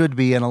guess it should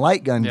be in a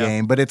light gun Yeah.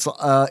 game, but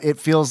it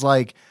feels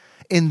like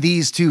in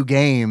these 2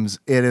 games,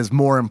 it is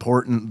more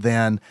important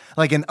than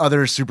like in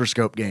other Super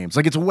Scope games.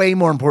 Like it's way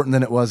more important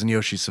than it was in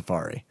Yoshi's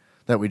Safari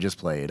that we just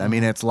played. I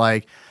mean, it's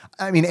like,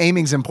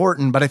 aiming's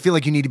important, but I feel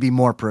like you need to be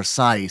more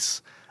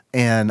precise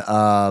in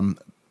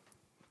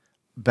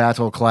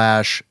Battle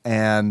Clash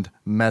and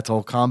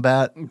Metal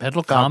Combat.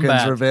 Metal Falcon's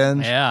Combat.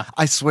 Revenge. Yeah.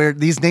 I swear,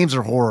 these names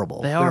are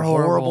horrible. They are They're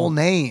horrible.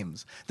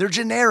 names. They're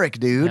generic,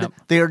 dude. Yep.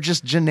 They are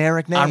just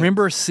generic names. I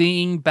remember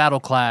seeing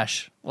Battle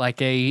Clash,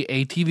 like a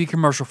TV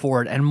commercial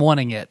for it, and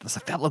wanting it. I was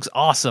like, that looks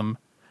awesome.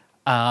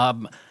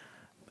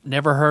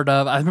 Never heard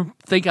of.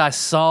 Think I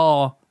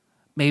saw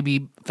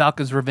maybe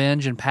Falcon's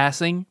Revenge in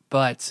passing,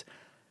 but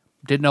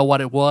didn't know what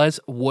it was.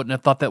 Wouldn't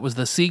have thought that was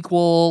the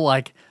sequel.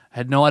 Like,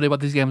 had no idea what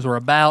these games were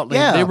about. Like,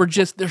 Yeah.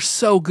 they're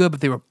so good,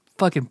 but they were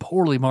fucking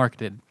poorly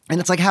marketed.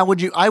 And it's like, how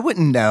would you? I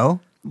wouldn't know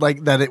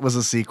like that it was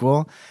a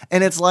sequel.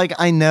 And it's like,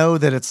 I know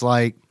that it's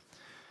like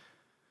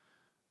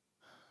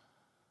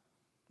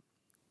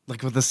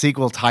with the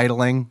sequel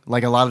titling,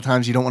 like a lot of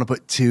times you don't want to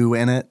put 2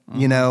 in it,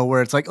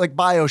 where it's like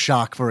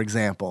BioShock, for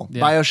example,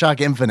 Yeah. BioShock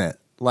Infinite.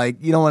 Like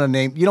you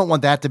don't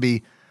want that to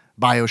be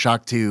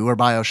BioShock 2 or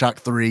BioShock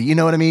 3. You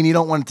know what I mean? You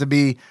don't want it to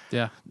be,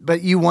 Yeah.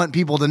 but you want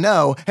people to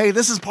know, hey,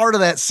 this is part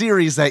of that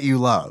series that you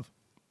love.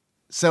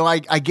 So I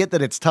get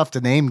that it's tough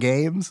to name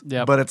games,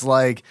 Yep. but it's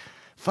like,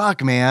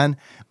 fuck, man.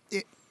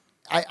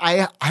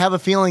 I have a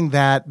feeling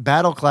that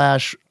Battle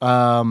Clash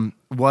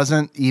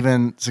wasn't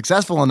even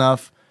successful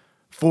enough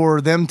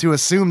for them to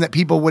assume that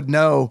people would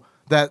know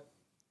that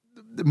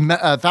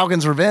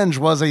Falcon's Revenge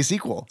was a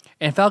sequel.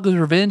 And Falcon's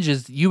Revenge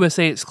is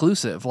USA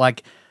exclusive.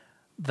 Like,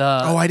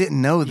 Oh, I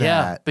didn't know that.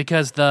 Yeah,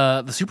 because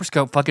the Super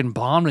Scope fucking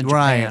bombed in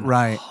Japan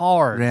Right.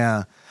 hard.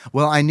 Yeah.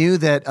 Well, I knew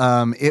that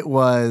it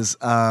was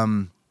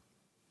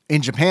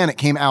in Japan. It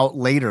came out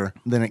later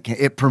than it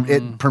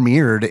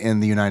premiered in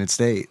the United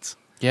States.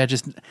 Yeah,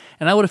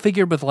 and I would have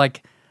figured with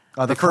like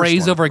The the first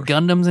craze one, over of course.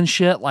 Gundams and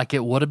shit, like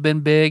it would have been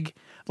big.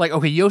 Like,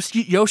 okay,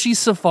 Yoshi's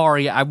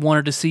Safari, I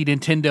wanted to see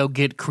Nintendo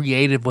get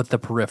creative with the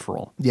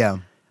peripheral. Yeah.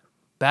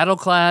 Battle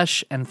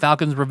Clash and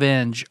Falcon's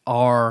Revenge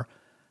are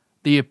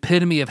the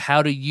epitome of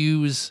how to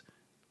use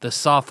the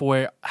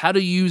software, how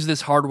to use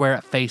this hardware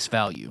at face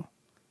value.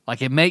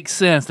 Like, it makes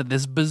sense that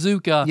this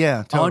bazooka Yeah,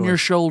 totally. on your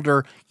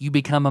shoulder, you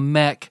become a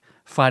mech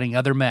fighting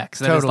other mechs.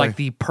 That is Totally. like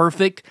the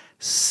perfect,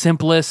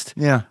 simplest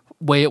Yeah.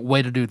 way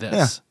to do this.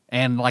 Yeah.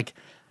 And like,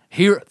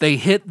 here they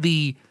hit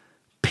the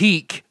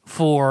peak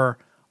for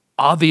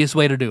obvious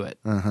way to do it.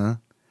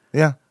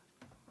 Yeah.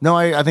 No,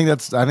 I think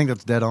that's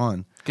dead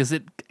on. Because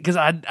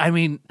I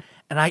mean,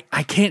 and I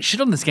can't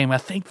shit on this game. I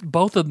think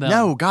both of them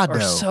No, God, are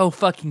no. so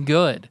fucking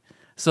good.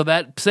 So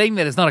that saying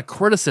that is not a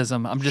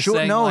criticism. I'm just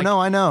saying, No, like,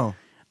 I know.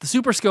 the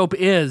Super Scope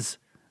is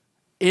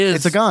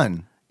It's a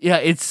gun. Yeah,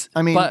 it's.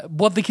 I mean- but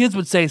what the kids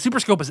would say, Super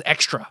Scope is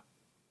extra.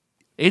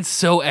 It's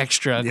so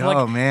extra. Oh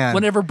Like, man!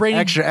 Whenever Brady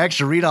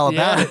extra, read all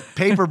about Yeah. it.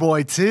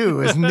 Paperboy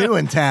 2 is new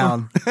in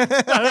town.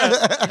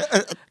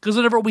 because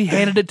whenever we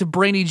handed it to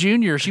Brainy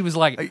Jr., she was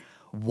like,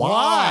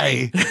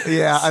 Why?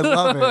 Yeah, I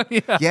love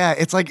it. Yeah.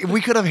 It's like we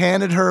could have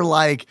handed her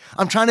like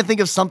I'm trying to think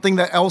of something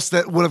else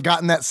that would have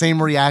gotten that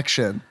same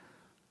reaction.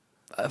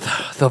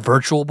 the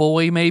Virtual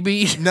Boy,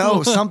 maybe?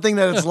 No, something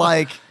that it's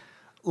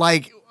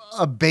like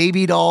a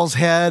baby doll's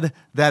head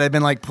that had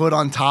been like put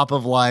on top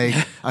of like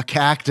a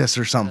cactus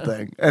or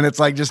something, and it's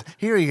like just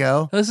here you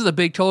go. This is a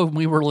big toy when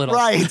we were little.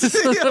 Right?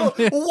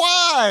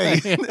 Why?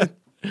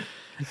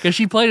 Because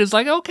she played it, it's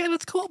like, okay,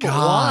 that's cool, but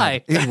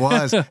why? It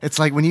was. It's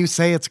like when you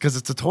say it's because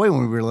it's a toy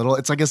when we were little,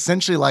 it's like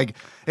essentially like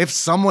if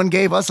someone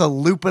gave us a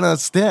loop and a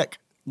stick.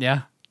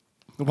 Yeah.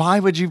 Why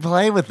would you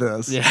play with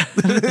this? Yeah.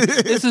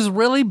 This is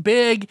really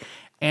big,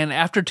 and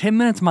after 10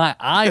 minutes, my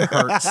eye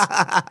hurts.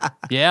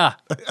 Yeah.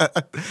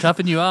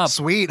 Toughen you up.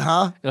 Sweet,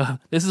 huh?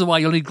 This is why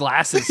you'll need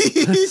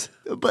glasses.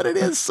 But it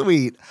is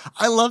sweet.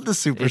 I love the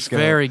Super It's Scope.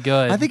 very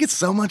good. I think it's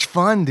so much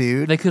fun,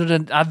 dude. They could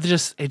have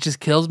done, it just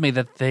kills me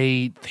that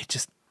they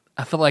just,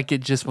 I feel like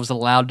it just was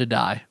allowed to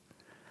die.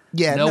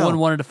 Yeah, No one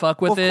wanted to fuck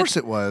with Well, it. of course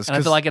it was, And I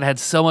 'cause- feel like it had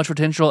so much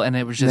potential, and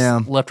it was just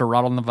Yeah. left to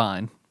rot on the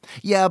vine.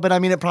 Yeah, but I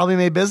mean, it probably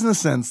made business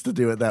sense to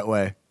do it that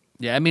way.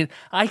 Yeah, I mean,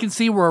 I can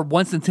see where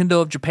once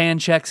Nintendo of Japan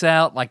checks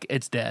out, like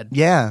it's dead.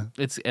 Yeah.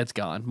 It's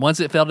gone.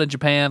 Once it failed in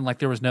Japan, like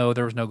there was no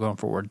going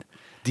forward.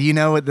 Do you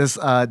know what this?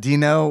 Do you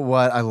know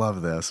what? I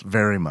love this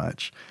very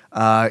much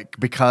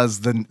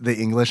because the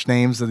English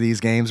names of these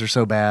games are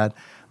so bad.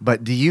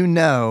 But do you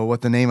know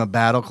what the name of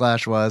Battle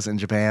Clash was in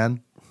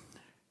Japan?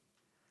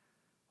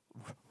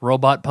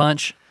 Robot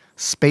Punch.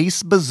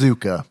 Space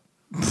Bazooka.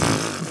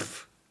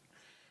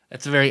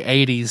 That's a very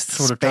 80s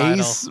sort of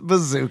title. Space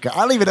Bazooka.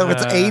 I don't even know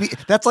if it's 80.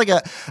 That's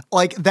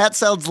that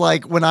sounds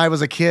like when I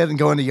was a kid and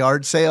going to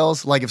yard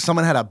sales. Like if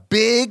someone had a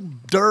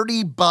big,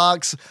 dirty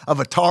box of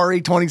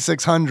Atari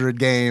 2600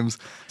 games,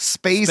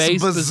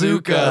 Space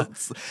Bazooka.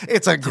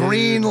 It's a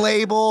green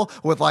label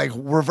with like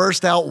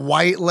reversed out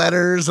white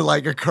letters and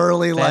like a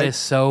curly That like is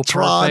so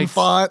Tron perfect.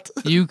 font.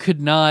 You could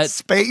not.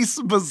 Space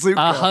Bazooka.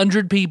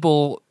 100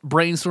 people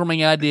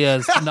brainstorming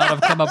ideas could not have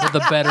come up with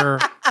a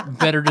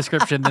better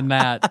description than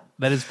that.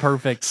 That is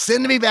perfect.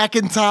 Send me back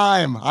in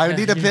time. I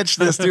need to pitch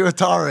this to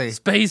Atari.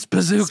 Space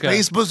Bazooka.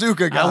 Space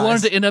Bazooka, guys. I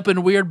wanted to end up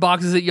in weird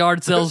boxes at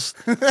yard sales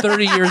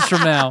 30 years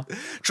from now.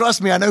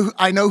 Trust me,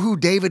 I know who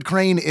David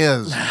Crane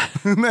is.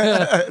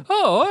 Oh,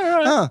 all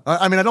right.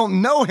 I mean, I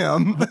don't know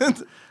him.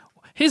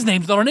 His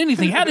name's not on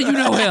anything. How do you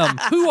know him?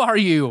 Who are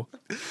you?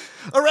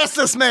 Arrest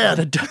this man.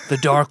 The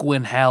dark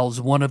wind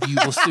howls. One of you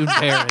will soon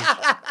perish.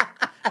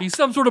 He's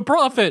some sort of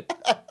prophet.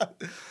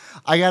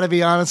 I got to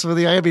be honest with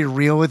you. I got to be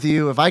real with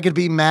you. If I could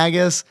be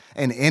Magus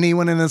and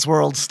anyone in this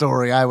world's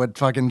story, I would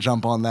fucking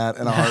jump on that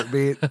in a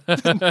heartbeat.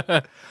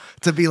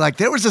 To be like,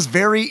 there was this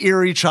very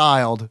eerie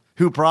child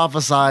who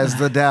prophesied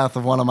the death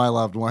of one of my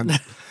loved ones.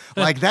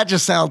 Like, that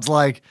just sounds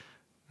like,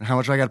 how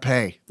much do I got to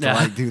pay to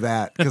like do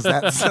that? Because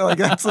that's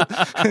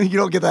you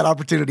don't get that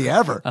opportunity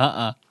ever.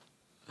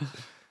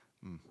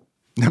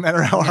 No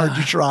matter how hard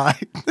you try.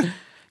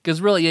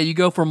 Because really, yeah, you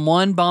go from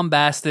one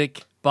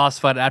bombastic boss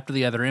fight after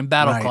the other in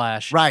Battle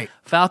Clash. Right.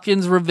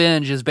 Falcon's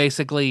Revenge is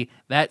basically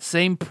that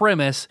same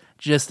premise,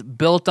 just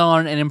built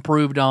on and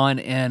improved on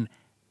in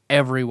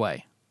every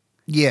way.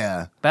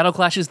 Yeah. Battle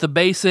Clash is the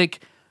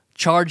basic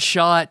charge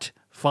shot,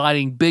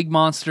 fighting big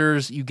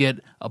monsters. You get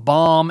a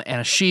bomb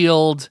and a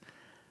shield.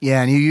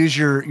 Yeah, and you use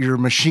your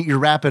machine, your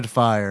rapid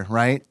fire,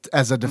 right,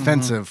 as a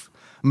defensive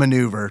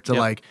maneuver to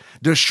like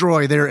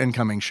destroy their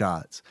incoming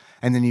shots,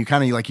 and then you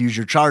kind of like use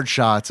your charge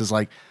shots as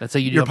like that's how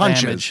you your deal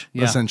punches, damage.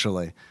 Yeah.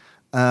 essentially.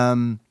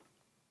 I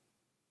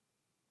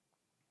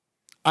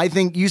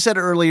think you said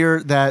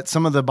earlier that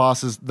some of the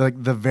bosses,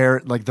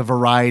 the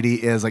variety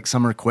is like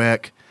some are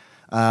quick.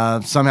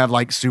 Some have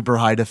like super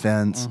high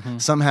defense.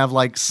 Some have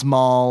like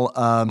small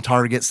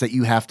targets that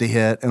you have to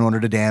hit in order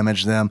to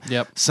damage them.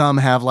 Yep. Some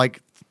have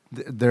like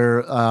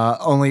they're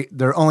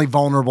only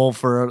vulnerable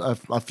for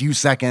a few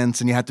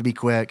seconds, and you have to be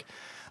quick.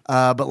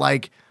 But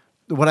like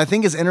what I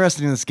think is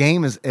interesting in this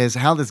game is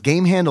how this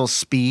game handles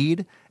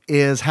speed.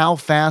 Is how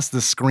fast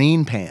the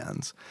screen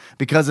pans,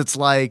 because it's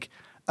like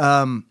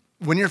when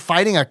you're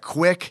fighting a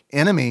quick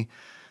enemy,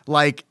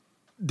 like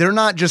they're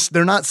not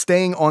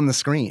staying on the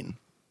screen.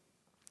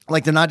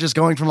 Like they're not just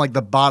going from like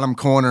the bottom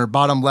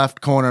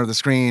left corner of the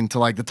screen to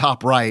like the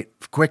top right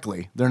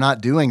quickly. They're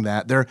not doing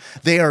that.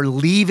 They are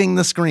leaving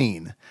the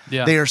screen.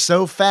 Yeah. They are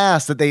so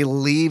fast that they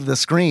leave the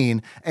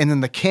screen, and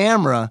then the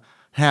camera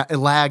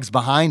lags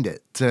behind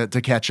it to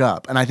catch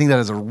up. And I think that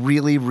is a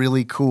really,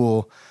 really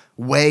cool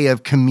way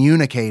of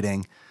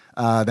communicating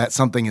that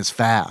something is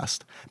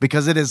fast,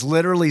 because it is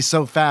literally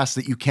so fast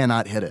that you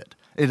cannot hit it.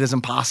 It is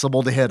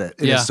impossible to hit it.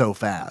 It is so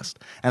fast.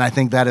 And I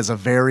think that is a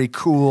very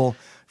cool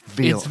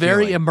It's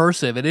very feeling.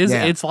 immersive. It is.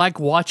 Yeah. It's like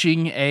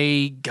watching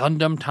a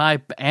Gundam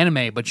type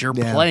anime, but you're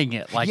playing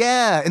it. Like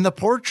and the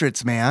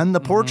portraits, man. The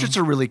portraits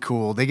are really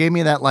cool. They gave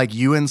me that like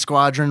UN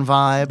Squadron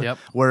vibe,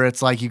 where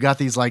it's like you got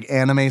these like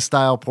anime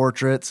style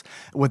portraits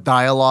with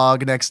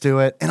dialogue next to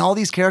it, and all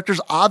these characters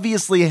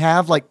obviously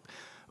have like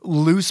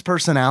loose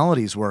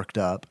personalities worked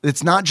up.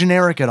 It's not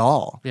generic at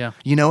all. Yeah.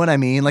 You know what I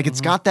mean? Like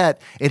it's got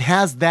that, it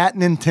has that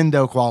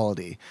Nintendo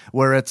quality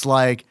where it's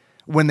like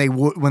when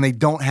they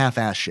don't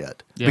half-ass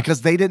shit. Yeah.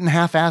 Because they didn't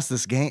half-ass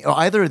this game, or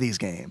either of these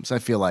games, I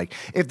feel like.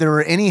 If there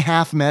were any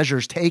half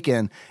measures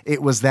taken,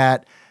 it was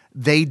that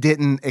they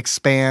didn't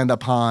expand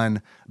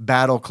upon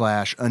Battle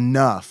Clash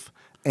enough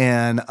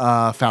and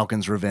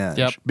Falcon's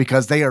Revenge,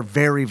 because they are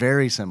very,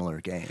 very similar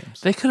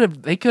games. They could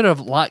have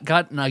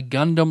gotten a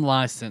Gundam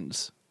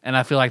license, and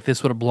I feel like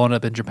this would have blown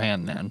up in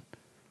Japan then.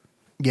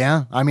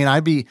 Yeah, I mean,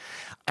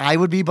 I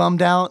would be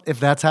bummed out if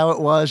that's how it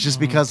was, just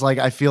because like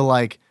I feel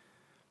like,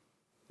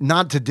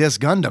 not to diss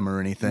Gundam or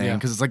anything,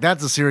 because it's like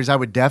that's a series I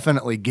would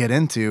definitely get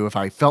into if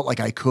I felt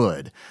like I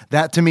could.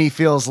 That to me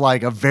feels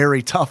like a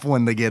very tough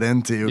one to get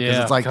into, because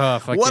it's like,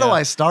 tough. Like, what do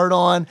I start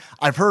on?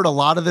 I've heard a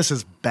lot of this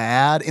is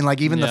bad, and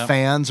like even the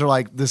fans are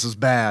like, this is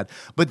bad.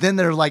 But then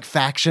there are like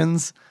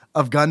factions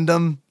of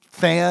Gundam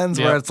fans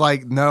where it's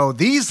like, no,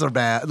 these are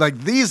bad. Like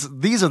these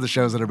are the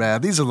shows that are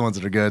bad. These are the ones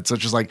that are good. So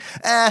it's just like,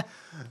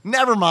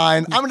 never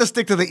mind. I'm gonna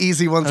stick to the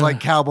easy ones like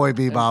Cowboy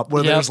Bebop,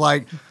 where there's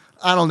like,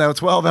 I don't know,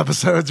 12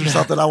 episodes or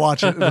something. I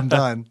watch it and I'm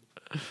done.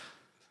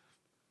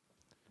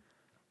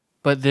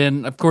 But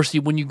then, of course,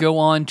 when you go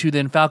on to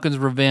then Falcon's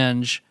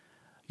Revenge,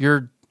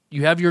 you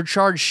have your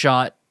charge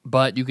shot,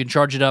 but you can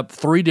charge it up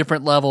 3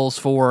 different levels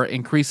for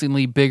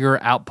increasingly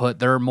bigger output.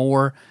 There are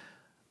more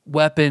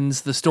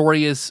weapons. The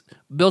story is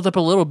built up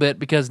a little bit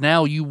because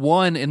now you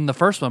won in the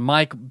first one.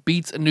 Mike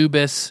beats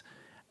Anubis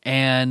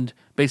and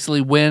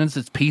basically wins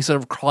its peace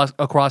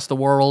across the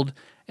world.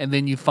 And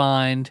then you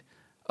find,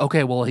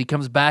 okay, well, he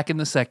comes back in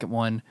the second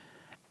one,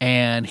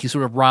 and he's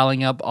sort of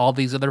riling up all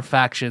these other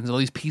factions, all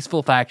these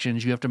peaceful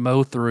factions you have to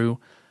mow through.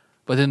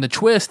 But then the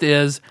twist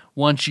is,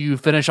 once you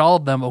finish all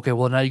of them, okay,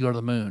 well, now you go to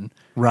the moon.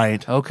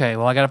 Right. Okay,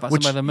 well, I got to find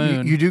somebody on the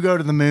moon. You do go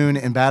to the moon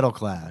in Battle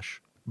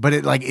Clash, but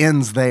it like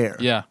ends there.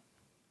 Yeah.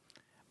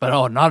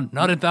 But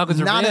not in Falcon's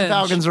Revenge. Not in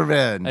Falcon's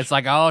Revenge. It's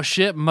like, oh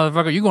shit,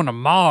 motherfucker, you're going to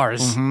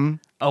Mars. Mm-hmm.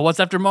 Oh, what's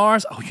after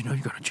Mars? Oh, you're going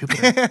to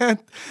Jupiter.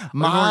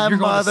 My you're going to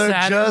mother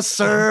Saturn. just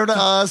served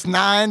us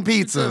 9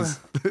 pizzas.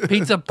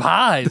 Pizza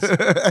pies.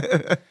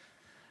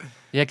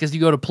 Yeah, because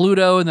you go to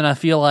Pluto, and then I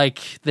feel like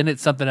then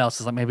it's something else.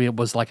 It's like maybe it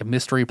was like a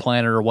mystery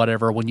planet or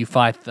whatever when you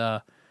fight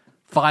the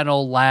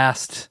final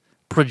last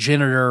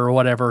progenitor or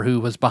whatever who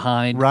was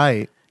behind.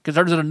 Right. Because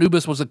turns out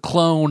Anubis was a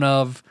clone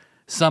of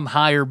some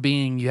higher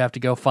being you have to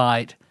go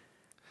fight.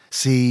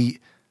 See,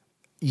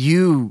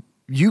 you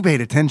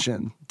paid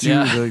attention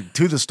to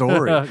the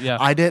story. Yeah.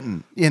 I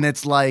didn't. And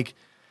it's like,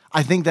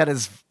 I think that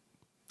is,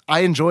 I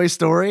enjoy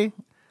story,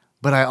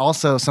 but I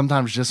also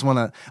sometimes just want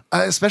to,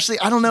 especially,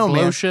 I don't know,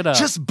 blow man. shit up.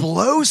 Just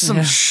blow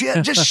some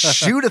shit. Just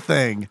shoot a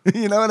thing.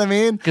 You know what I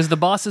mean? Because the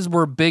bosses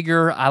were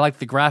bigger. I like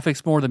the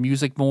graphics more, the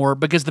music more.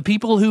 Because the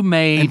people who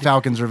made... In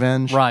Falcon's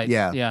Revenge. Right,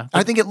 Yeah. yeah.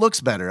 I think it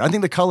looks better. I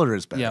think the color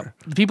is better. Yeah,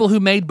 the people who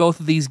made both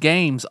of these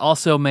games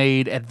also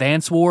made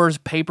Advance Wars,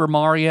 Paper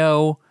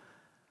Mario,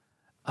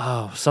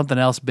 something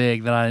else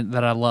big that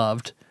I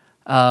loved.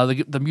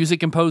 The music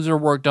composer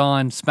worked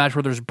on Smash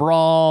Brothers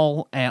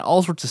Brawl and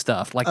all sorts of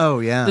stuff. Like, Oh,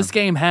 yeah. this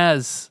game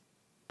has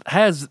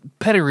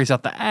pedigrees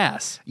out the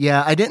ass.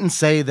 Yeah, I didn't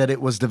say that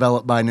it was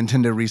developed by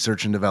Nintendo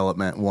Research and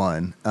Development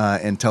 1,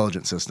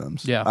 Intelligent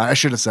Systems. Yeah. I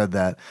should have said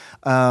that.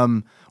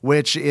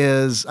 Which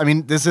is, I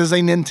mean, this is a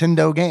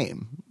Nintendo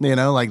game. You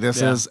know, like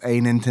this Yeah. is a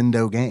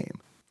Nintendo game.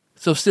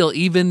 So still,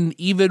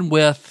 even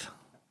with,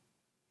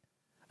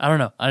 I don't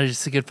know,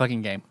 it's a good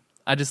fucking game.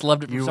 I just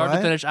loved it from You start to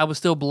what? finish. I was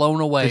still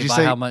blown away Did you by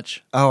say- how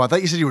much. Oh, I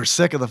thought you said you were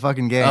sick of the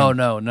fucking game. Oh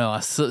no,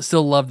 I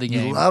still love the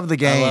game. love the I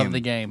game. love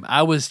the game.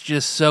 I was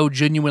just so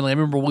genuinely. I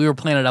remember when we were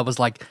playing it. I was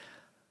like,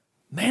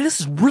 man,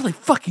 this is really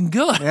fucking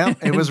good. Yeah,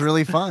 it was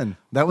really fun.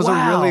 That was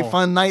Wow. a really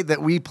fun night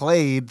that we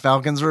played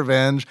Falcon's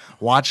Revenge,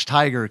 watched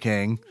Tiger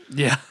King,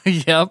 Yeah.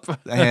 Yep.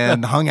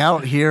 and hung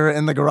out here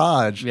in the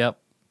garage. Yep.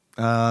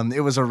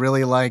 It was a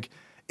really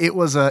it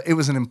was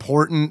an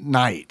important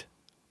night.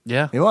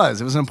 Yeah. It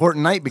was an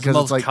important night because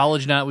Most it's like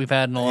college night we've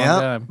had in a long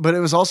time. but it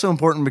was also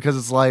important because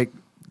it's like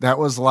that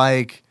was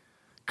like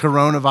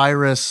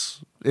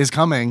coronavirus is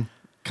coming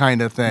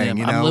kind of thing.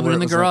 Yeah, you know, I'm living where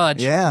in it the was like-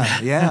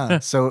 garage. yeah.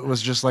 So it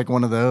was just like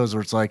one of those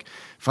where it's like,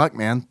 fuck,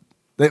 man.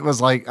 It was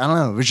like, I don't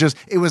know.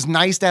 It was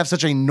nice to have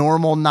such a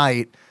normal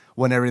night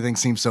when everything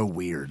seems so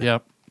weird.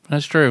 Yep.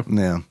 That's true.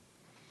 Yeah.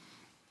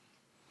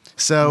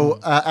 So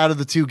out of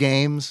the 2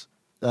 games,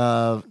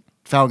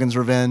 Falcon's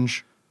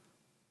Revenge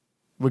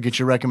would get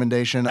your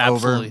recommendation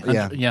Absolutely.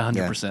 over. Yeah.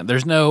 100%.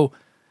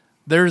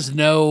 There's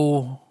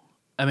no.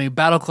 I mean,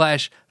 Battle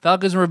Clash,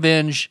 Falcon's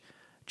Revenge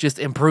just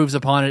improves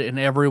upon it in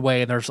every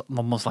way, and there's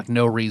almost like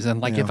no reason.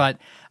 Like if I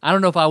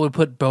don't know if I would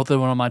put both of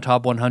them on my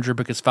top 100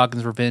 because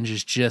Falcon's Revenge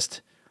is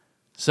just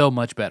so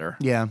much better.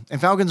 Yeah. And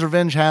Falcon's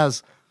Revenge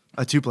has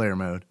a 2-player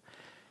mode.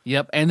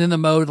 Yep. And then the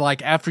mode,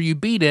 like after you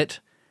beat it,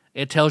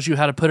 it tells you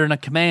how to put in a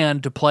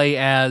command to play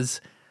as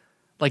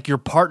like your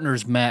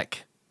partner's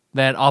mech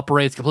that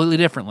operates completely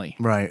differently.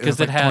 Right. Because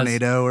It's it like has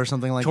Tornado or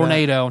something like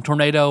Tornado,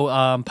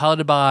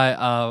 piloted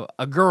by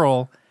a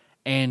girl,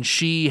 and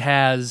she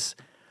has.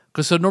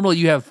 Because so normally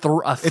you have a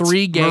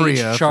 3-gauge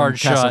Maria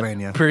charge from shot,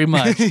 Castlevania. pretty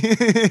much.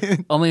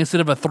 Only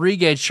instead of a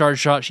 3-gauge charge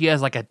shot, she has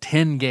like a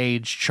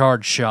 10-gauge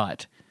charge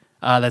shot.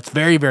 That's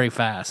very, very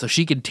fast. So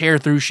she can tear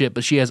through shit,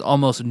 but she has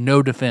almost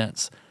no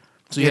defense.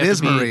 So It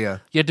is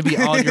Maria. You have to be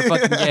on your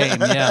fucking game,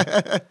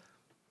 yeah.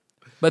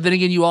 But then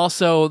again, you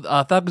also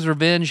Falcon's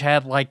Revenge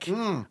had like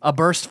a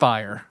burst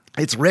fire.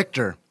 that. It's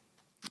Richter.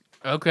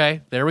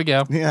 Okay, there we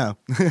go. Yeah.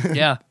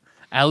 Yeah,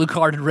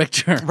 Alucard and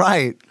Richter.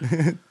 Right.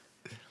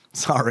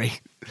 Sorry.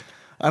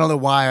 I don't know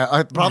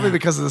why. Probably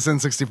because of the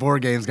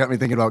N64 games got me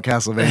thinking about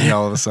Castlevania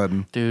all of a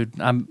sudden. Dude,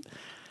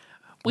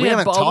 We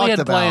haven't talked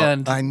about.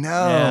 planned. I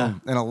know.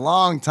 In a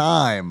long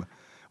time,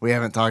 we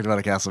haven't talked about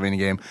a Castlevania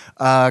game.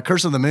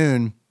 Curse of the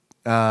Moon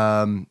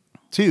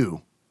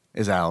 2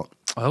 is out.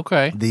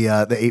 Okay. The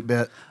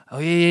 8-bit. Oh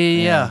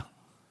yeah.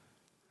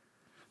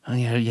 Oh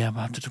yeah.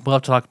 We'll have to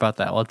talk about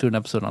that. We'll have to do an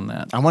episode on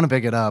that. I want to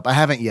pick it up. I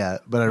haven't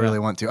yet, but I really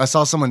want to. I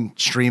saw someone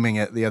streaming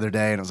it the other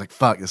day, and I was like,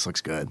 "Fuck, this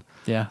looks good."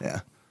 Yeah. Yeah.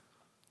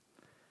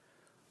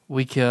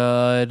 We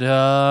could.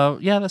 That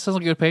sounds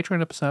like a good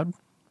Patreon episode.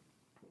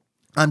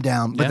 I'm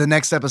down. But Yeah. the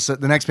next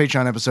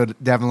Patreon episode,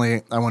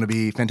 definitely, I want to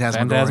be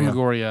Phantasmagoria.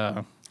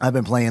 Phantasmagoria. I've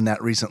been playing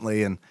that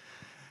recently, and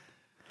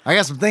I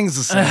got some things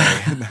to say.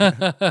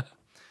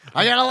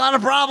 I got a lot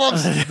of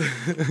problems.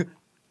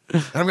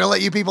 I'm going to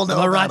let you people know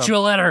I'll about write you a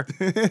them.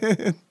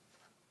 letter.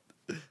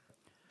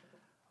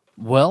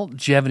 Well,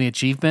 do you have any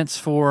achievements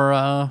for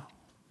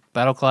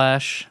Battle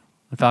Clash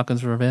and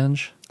Falcon's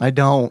Revenge? I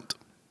don't.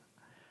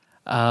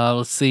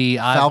 Let's see.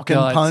 Falcon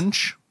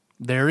Punch.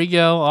 There we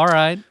go. All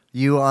right.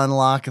 You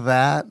unlock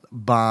that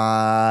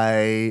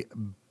by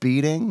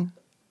beating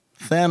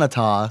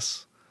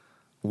Thanatos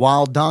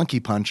while donkey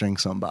punching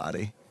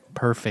somebody.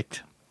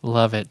 Perfect.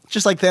 Love it.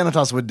 Just like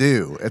Thanatos would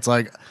do. It's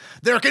like,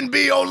 there can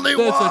be only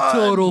That's one. a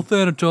total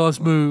Thanatos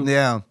move.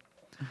 Yeah.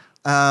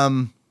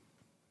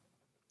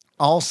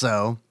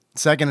 Also,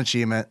 second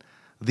achievement,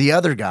 the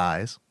other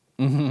guys.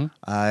 In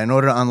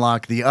order to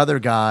unlock the other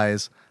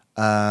guys,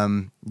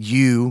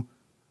 you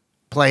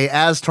play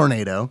as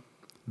Tornado,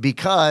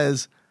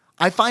 because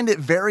I find it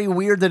very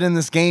weird that in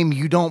this game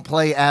you don't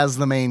play as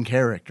the main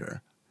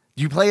character.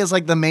 You play as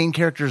like the main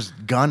character's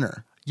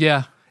gunner.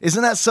 Yeah.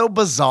 Isn't that so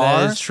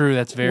bizarre? That is true.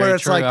 That's very Where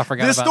it's true. like, I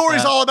forgot this about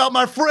story's that. all about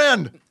my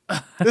friend.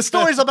 This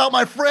story's about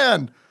my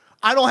friend.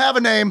 I don't have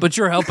a name. But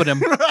you're helping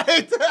him.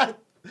 right?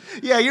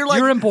 Yeah, you're like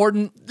You're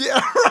important. yeah,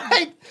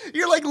 right.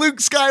 You're like Luke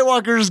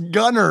Skywalker's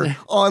gunner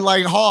on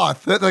like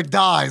Hoth that like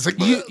dies. Like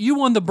You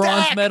won the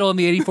bronze Dak! medal in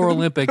the 84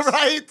 Olympics.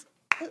 right.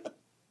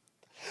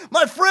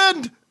 My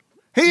friend,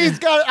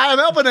 I'm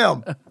helping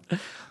him.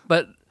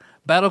 But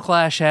Battle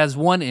Clash has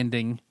one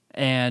ending,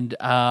 and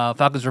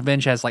Falcon's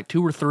Revenge has like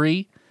 2 or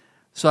 3.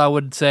 So I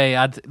would say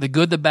the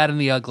good, the bad, and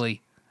the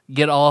ugly.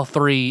 Get all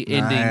 3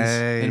 endings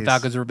in Nice.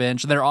 Falcon's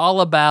Revenge. They're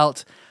all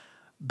about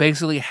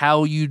basically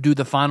how you do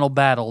the final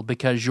battle,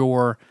 because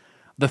you're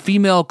the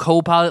female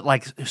co-pilot.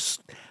 Like,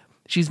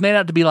 she's made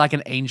out to be like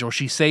an angel.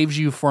 She saves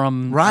you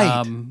from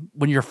Right.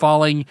 when you're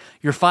falling.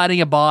 You're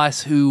fighting a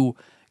boss who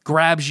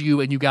grabs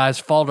you, and you guys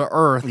fall to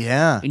Earth.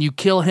 Yeah. and you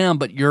kill him,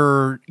 but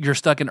you're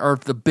stuck in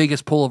Earth, the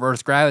biggest pull of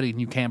Earth's gravity, and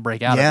you can't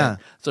break out Yeah. of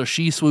it. So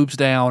she swoops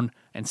down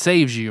and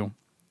saves you.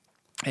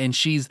 And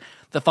she's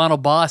the final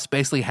boss.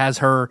 Basically, has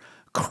her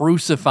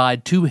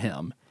crucified to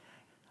him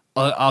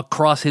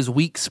across his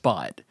weak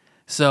spot.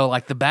 So,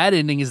 like, the bad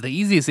ending is the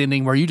easiest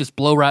ending, where you just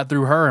blow right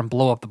through her and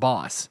blow up the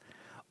boss,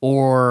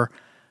 or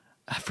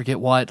I forget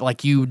what.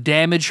 Like, you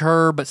damage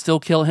her but still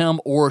kill him,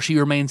 or she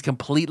remains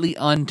completely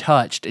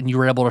untouched, and you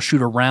were able to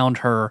shoot around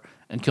her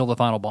and kill the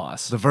final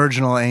boss. The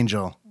virginal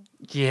angel.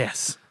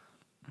 Yes.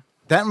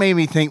 That made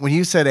me think when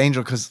you said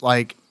angel, because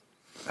like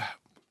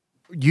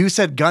you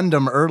said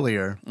Gundam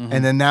earlier,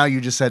 and then now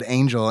you just said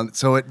angel, and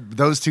so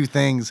those two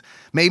things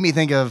made me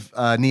think of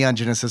Neon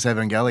Genesis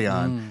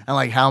Evangelion and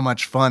like how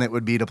much fun it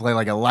would be to play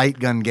like a light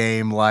gun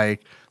game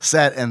like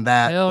set in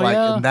that Hell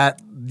yeah. in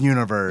that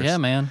universe. Yeah,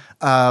 man.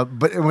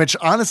 But which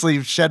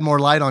honestly shed more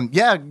light on.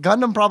 Yeah,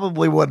 Gundam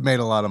probably would have made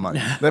a lot of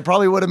money. They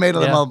probably would have made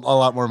them a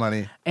lot more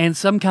money. And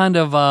some kind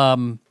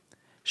of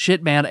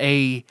shit, man.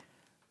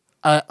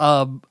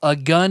 A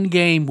gun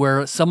game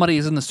where somebody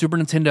is in the Super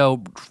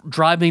Nintendo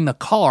driving the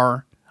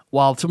car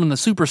while someone in the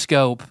Super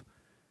Scope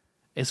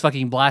is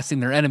fucking blasting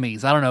their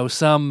enemies. I don't know,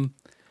 some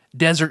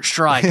Desert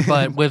Strike,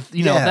 but with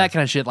Yeah. that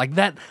kind of shit. Like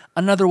that,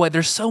 another way.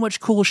 There's so much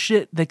cool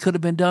shit that could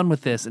have been done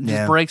with this. It just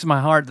Yeah. breaks my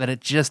heart that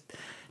it just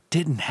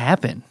didn't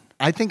happen.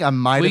 I think I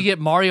might We have. get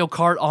Mario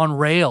Kart on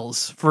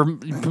rails for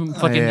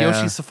fucking Yeah.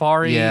 Yoshi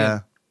Safari. Yeah.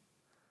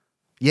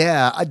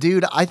 Yeah,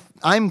 dude,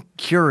 I'm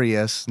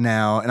curious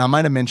now, and I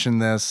might have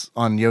mentioned this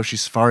on Yoshi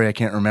Safari, I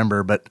can't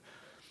remember, but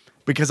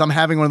because I'm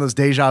having one of those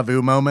deja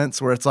vu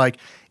moments where it's like,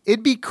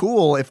 it'd be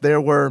cool if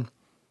there were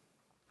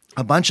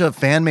a bunch of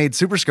fan-made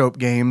Super Scope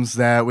games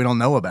that we don't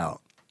know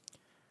about.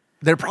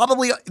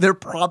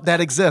 That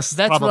exists.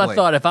 That's probably. what I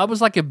thought. If I was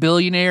like a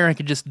billionaire and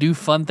could just do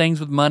fun things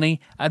with money,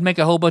 I'd make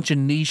a whole bunch of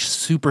niche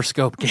Super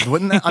Scope games.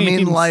 Wouldn't that, I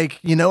mean, like,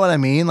 you know what I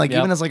mean? Like, Yep.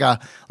 even as like a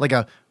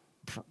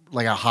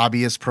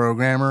hobbyist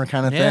programmer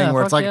kind of Yeah, thing,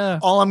 where it's fuck like, yeah.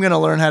 all I'm going to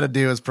learn how to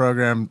do is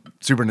program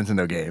Super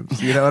Nintendo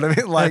games. You know what I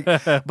mean? Like,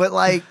 but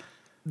like,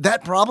 there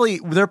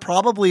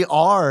probably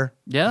are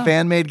Yeah.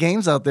 fan-made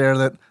games out there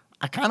that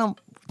I kind of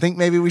think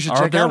maybe we should Are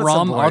check there out at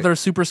some point. Are there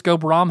Super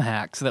Scope ROM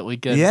hacks that we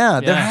could? Yeah,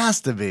 there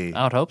has to be.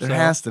 I would hope there so.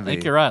 There has to be. I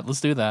think you're right.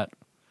 Let's do that.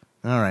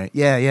 All right.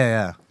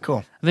 Yeah.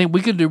 Cool. I think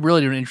we could really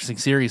do an interesting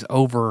series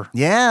over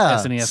Yeah.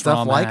 SNES Stuff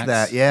ROM like hacks.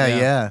 that.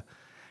 Yeah.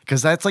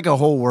 Because that's like a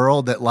whole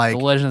world that like,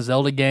 the Legend of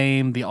Zelda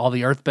game, all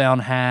the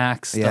Earthbound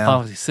hacks, the Yeah.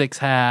 Final Fantasy VI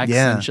hacks,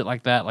 Yeah. and shit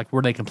like that. Like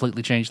where they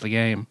completely changed the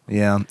game.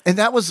 yeah. And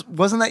that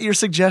wasn't that your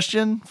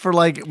suggestion for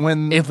like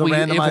when If the we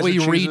randomizer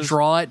chooses?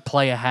 redraw it,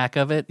 play a hack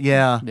of it.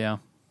 Yeah. Yeah.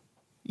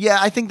 Yeah,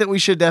 I think that we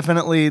should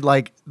definitely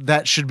like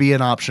that should be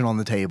an option on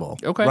the table.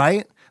 Okay.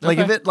 Right? Like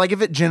Okay.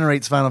 if it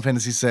generates Final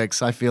Fantasy VI,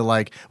 I feel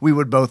like we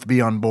would both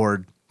be on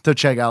board to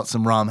check out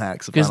some ROM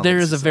hacks. Because there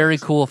is a very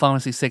cool Final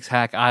Fantasy VI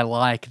hack I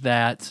like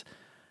that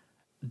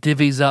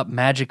divvies up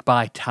magic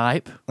by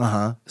type.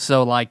 Uh-huh.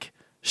 So like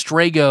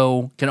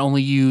Strago can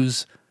only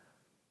use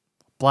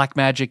black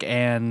magic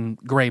and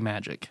gray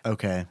magic.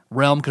 Okay.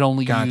 Realm can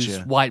only Gotcha.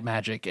 use white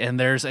magic,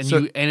 and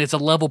it's a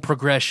level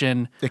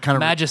progression. It kind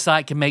of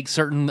Magicite can make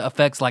certain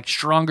effects like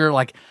stronger.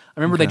 Like I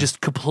remember they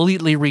just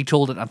completely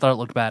retooled it. And I thought it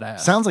looked badass.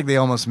 sounds like they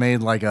almost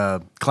made like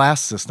a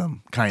class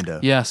system, kind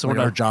of. Yeah, sort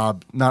Or of. a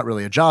job, not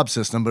really a job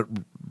system, but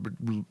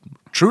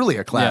truly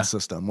a class Yeah.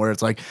 system where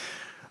it's like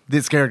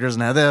this character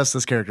doesn't have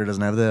this character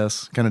doesn't have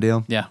this kind of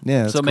deal. Yeah,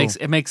 Yeah. So it's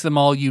it makes them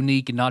all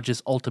unique and not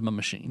just Ultima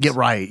machines. Get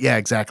right. Yeah,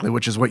 exactly.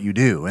 Which is what you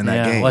do in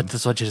that game.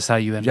 That's just how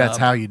you end That's up.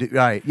 how you do.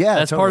 Right. Yeah.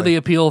 That's part of the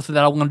appeal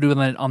that I want to do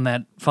on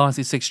that Final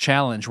Fantasy VI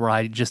challenge where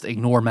I just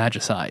ignore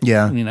Magicite.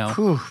 Yeah. You know.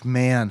 Whew,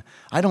 man,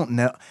 I don't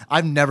know.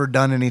 I've never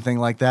done anything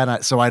like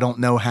that, so I don't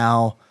know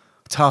how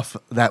tough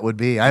that would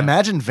be. I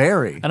imagine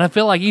very. And I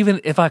feel like even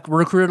if I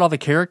recruited all the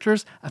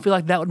characters, I feel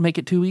like that would make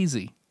it too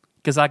easy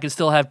because I could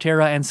still have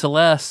Terra and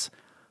Celeste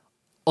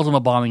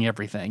Ultima bombing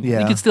everything. Yeah.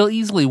 You could still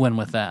easily win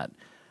with that.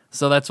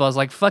 So that's why I was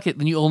like, fuck it.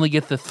 Then you only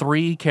get the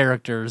 3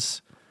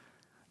 characters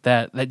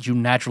that you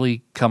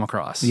naturally come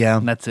across. Yeah.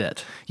 And that's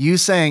it. You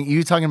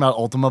talking about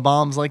Ultima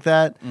bombs like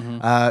that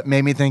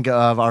made me think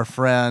of our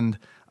friend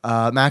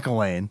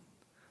McElwain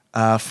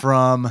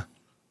from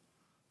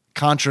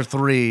Contra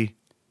 3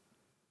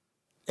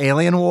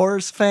 Alien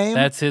Wars fame.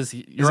 That's his.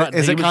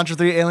 is it Contra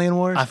 3 Alien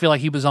Wars? I feel like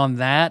he was on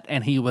that,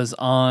 and he was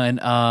on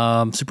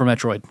Super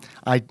Metroid.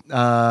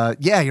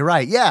 Yeah, you're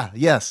right. Yeah,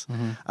 yes.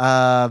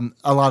 A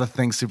lot of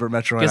things Super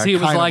Metroid. Because he I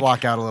was kind like, of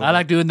walk out a little. I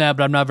like doing that,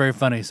 but I'm not very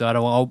funny, so I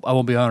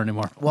won't be on it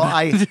anymore.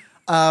 Well,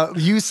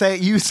 you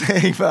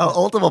say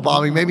Ultima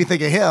bombing made me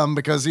think of him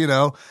because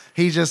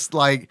he just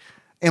like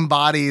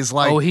embodies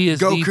like he is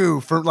Goku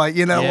for like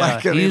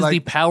like he is the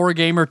power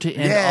gamer to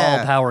end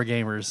all power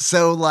gamers.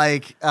 So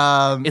like,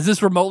 is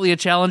this remotely a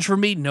challenge for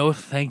me? No,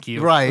 thank you.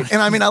 right? And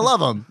I mean, I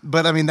love him,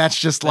 but I mean, that's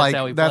just That's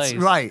how he that's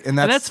plays. right, and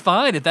that's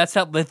fine if that's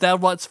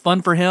what's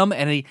fun for him,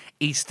 and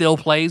he still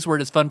plays where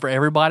it's fun for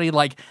everybody.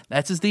 Like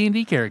that's his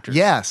D&D character.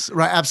 yes,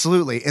 right,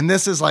 absolutely. And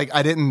this is like,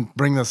 I didn't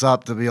bring this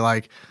up to be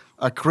like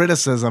a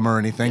criticism or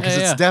anything because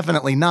Yeah, it's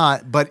definitely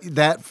not, but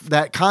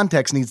that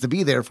context needs to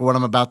be there for what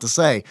I'm about to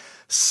say.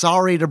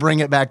 Sorry to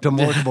bring it back to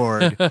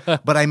Morkborg,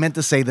 but I meant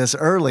to say this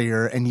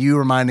earlier, and you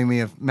reminding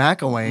me of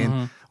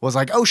McElwain was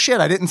like, oh shit,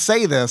 I didn't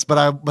say this, but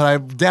I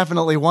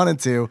definitely wanted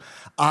to.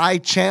 I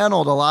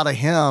channeled a lot of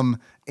him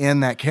in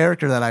that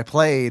character that I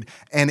played,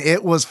 and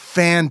it was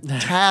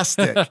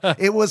fantastic.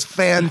 It was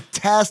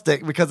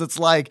fantastic because it's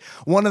like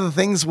one of the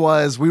things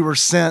was we were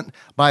sent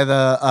by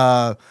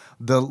the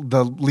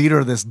leader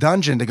of this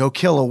dungeon to go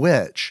kill a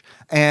witch,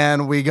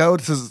 and we go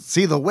to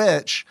see the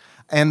witch,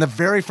 and the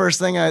very first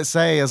thing I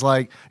say is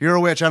like, "You're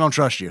a witch. I don't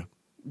trust you."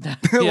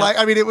 Like,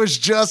 I mean, it was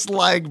just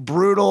like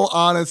brutal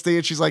honesty,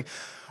 and she's like,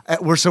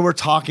 we're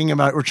talking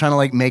about, we're trying to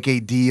like make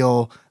a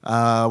deal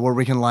where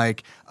we can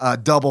like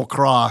double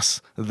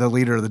cross the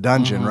leader of the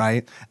dungeon,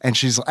 right? And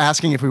she's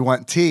asking if we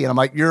want tea, and I'm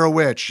like, "You're a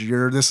witch.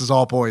 This is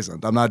all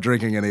poisoned. I'm not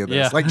drinking any of this."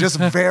 Yeah. Like, just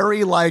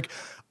very like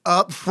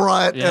up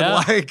front and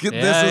like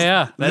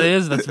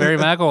that's very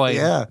McElwain.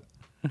 Yeah.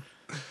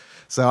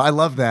 So I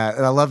love that,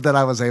 and I love that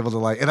I was able to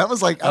like, and I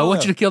was like, I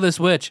want you to kill this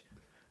witch.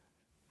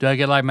 Do I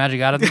get like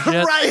magic out of this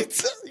shit?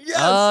 right?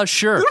 Yes.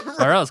 Sure.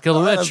 All right, let's kill the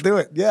witch. Let's do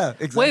it. Yeah.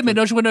 Exactly. Wait a minute,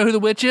 don't you want to know who the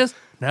witch is?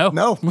 No.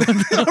 No.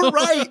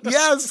 Right.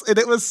 Yes. And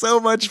it was so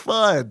much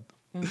fun.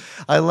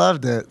 I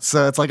loved it.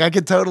 So it's like I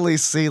could totally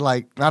see,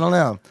 like, I don't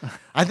know.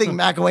 I think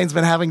McElwain's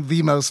been having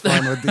the most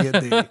fun with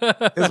D&D,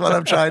 is what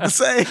I'm trying to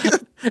say.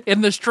 In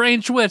the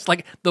strange twist,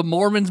 like the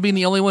Mormons being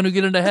the only one who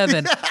get into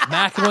heaven,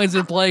 McElwain's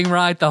been playing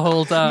right the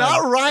whole time.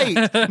 Not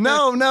right.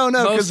 No.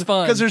 Most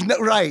fun. Because there's no,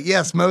 right.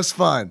 Yes, most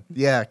fun.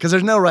 Yeah. Because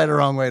there's no right or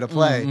wrong way to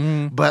play.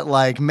 Mm-hmm. But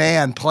like,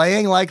 man,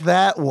 playing like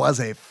that was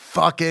a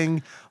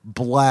fucking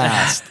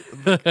blast.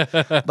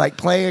 Like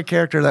playing a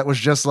character that was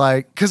just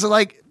like, because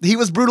like he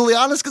was brutally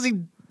honest because he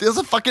is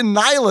a fucking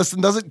nihilist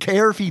and doesn't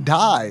care if he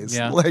dies.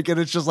 Yeah. Like, and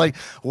it's just like,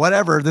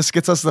 whatever, this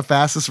gets us the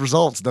fastest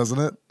results, doesn't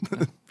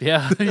it?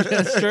 Yeah,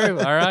 that's true.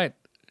 All right.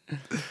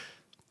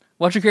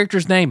 What's your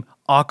character's name?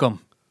 Occam.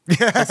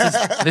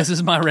 This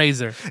is my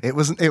razor. It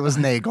was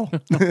Nagel.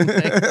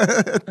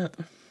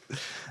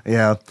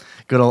 Yeah.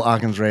 Good old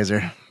Occam's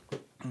razor.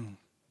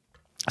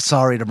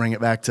 Sorry to bring it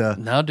back to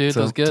No, dude,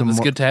 that was good. That's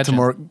a good tangent.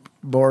 To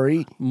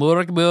Morkborg.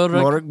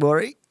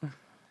 Morkborg.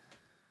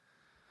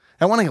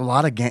 I won a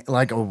lot of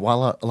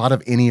a lot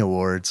of any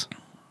awards.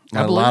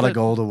 I A lot believe of it.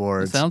 gold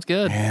awards. That sounds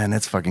good. Man,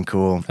 it's fucking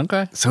cool.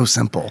 Okay. So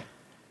simple.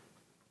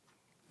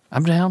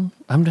 I'm down.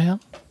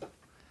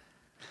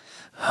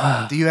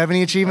 Do you have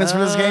any achievements for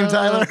this game,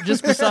 Tyler?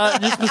 Just besides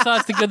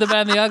the good, the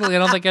bad, and the ugly, I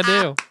don't think I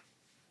do.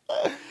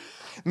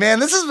 Man,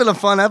 this has been a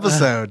fun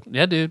episode.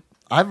 Yeah, dude.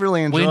 I've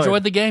really enjoyed. We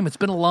enjoyed the game. It's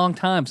been a long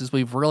time since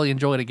we've really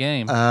enjoyed a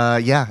game.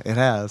 Yeah, it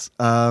has.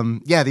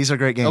 Yeah, these are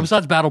great games.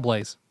 Besides Battle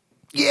Blaze.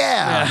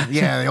 Yeah,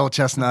 the old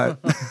chestnut,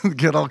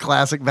 good old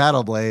classic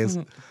Battle Blaze.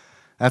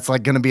 That's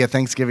like going to be a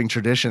Thanksgiving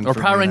tradition. Or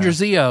for Power me now. Rangers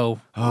Zeo,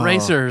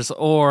 Racers,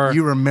 or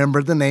You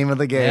remembered the name of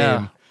the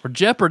game. or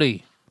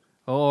Jeopardy,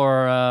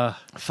 or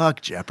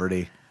Fuck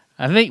Jeopardy.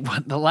 I think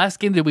the last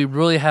game that we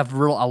really have a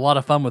lot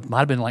of fun with might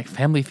have been like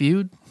Family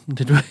Feud.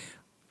 Did we?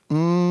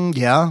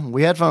 Yeah,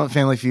 we had fun with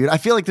Family Feud. I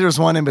feel like there was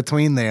one in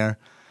between there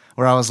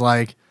where I was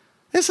like,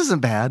 this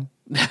isn't bad.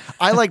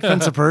 I like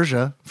Prince of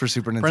Persia for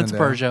Super Nintendo. Prince of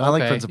Persia. I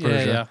like okay. Prince of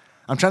Persia. Yeah.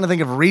 I'm trying to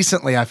think of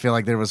recently. I feel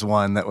like there was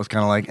one that was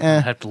kind of like, I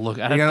have to look.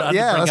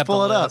 let's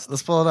pull it up.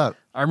 Let's pull it up.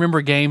 I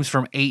remember games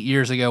from 8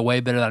 years ago way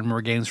better than I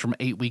remember games from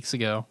 8 weeks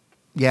ago.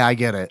 Yeah, I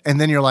get it.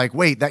 And then you're like,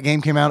 wait, that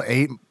game came out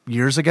 8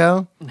 years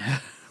ago?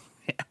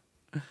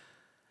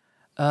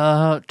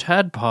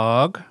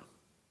 Tadpog.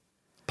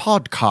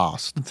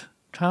 Podcast.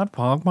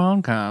 Tadpog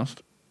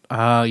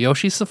podcast.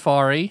 Yoshi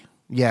Safari.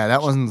 Yeah,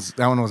 that one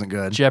wasn't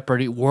good.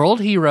 Jeopardy.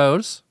 World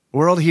Heroes.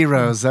 World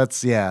Heroes,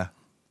 that's, yeah.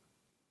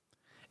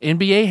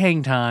 NBA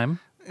Hang Time.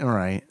 All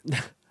right.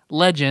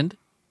 Legend.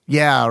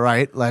 Yeah,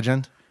 right.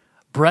 Legend.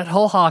 Brett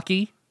Hull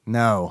Hockey.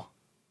 No.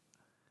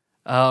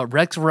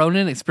 Rex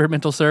Ronan,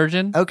 Experimental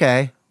Surgeon.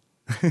 Okay.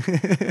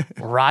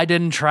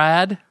 Raiden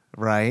Trad.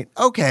 Right.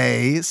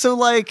 Okay. So,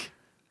 like,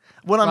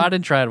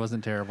 Raiden Trad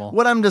wasn't terrible.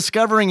 what I'm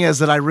discovering is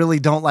that I really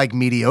don't like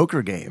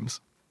mediocre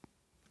games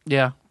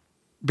Yeah.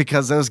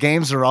 because those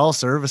games are all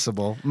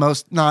serviceable.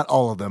 Not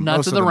all of them. Nuts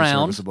Most of of the them are Round.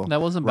 serviceable.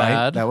 That wasn't Right?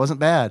 bad. That wasn't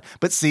bad.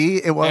 But see,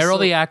 it was Arrow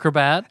the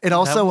Acrobat. It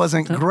also That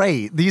wasn't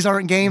great. These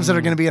aren't games that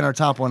are going to be in our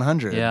top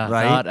 100. Yeah,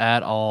 right. not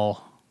at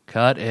all.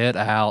 Cut it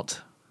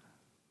out.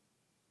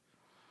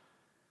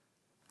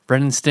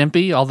 Ren and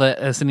Stimpy, all the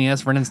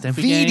SNES Ren and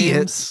Stimpy games.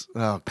 Idiots. Oh,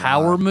 God.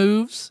 Power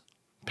Moves,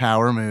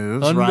 Power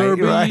Moves. Thunder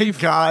Right. Beef.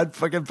 God,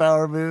 fucking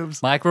Power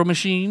Moves. Micro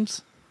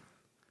Machines.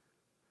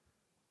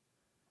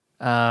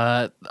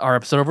 Our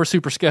episode over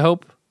Super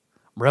Scope,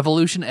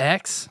 Revolution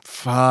X.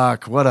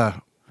 Fuck. What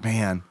a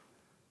man.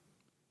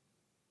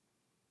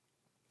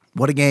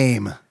 What a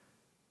game.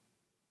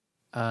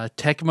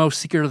 Tecmo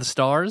Secret of the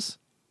Stars.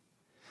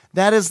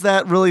 That is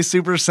that really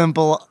super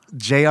simple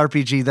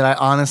JRPG that I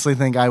honestly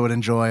think I would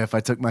enjoy if I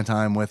took my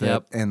time with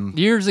Yep. it. And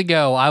Years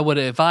ago,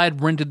 if I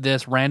had rented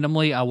this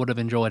randomly, I would have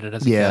enjoyed it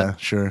as a yeah, kid.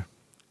 sure.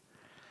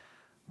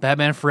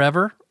 Batman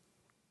Forever.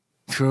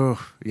 Phew,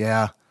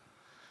 yeah.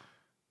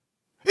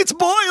 It's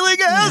boiling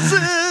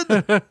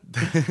acid.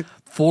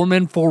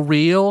 Foreman for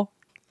Real.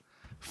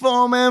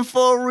 Foreman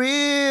for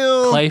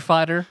real. Clay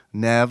Fighter.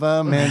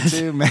 Never meant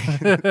to make.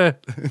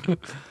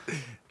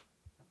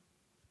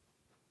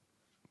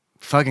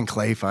 Fucking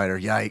Clay Fighter.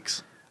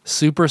 Yikes.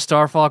 Super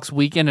Star Fox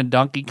Weekend and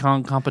Donkey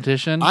Kong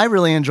Competition. I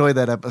really enjoyed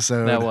that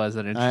episode. That was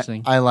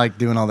interesting. I like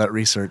doing all that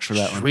research for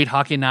that one. Street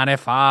Hockey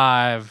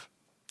 95.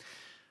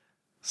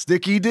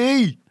 Sticky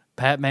D.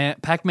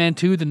 Pac-Man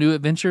 2, The New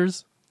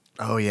Adventures.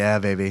 Oh, yeah,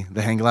 baby.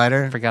 The hang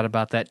glider. Forgot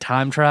about that.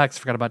 Time Tracks.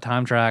 Forgot about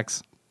Time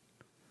Tracks.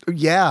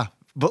 Yeah.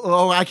 But,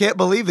 I can't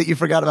believe that you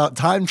forgot about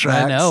Time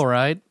Tracks. I know,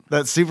 right?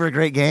 That's super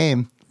great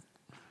game.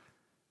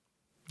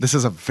 This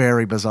is a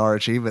very bizarre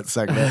achievement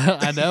segment.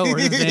 I know. We're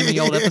just naming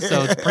old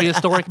episodes.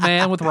 Prehistoric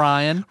Man with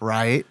Ryan.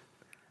 Right?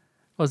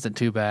 Wasn't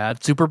too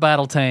bad. Super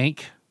Battle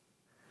Tank.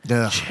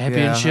 Ugh,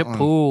 Championship yeah,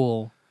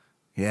 Pool.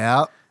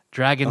 Yeah.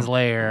 Dragon's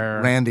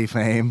Lair. Randy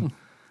fame.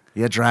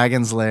 Yeah,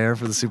 Dragon's Lair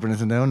for the Super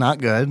Nintendo. Not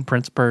good.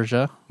 Prince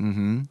Persia.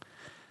 Mm-hmm.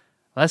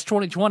 That's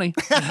 2020.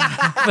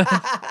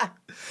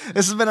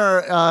 This has been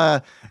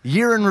our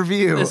year in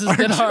review. This has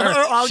been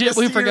our shit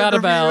we forgot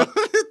about.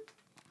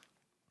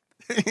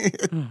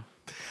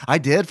 I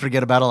did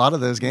forget about a lot of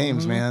those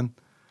games, man.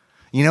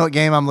 You know what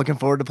game I'm looking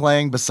forward to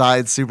playing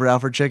besides Super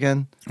Alfred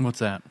Chicken? What's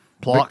that?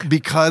 Plock?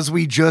 Because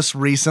we just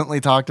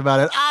recently talked about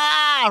it.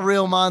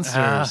 Real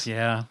Monsters.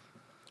 Yeah.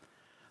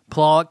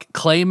 Plock,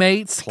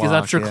 Claymates, because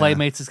I'm Plock, sure yeah.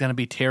 Claymates is going to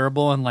be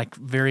terrible and like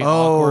very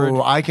awkward.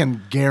 Oh, I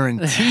can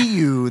guarantee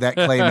you that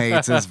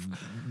Claymates is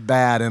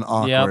bad and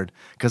awkward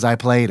because I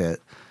played it.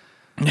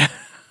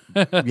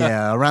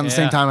 Yeah, around the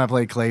same time I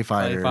played Clay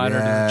Fighter. Fighter,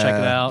 yeah, just check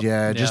it out.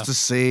 Yeah, just to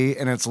see.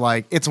 And it's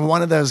like, it's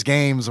one of those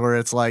games where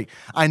it's like,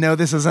 I know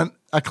this isn't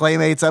a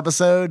Claymates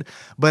episode,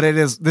 but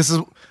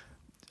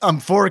I'm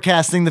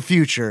forecasting the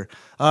future.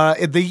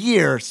 The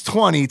year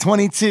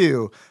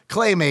 2022,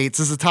 Claymates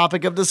is a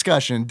topic of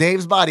discussion.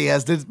 Dave's body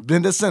has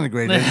been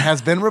disintegrated and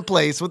has been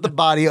replaced with the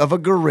body of a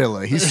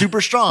gorilla. He's super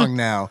strong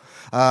now,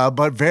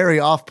 but very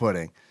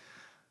off-putting.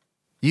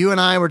 You and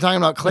I were talking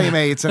about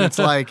Claymates, and it's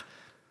like,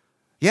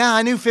 yeah,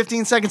 I knew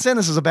 15 seconds in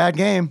this was a bad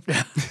game.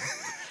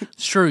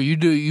 It's true.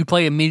 You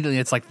play immediately.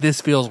 It's like, this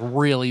feels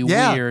really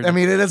weird. I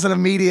mean, it is an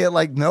immediate,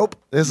 like, nope,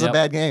 this is a Yep.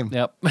 bad game.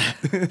 Yep.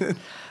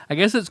 I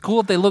guess it's cool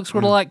if they look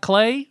sort of like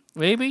Clay,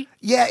 maybe.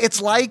 Yeah,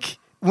 it's like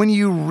when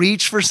you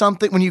reach for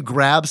something, when you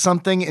grab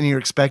something and you're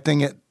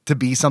expecting it to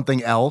be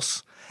something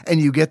else,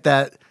 and you get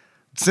that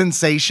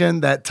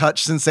sensation, that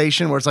touch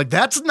sensation where it's like,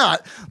 that's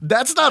not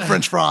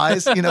French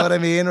fries, you know what I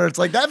mean? Or it's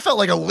like, that felt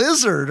like a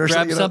lizard or Grab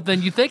something.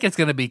 something you think it's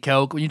going to be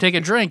Coke. When you take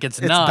a drink,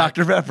 it's not.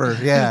 Dr. Pepper.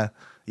 Yeah.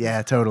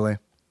 Yeah, totally.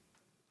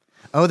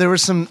 Oh, there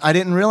was I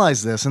didn't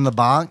realize this. In the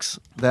box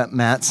that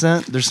Matt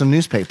sent, there's some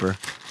newspaper.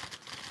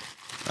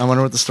 I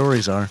wonder what the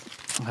stories are.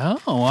 Oh,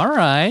 all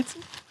right.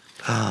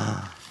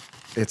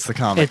 It's the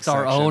comic It's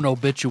our section. own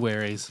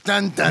obituaries.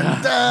 Dun,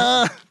 dun,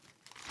 dun.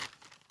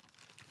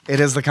 It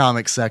is the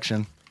comics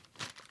section.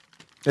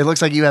 It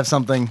looks like you have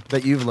something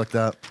that you've looked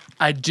up.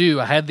 I do.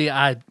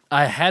 I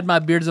had my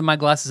beards and my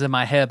glasses in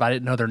my head, but I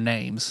didn't know their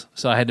names,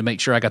 so I had to make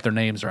sure I got their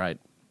names right.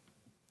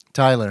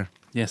 Tyler,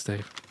 Yes,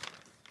 Dave.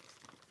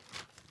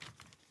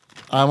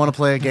 I want to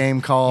play a game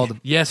called...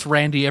 Yes,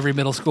 Randy. Every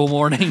middle school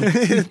morning.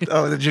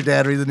 Oh, did your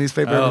dad read the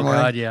newspaper every Oh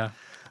morning? God, yeah.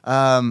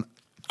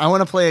 I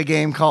want to play a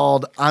game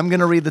called I'm going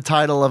to read the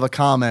title of a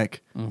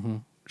comic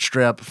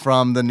strip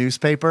from the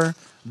newspaper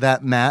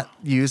that Matt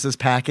used as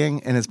packing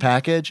in his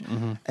package,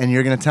 and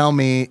you're going to tell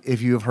me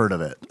if you have heard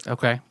of it.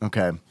 Okay.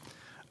 Okay.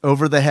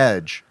 Over the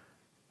Hedge,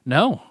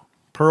 No.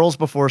 Pearls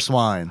Before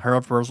Swine. Her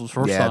first was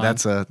first Yeah,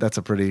 time. that's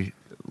a pretty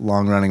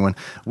long running one.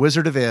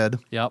 Wizard of Id.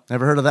 Yep.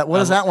 Never heard of that.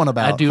 What is that one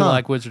about? I do Huh.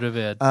 like Wizard of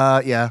Id.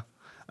 Yeah.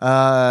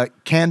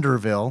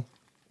 Canderville.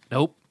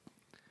 Nope.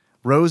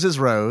 Rose is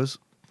Rose.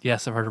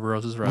 Yes, I've heard of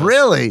Rose's Rose.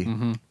 Really?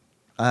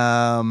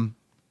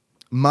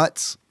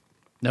 Mutts.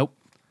 Nope.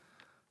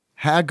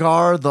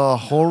 Hagar the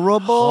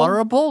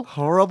Horrible.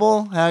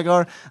 Horrible?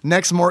 Hagar.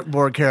 Next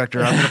Morkborg character.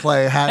 I'm going to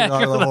play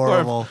Hagar the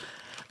Horrible.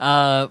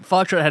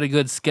 Foxtrot had a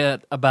good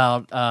skit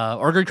about,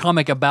 or a good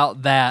comic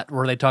about that,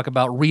 where they talk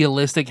about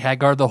realistic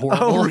Hagar the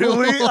Horrible. Oh,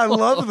 really? I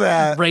love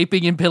that.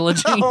 Raping and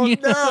pillaging. Oh,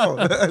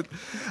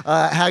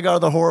 no. Hagar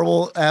the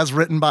Horrible, as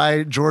written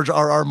by George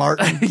R.R.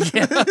 Martin.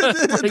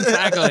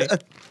 Exactly.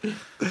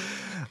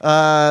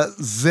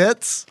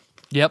 Zitz.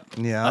 Yep.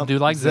 Yeah. I do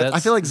like Zitz. I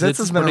feel like Zitz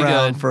has been pretty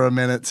around good. for a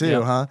minute, too,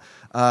 Yep. huh?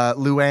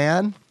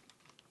 Luann.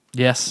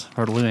 Yes,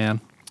 heard of Luann.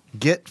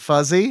 Get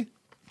Fuzzy.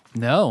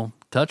 No.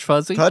 Touch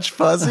Fuzzy. Touch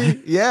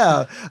Fuzzy.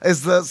 Yeah.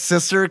 Is the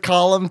sister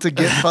column to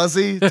Get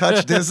Fuzzy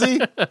Touch Dizzy?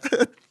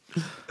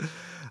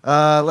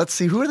 Let's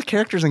see. Who are the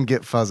characters in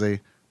Get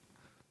Fuzzy?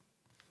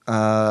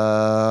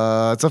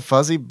 It's a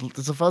fuzzy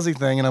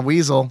thing and a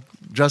weasel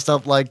dressed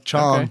up like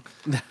Chong.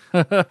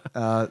 Okay.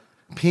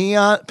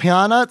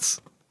 Peanuts?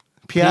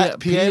 Peanuts?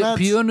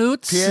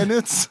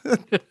 Peanuts.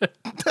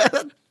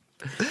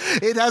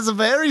 It has a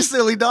very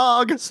silly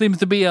dog. Seems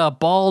to be a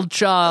bald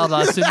child.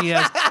 I assume he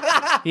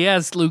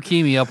has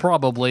leukemia,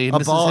 probably. And A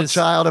this bald is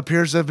child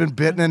appears to have been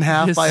bitten in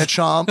half by a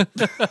chomp.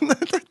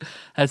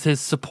 as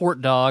his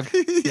support dog.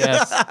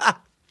 Yes.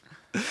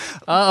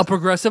 A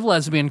progressive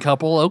lesbian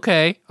couple.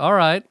 Okay. All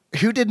right.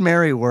 Who did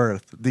Mary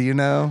Worth? Do you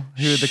know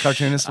who the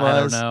cartoonist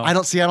was? I don't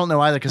know. I don't know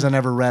either because I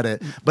never read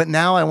it. But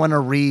now I want to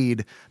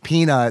read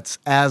Peanuts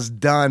as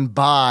done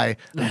by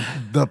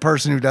the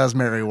person who does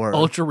Mary Worth.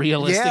 Ultra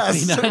realistic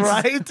Yes, Peanuts.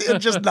 right?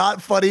 It's just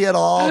not funny at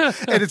all.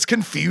 And it's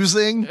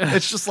confusing.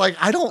 It's just like,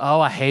 I don't.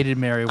 Oh, I hated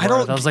Mary Worth.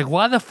 don't- I was like,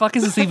 why the fuck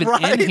is this even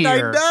Right, in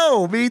here? I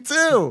know, me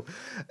too.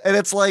 And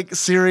it's like,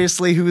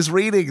 seriously, who's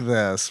reading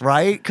this,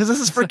 right? Because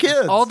this is for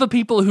kids. All the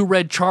people who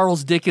read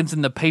Charles Dickens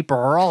in the paper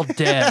are all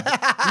dead.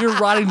 You're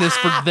writing this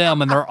for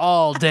them, and they're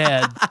all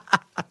dead.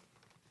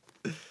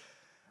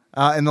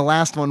 And the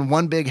last one,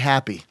 One Big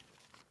Happy.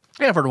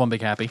 Yeah, I've heard of One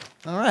Big Happy.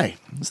 All right.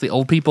 It's the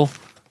old people.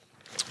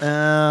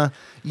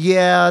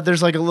 Yeah,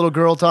 there's like a little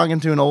girl talking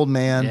to an old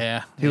man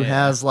Yeah, who yeah.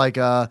 has like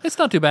a It's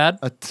not too bad.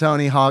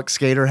 Tony Hawk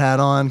skater hat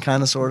on,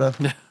 kind of, sort of.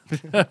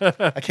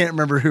 I can't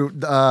remember who.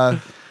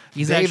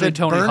 He's David actually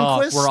Tony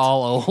Hawk. Burnquist? We're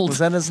all old. Was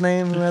that his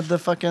name? Who had the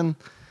fucking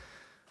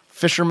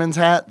fisherman's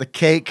hat, the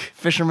cake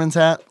fisherman's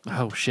hat?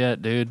 Oh,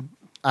 shit, dude.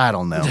 I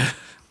don't know.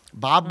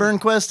 Bob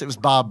Burnquist? It was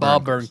Bob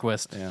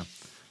Burnquist. Yeah,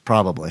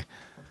 probably.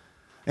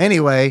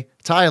 Anyway,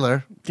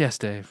 Tyler, Yes,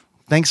 Dave.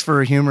 thanks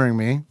for humoring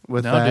me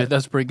with No, that dude,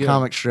 that's pretty good.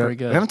 comic strip. Pretty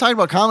good. We haven't talked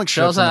about comic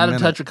Tell strips us in how a out of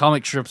minute. touch with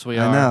comic strips we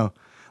are. I know.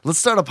 Let's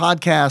start a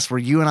podcast where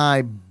you and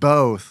I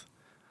both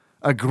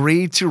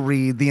agree to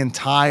read the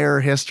entire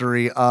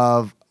history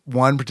of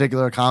one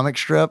particular comic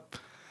strip,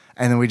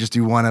 and then we just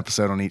do one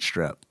episode on each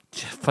strip.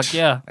 Fuck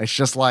yeah. It's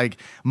just like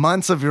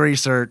months of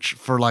research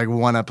for like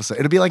one episode.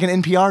 It'll be like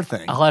an NPR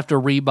thing. I'll have to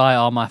rebuy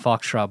all my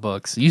Foxtrot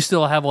books. You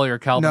still have all your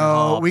Calvin No,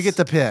 Hobbes. we get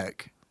to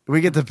pick. We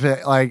get to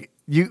pick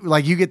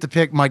you get to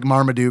pick Mike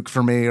Marmaduke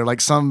for me, or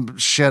like some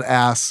shit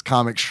ass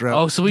comic strip.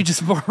 Oh, so we're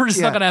just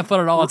Yeah. not gonna have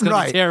fun at all. It's gonna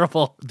Right. be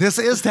terrible. This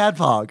is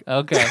Tadpog.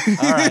 Okay.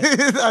 All right.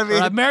 I mean,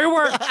 All right, Mary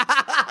Worth.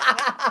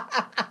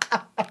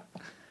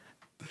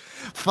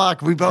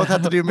 fuck. We both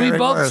have to do Mary We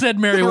both Worth. said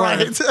Mary Right.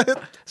 Worth.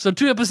 So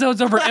 2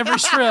 episodes over every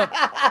strip.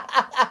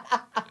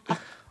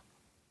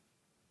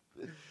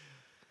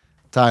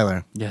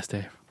 Tyler, Yes,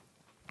 Dave.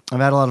 I've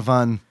had a lot of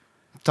fun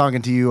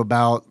talking to you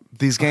about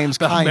these games.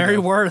 About kind Mary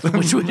of. Worth,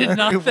 which we did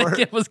not Mary think Worth.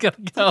 it was gonna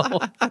go.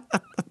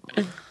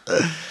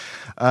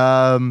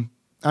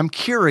 I'm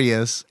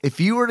curious if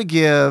you were to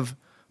give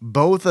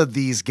both of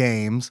these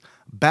games,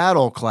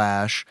 Battle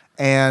Clash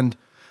and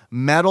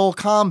Metal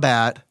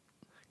Combat.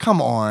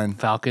 Come on.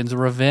 Falcon's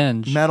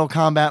Revenge. Metal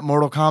Combat,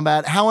 Mortal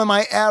Kombat. How am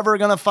I ever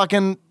gonna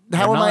fucking?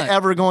 How am I not.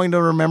 ever going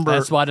to remember?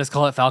 That's why I just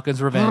call it Falcon's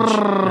Revenge,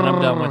 and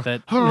I'm done with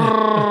it.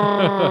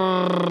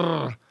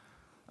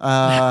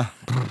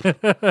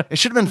 It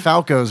should have been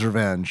Falco's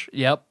Revenge.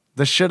 Yep.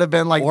 This should have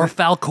been like Or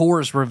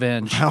Falcor's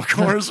Revenge.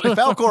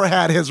 Falcor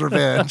had his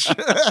revenge.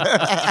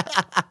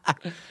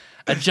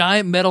 A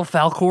giant metal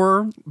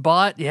Falcor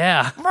bot.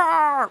 Yeah.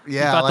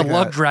 Yeah, Got like the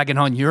lug a- dragon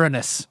on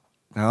Uranus.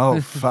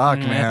 Oh, fuck,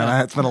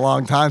 man. It's been a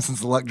long time since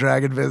the Luck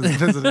Dragon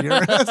visited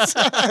Uranus.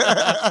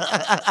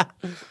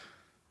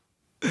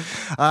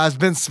 I've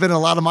been spending a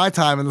lot of my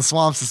time in the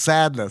swamps of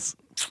sadness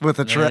with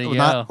with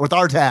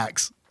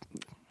Artax. Oh,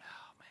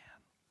 man.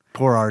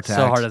 Poor Artax.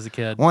 So hard as a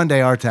kid. One day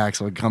Artax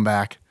would come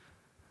back.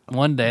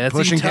 One day. That's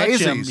Pushing you touch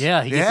him. daisies.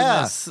 Yeah, he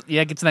gets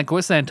gets in that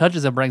quicksand,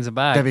 touches him, brings him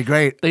back. That'd be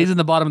great. But he's in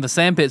the bottom of the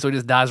sand pit, so he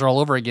just dies all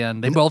over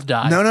again. They both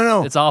die.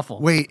 No. It's awful.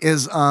 Wait,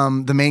 is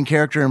the main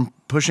character in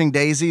Pushing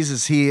Daisies,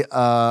 is he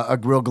a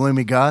real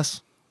gloomy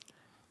Gus?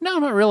 No,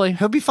 not really.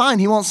 He'll be fine.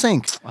 He won't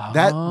sink.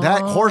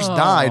 That horse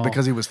died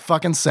because he was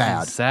fucking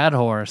sad. Sad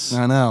horse.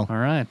 I know. All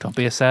right. Don't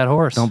be a sad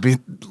horse. Don't be.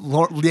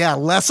 Yeah,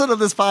 lesson of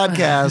this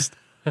podcast.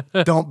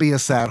 Don't be a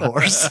sad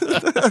horse.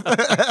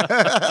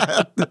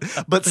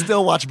 But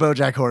still watch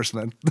BoJack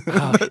Horseman.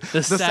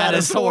 The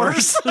saddest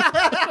horse.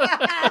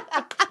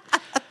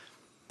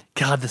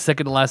 God, the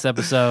second to last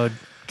episode.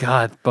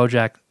 God,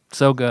 BoJack,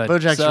 so good.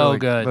 BoJack's so really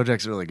good.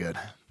 BoJack's really good.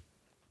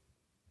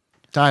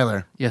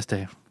 Tyler, Yes,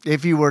 Dave.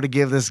 if you were to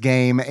give this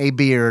game a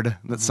beard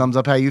that sums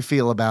up how you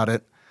feel about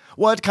it,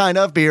 what kind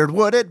of beard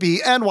would it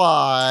be and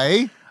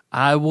why?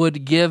 I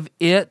would give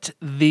it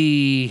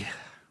the...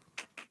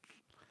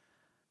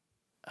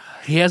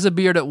 He has a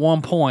beard at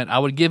one point. I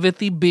would give it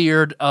the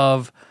beard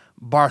of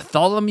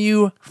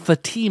Bartholomew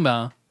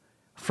Fatima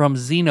from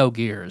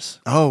Xenogears.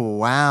 Oh,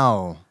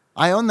 wow.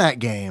 I own that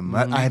game.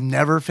 I've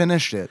never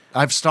finished it.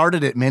 I've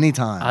started it many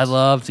times. I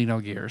love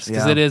Xenogears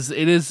because Yeah.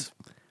 it is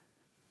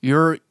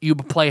you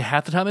play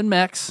half the time in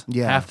mechs,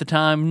 Yeah. half the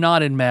time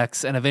not in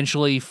mechs, and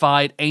eventually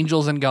fight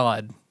angels and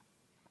God.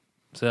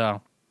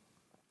 So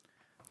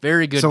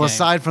very good. So game.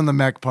 aside from the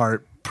mech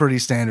part, pretty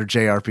standard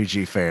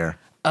JRPG fare.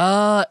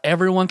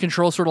 Everyone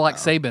controls sort of like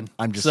Sabin.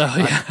 I'm just, so,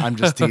 yeah. I'm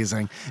just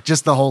teasing.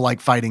 Just the whole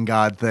like fighting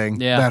God thing.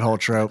 Yeah. That whole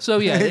trope. So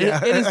yeah, it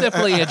is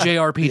definitely a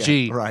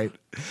JRPG. Yeah, right.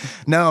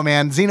 No,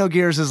 man.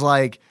 Xenogears is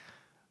like,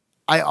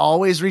 I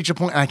always reach a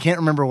point, and I can't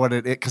remember what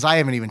it, because I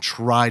haven't even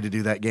tried to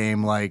do that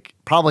game like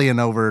probably in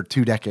over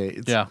 2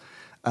 decades. Yeah.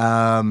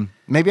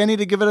 Maybe I need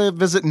to give it a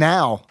visit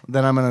now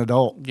that I'm an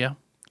adult. Yeah.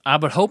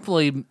 But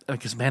hopefully,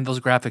 because man, those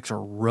graphics are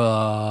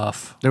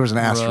rough. There was an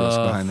asterisk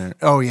behind there.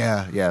 Oh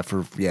yeah, they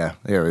were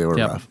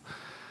Yep. rough.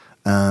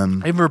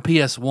 Even for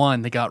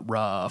PS1, they got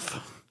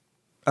rough.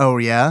 Oh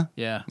yeah,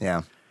 Yeah.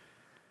 yeah.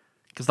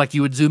 Because like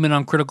you would zoom in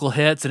on critical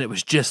hits, and it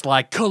was just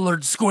like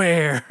colored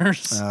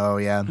squares. Oh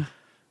yeah,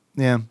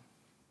 yeah.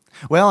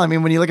 Well, I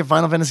mean, when you look at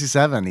Final Fantasy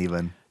VII,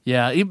 even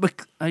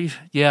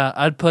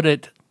I'd put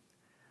it.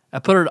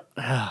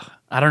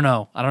 I don't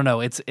know.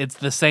 It's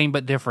the same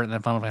but different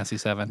than Final Fantasy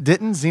VII.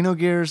 didn't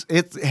Xenogears?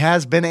 It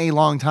has been a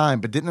long time,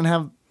 but didn't it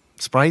have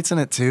sprites in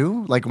it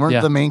too? Like, weren't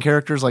Yeah. the main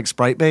characters like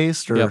sprite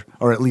based, or Yep.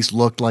 or at least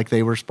looked like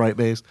they were sprite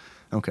based?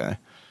 Okay,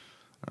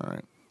 all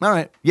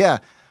right, yeah.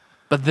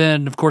 But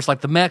then, of course,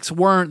 like the mechs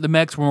weren't. The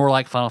mechs were more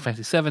like Final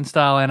Fantasy VII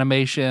style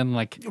animation.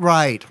 Like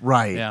Right.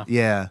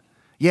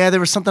 Yeah. There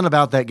was something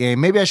about that game.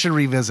 Maybe I should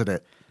revisit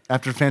it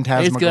after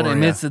Phantasmagoria. it's good,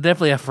 and it's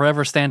definitely a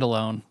forever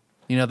standalone.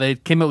 You know, they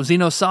came up with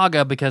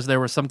Xenosaga because there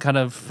was some kind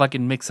of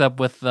fucking mix up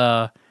with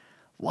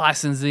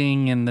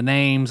licensing and the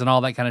names and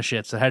all that kind of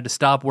shit. So it had to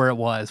stop where it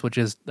was, which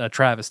is a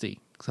travesty.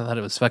 So I thought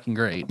it was fucking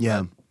great.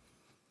 Yeah.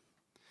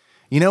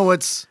 You know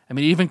what's I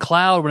mean, even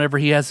Cloud, whenever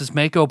he has his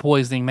Mako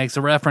poisoning, makes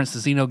a reference to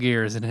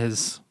Xenogears in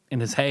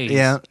his haze.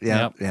 yeah.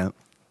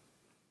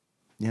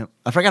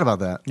 I forgot about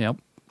that. Yep.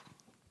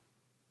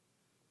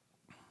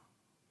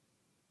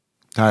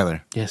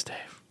 Tyler. Yes, Dave.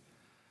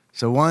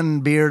 So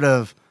one beard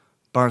of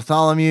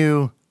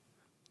Bartholomew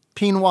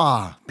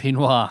Pinot.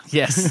 Pinot.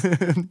 Yes.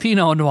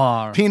 Pinot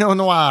Noir. Pinot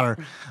Noir.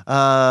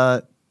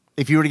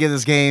 If you were to give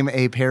this game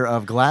a pair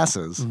of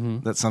glasses,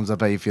 that sums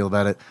up how you feel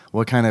about it.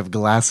 What kind of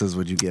glasses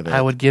would you give it?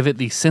 I would give it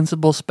the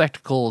sensible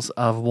spectacles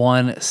of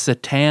one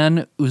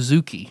Satan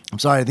Uzuki. I'm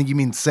sorry, I think you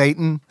mean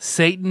Satan.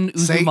 Satan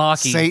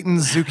Uzumaki. Satan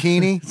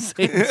Zucchini,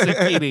 Satan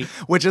Zucchini.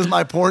 which is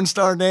my porn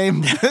star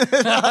name.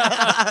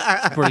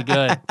 It's pretty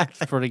good.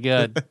 It's pretty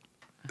good.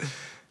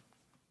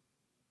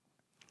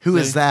 Who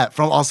is that?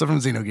 Also from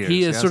Xenogears.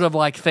 He is yes? sort of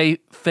like Fei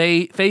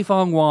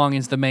Fong Wong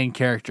is the main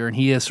character, and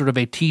he is sort of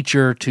a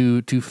teacher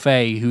to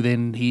Fei, who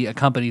then he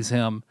accompanies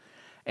him.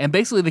 And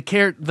basically,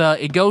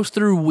 it goes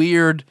through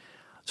weird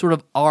sort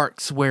of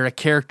arcs where a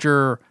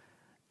character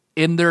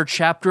in their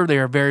chapter they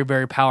are very,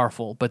 very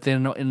powerful, but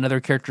then another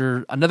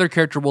character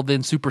will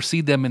then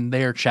supersede them in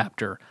their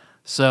chapter.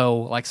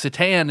 So like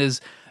Satan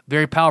is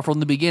very powerful in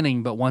the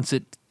beginning, but once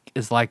it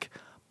is like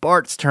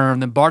Bart's turn,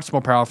 then Bart's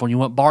more powerful, and you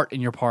want Bart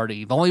in your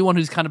party. The only one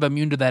who's kind of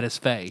immune to that is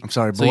Faye. I'm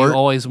sorry, so Bort? you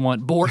always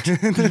want Bort.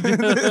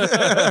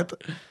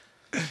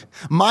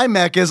 My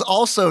mech is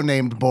also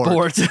named Bort.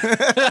 Bort. Just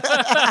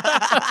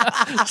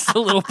a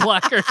little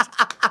placard.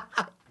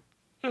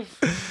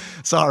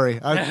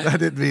 Sorry, I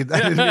didn't mean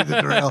to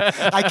derail.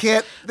 I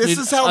can't. This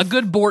is how a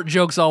good Bort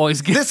joke's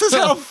always good. This is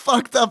how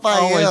fucked up I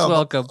Always am.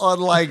 welcome. On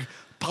like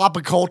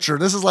pop culture.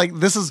 This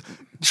is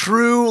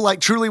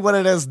truly what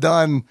it has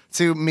done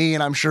to me,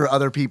 and I'm sure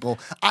other people.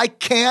 I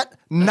can't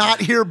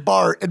not hear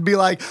Bart and be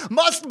like,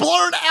 must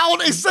blurt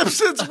out a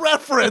Simpsons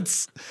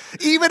reference.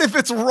 Even if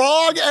it's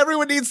wrong,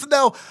 everyone needs to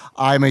know,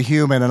 I'm a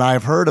human and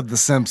I've heard of The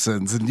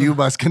Simpsons, and you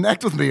must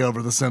connect with me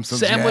over The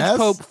Simpsons. Sandwich yes?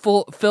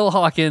 Pope Phil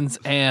Hawkins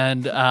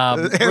and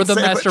Rhythm Sandwich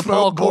Master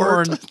Paul Pope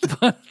Bort.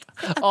 Gorn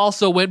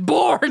also went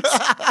Bort.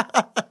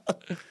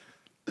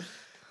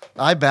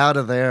 I bow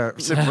to their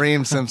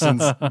supreme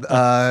Simpsons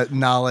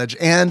knowledge.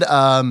 And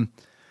I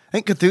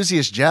think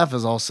Cthusiast Jeff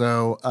is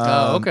also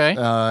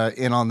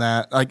in on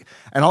that. Like,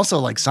 and also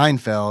like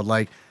Seinfeld,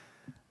 like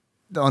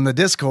on the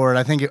Discord,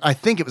 I think it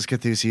was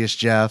Cthusiast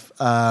Jeff,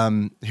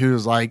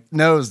 who's like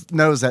knows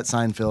that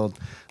Seinfeld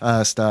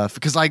stuff,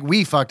 because like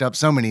we fucked up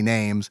so many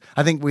names.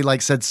 I think we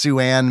like said Sue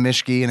Ann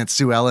Mishke and it's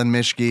Sue Ellen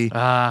Mishke.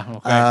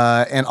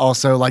 And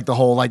also like the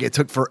whole like it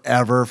took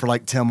forever for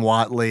like Tim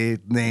Watley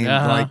name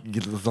like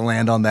to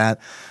land on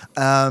that.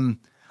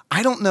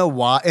 I don't know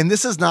why, and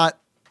this is not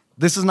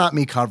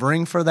me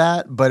covering for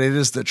that, but it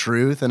is the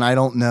truth, and I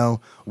don't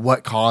know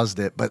what caused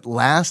it. But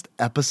last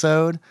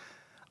episode,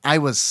 I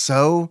was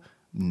so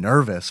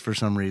nervous for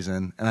some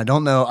reason, and I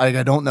don't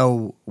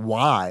know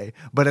why,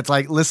 but it's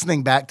like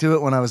listening back to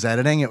it when I was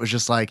editing, it was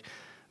just like,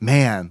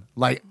 man,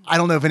 like I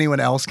don't know if anyone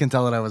else can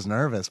tell that I was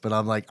nervous, but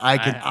I'm like I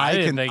can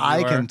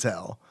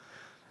tell.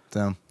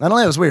 So I don't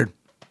know, it was weird.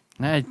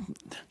 I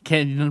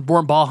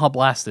weren't Baja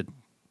blasted.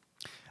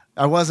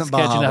 I wasn't It's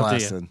catching Baja up to you.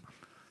 blasted.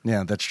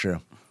 Yeah, that's true.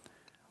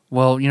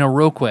 Well,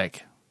 real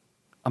quick,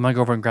 I'm gonna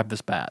go over and grab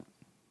this bat.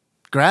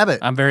 Grab it.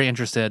 I'm very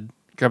interested.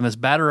 Grabbing this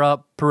batter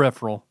up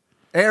peripheral.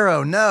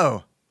 Arrow,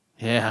 no.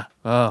 Yeah.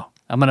 Oh,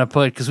 I'm gonna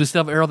put, because we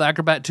still have Arrow the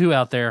Acrobat 2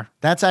 out there.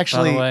 That's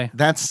actually, by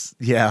the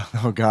way.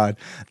 Oh God.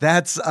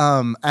 That's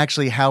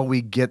actually how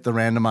we get the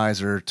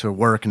randomizer to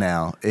work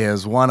now,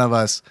 is one of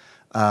us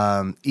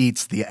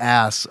eats the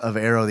ass of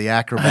Arrow the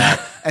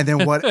Acrobat, and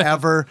then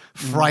whatever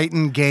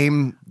frightened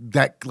game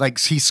that like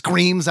he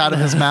screams out of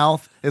his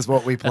mouth is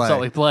what we play. That's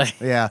what we play.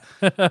 Yeah.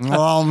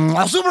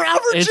 Super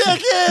Alfred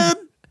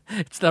Chicken!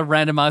 It's the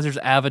randomizer's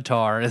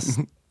avatar. It's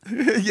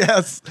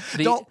Yes.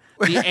 the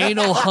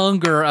anal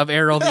hunger of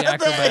Arrow the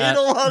Acrobat. The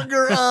anal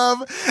hunger of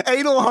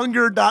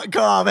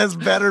analhunger.com has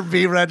better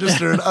be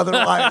registered.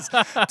 Otherwise,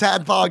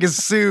 Tadpog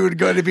is soon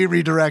going to be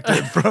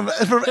redirected from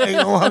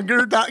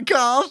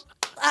analhunger.com.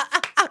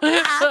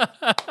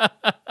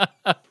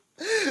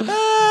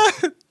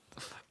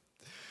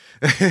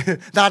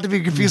 Not to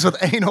be confused with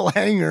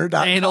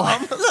analhanger.com. Anal.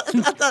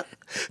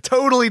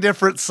 Totally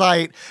different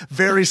site,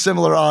 very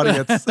similar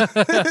audience.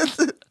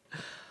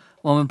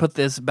 Well, I'm going to put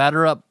this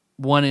batter up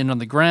one end on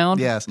the ground.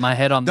 Yes. My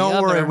head on the other.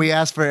 Don't worry, we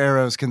asked for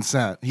Arrow's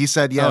consent. He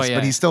said yes, yeah.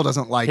 but he still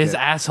doesn't like His it.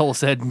 asshole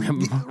said,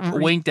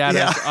 winked at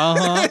us.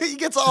 Yeah. He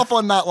gets off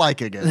on not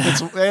liking it.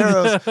 It's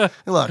Arrow's.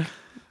 Look,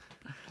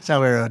 that's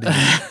how Arrow did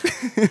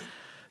it.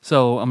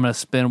 So I'm going to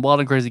spin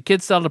Wild and Crazy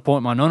Kid style to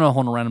point my no-no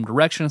hole in a random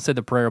direction and say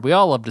the prayer we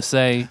all love to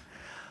say.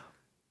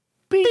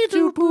 No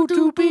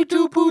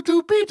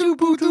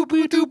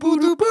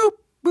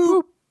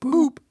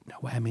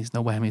whammies,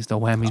 no whammies, no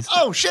whammies.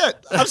 Oh, shit.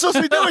 I'm supposed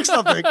to be doing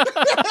something.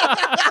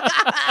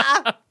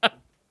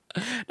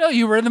 No,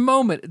 you were in the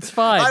moment. It's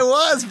fine. I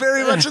was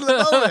very much in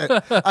the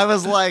moment. I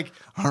was like,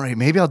 all right,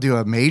 maybe I'll do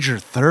a major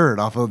third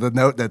off of the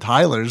note that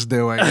Tyler's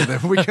doing, and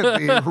then we can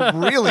be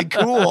really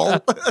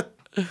cool.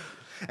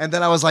 And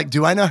then I was like,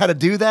 do I know how to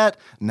do that?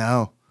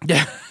 No.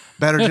 Yeah.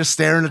 Better just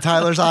stare into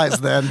Tyler's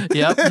eyes then.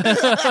 Yep.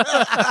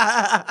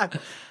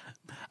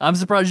 I'm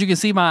surprised you can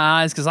see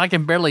my eyes, because I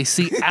can barely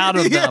see out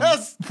of them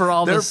Yes. for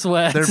all the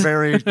sweat. They're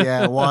very,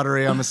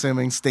 watery, I'm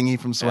assuming, stingy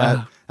from sweat.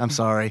 Yeah. I'm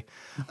sorry.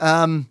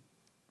 Pray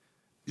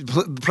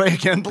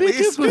again,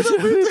 please. No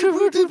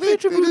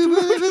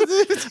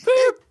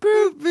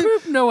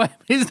whammies, no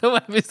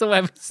whammies, no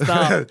whammies.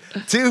 Stop.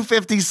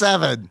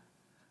 257.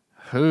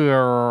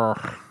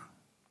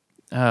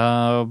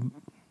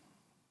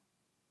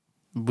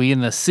 We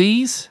in the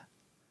C's?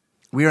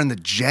 We are in the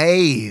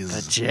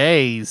J's. The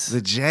J's.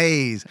 The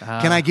J's.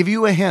 Can I give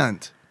you a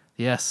hint?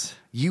 Yes.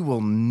 You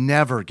will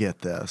never get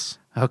this.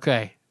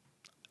 Okay.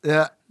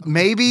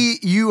 Maybe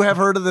you have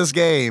heard of this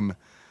game.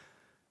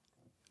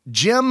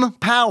 Jim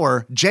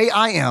Power,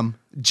 Jim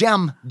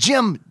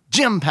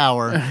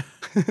Power.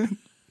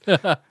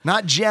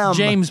 Not Jim.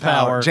 James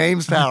Power.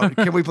 James Power.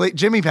 Can we play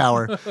Jimmy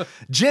Power?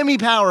 Jimmy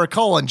Power,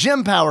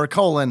 Jim Power,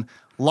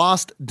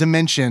 Lost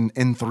Dimension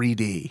in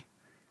 3D.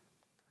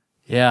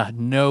 Yeah,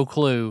 no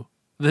clue.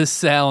 This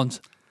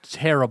sounds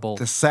terrible.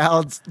 This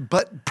sounds,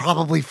 but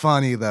probably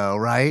funny though,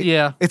 right?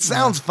 Yeah. It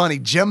sounds funny.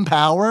 Jim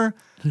Power,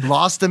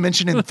 Lost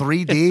Dimension in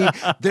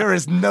 3D. There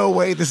is no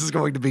way this is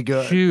going to be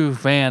good. Phew,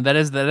 man, that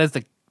is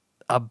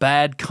a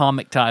bad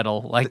comic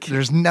title. Like,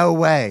 There's no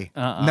way.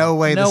 No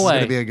way this is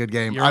going to be a good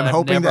game. You're right, I'm I've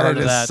hoping never that heard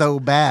it of is that. so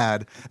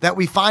bad that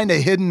we find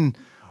a hidden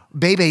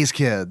Bebe's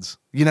Kids.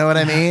 You know what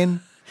I mean?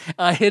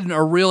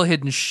 a real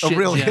hidden shit A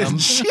real gem. hidden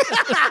shit.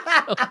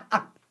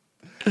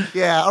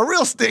 Yeah, a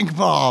real stink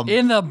bomb.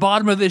 In the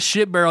bottom of this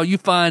shit barrel, you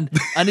find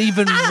an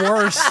even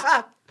worse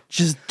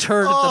Just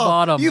turd at the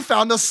bottom. You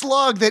found a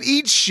slug that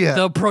eats shit.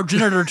 The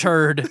progenitor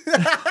turd.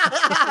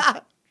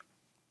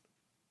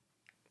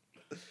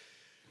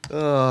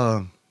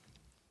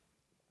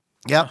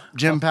 Yep,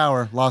 Jim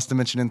Power, Lost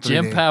Dimension in 3D.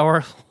 Jim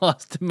Power,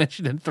 Lost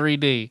Dimension in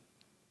 3D.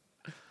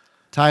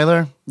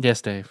 Tyler,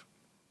 Yes, Dave.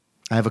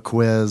 I have a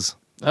quiz.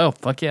 Oh,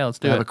 fuck yeah, let's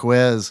do I have it. a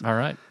quiz. All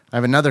right. I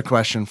have another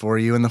question for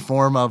you in the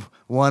form of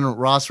one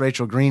Ross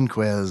Rachel Green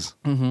quiz.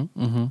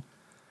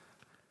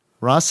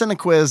 Ross sent a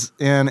quiz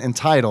in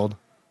entitled,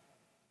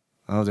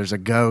 oh, there's a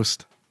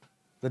ghost.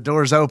 The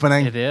door's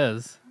opening. It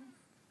is.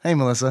 Hey,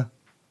 Melissa.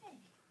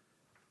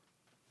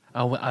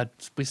 Oh,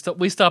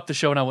 we stopped the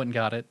show and I went and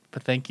got it,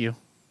 but thank you.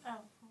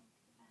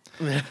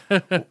 Do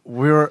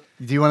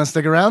you want to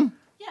stick around?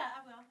 Yeah,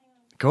 I will.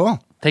 Cool.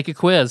 Take a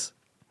quiz.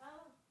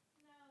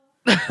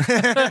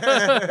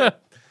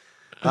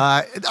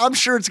 I'm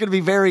sure it's going to be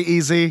very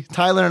easy.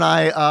 Tyler and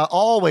I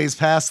always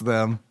pass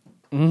them.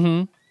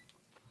 Yep.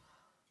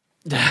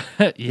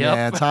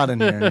 Yeah, it's hot in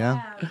here,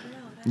 yeah?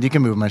 You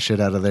can move my shit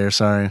out of there,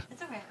 sorry.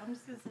 It's okay. I'm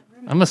just gonna sit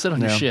room. I'm gonna sit on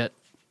your Yeah. shit.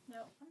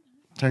 No.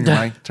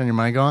 Turn your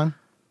mic on.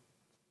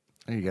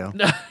 There you go.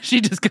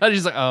 She's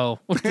like, oh.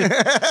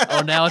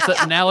 Oh, now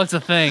it's a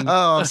thing.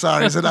 Oh, I'm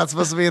sorry. Is it not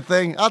supposed to be a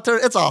thing?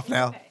 It's off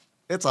now. Okay.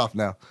 It's off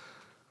now.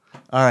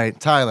 All right,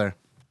 Tyler.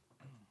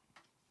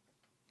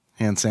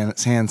 Hand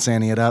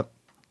sandy it up.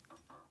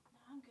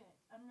 I'm good.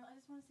 I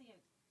just want to see it.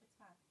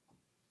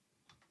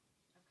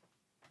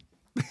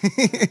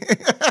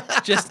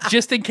 It's fine.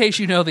 just in case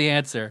you know the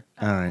answer.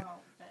 All right. Oh,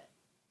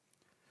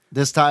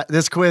 but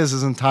This quiz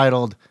is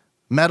entitled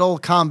Metal,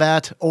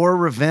 Combat, or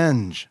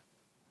Revenge.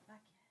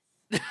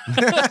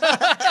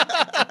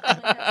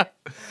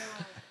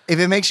 If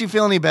it makes you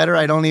feel any better,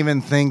 I don't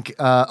even think.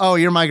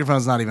 Your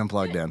microphone's not even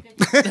plugged in.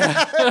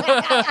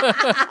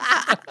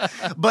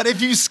 But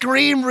if you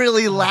scream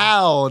really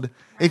loud,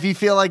 if you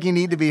feel like you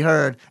need to be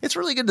heard, it's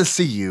really good to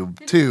see you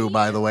too.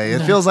 By the way,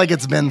 it feels like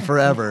it's been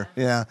forever.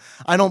 Yeah,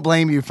 I don't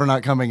blame you for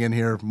not coming in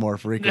here more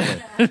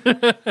frequently.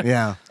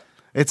 Yeah,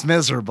 it's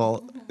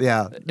miserable.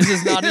 Yeah, This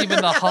is not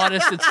even the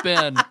hottest it's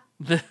been.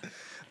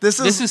 this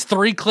This is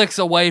 3 clicks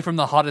away from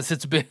the hottest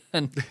it's been.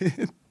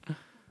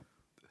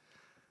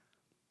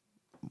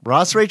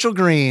 Ross Rachel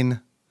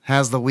Green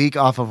has the week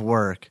off of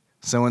work.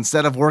 So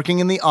instead of working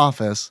in the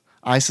office,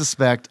 I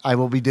suspect I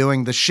will be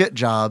doing the shit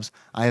jobs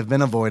I have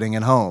been avoiding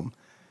at home.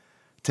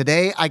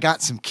 Today, I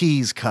got some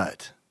keys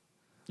cut.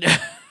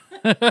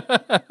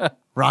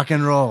 Rock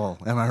and roll,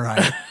 am I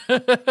right?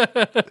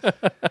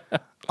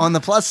 On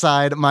the plus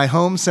side, my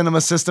home cinema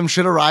system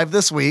should arrive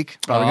this week.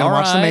 Probably going to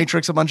watch The All right.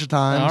 Matrix a bunch of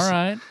times. All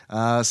right.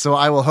 So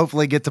I will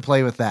hopefully get to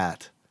play with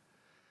that.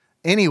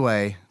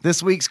 Anyway,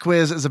 this week's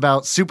quiz is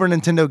about Super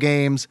Nintendo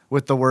games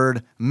with the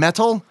word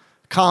metal,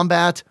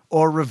 combat,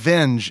 or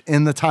revenge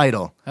in the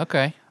title.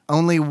 Okay.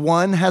 Only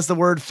one has the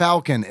word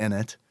Falcon in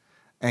it,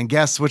 and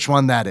guess which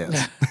one that is.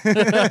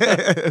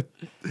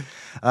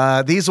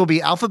 These will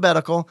be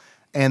alphabetical,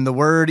 and the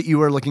word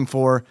you are looking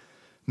for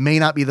may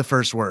not be the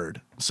first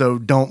word, so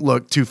don't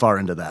look too far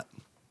into that.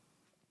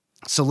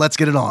 So let's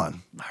get it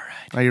on. All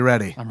right. Are you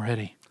ready? I'm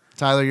ready.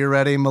 Tyler, you're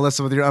ready?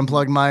 Melissa with your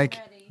unplugged mic?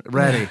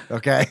 Ready.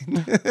 Okay.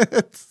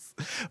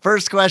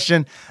 First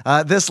question.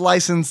 This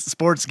licensed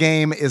sports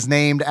game is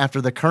named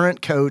after the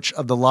current coach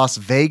of the Las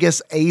Vegas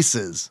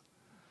Aces.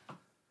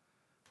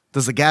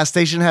 Does the gas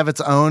station have its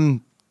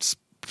own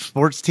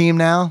sports team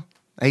now?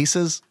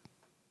 Aces?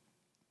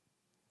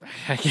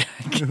 I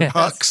guess.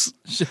 Hucks?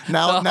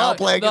 Now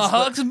playing the against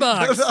Hucks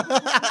Bucks.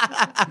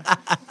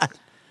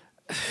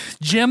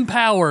 Jim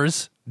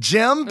Powers.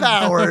 Jim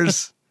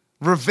Powers.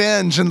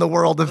 Revenge in the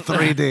world of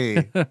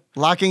 3D.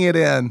 Locking it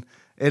in.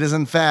 It is,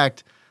 in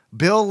fact,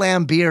 Bill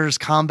Lambier's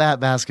Combat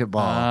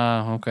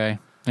Basketball. Okay.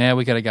 Yeah,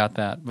 we could have got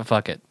that, but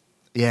fuck it.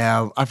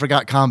 Yeah, I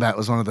forgot combat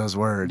was one of those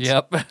words.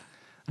 Yep.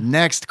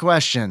 Next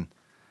question.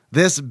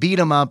 This beat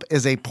 'em up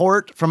is a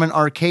port from an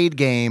arcade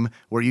game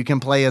where you can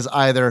play as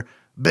either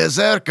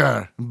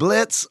Berserker,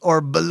 Blitz, or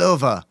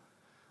Belova.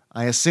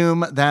 I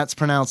assume that's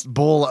pronounced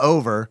bull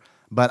over,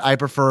 but I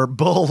prefer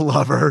Bull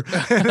Lover,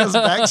 and his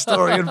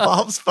backstory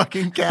involves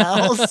fucking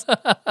cows.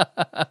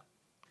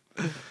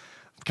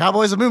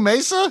 Cowboys of Moo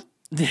Mesa?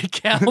 The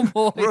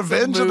Cowboys.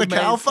 Revenge of the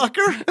Cow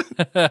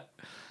Fucker?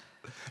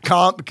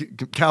 Cow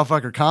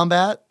Fucker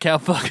Combat?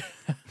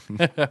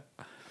 Cowfucker.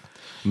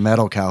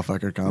 Metal Cow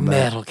Fucker Combat.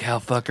 Metal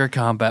Cowfucker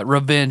Combat.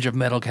 Revenge of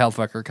Metal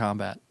Cowfucker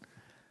Combat.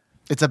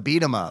 It's a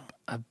beat 'em up.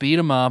 I beat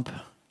 'em up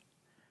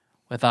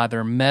with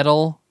either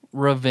metal,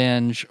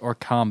 revenge, or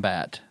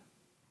combat.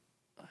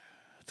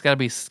 It's got to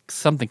be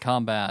something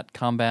combat.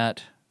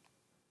 Combat.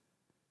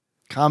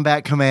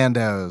 Combat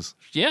Commandos.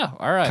 Yeah,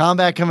 all right.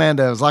 Combat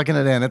Commandos, locking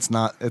it in. It's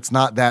not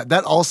that.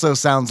 That also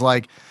sounds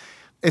like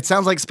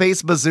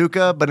Space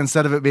Bazooka, but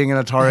instead of it being an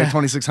Atari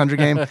 2600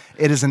 game,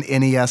 it is an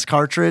NES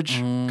cartridge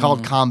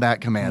called Combat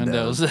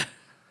Commandos. Windows.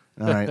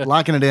 All right,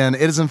 locking it in.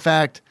 It is in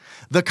fact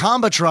the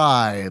Comba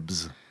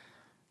Tribes.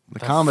 The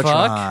Comba fuck?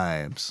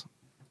 Tribes.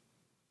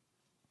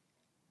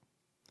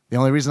 The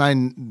only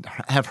reason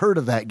I have heard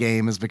of that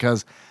game is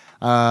because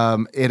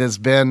It has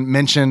been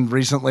mentioned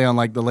recently on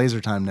like the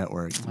Laser Time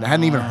Network. I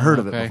hadn't even heard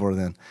of it okay. before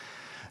then.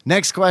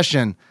 Next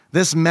question.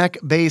 This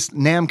mech-based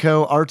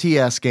Namco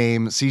RTS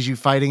game sees you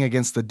fighting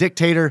against the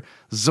dictator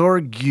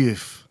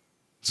Zorguf.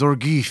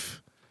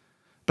 Zorguf.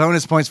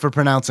 Bonus points for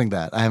pronouncing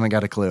that. I haven't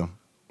got a clue.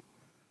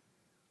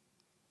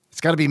 It's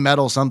got to be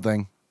metal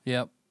something.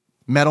 Yep.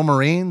 Metal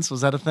Marines?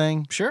 Was that a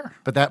thing? Sure.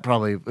 But that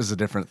probably was a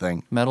different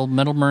thing. Metal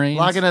Marines.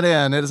 Locking it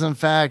in. It is, in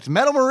fact,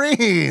 Metal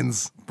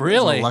Marines.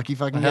 Really? That's a lucky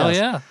fucking Hell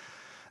guess.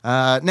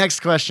 yeah. Next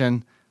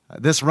question.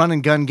 This run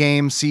and gun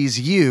game sees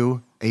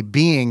you, a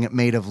being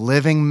made of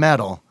living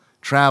metal,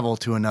 travel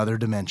to another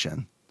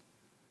dimension.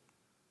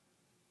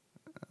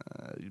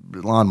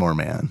 Lawnmower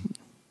Man.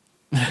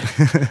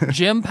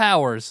 Jim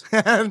Powers.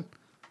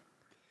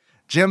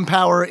 Jim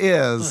Power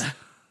is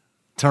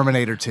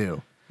Terminator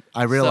 2.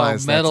 I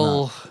realize So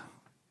metal. that's not.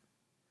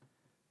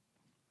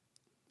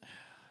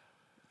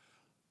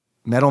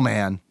 Metal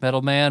Man.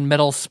 Metal Man.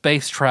 Metal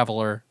Space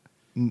Traveler.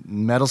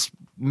 Metal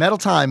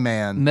Time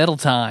Man. Metal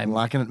Time.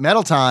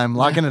 Metal Time.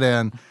 Locking it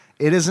in.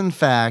 It is, in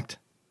fact,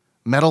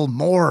 Metal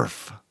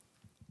Morph.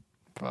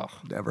 Ugh.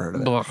 Never heard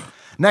of it. Ugh.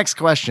 Next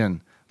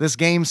question. This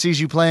game sees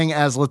you playing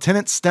as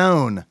Lieutenant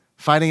Stone,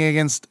 fighting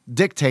against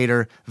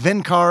dictator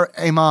Vinkar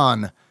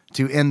Amon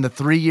to end the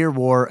 3-year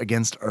war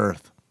against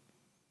Earth.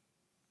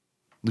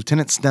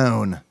 Lieutenant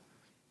Stone.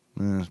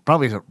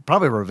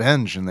 Probably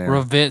revenge in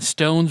there.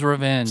 Stone's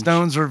Revenge.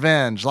 Stone's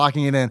revenge.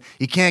 Locking it in.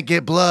 You can't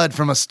get blood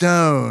from a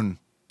stone.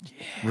 Yeah.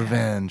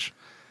 Revenge.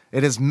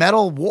 It is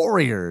Metal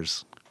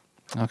Warriors.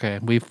 Okay,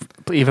 we've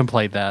even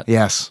played that.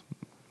 Yes.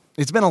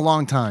 It's been a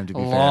long time, to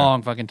be A fair.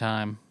 long fucking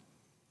time.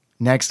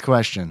 Next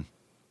question.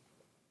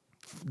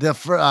 This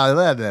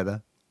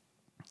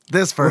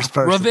first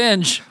person.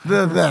 Revenge.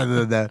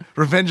 The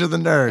Revenge of the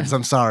Nerds,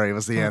 I'm sorry,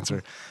 was the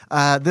answer.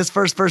 This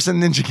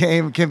first-person ninja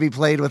game can be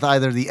played with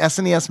either the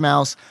SNES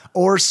mouse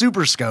or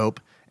Super Scope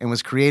and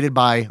was created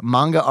by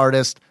manga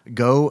artist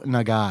Go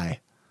Nagai.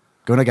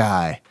 Go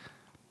Nagai.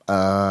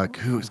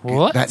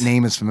 What? That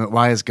name is familiar.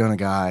 Why is Go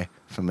Nagai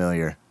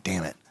familiar?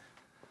 Damn it.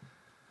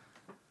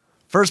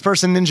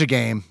 First-person ninja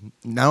game,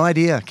 no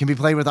idea. Can be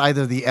played with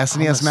either the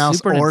SNES mouse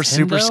Super or Nintendo?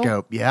 Super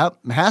Scope. Yep,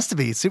 it has to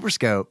be Super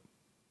Scope.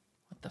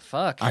 What the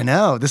fuck? I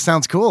know. This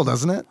sounds cool,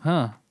 doesn't it?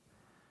 Huh.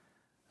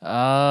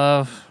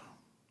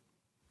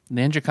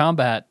 Ninja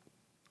Combat.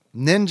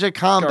 Ninja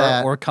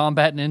Combat. Or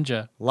Combat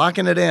Ninja.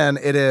 Locking it in.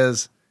 It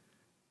is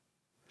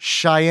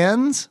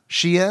Cheyenne's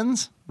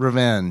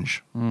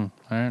Revenge. I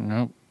don't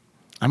know.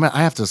 I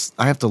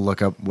have to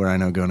look up where I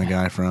know Go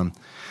Nagai from.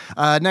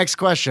 Next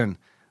question.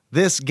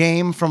 This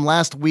game from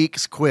last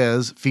week's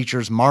quiz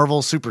features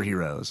Marvel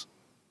superheroes.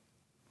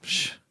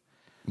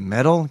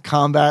 Metal,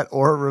 Combat,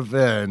 or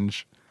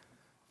Revenge.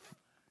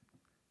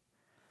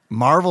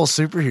 Marvel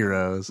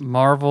superheroes.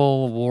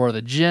 Marvel War of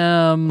the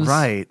Gems.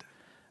 Right.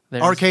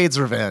 There's Arcade's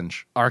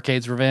Revenge.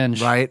 Arcade's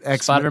Revenge. Right.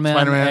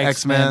 Spider-Man,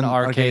 X-Men,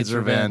 Arcade's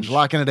Revenge.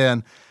 Locking it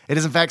in. It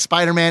is, in fact,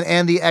 Spider-Man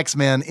and the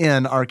X-Men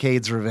in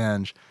Arcade's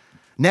Revenge.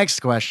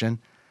 Next question.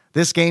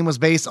 This game was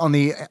based on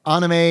the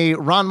anime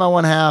Ranma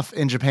 1/2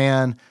 in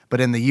Japan, but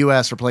in the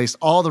U.S. replaced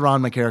all the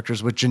Ranma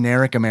characters with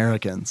generic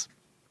Americans.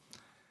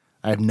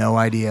 I have no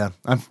idea.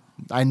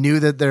 I knew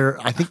that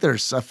I think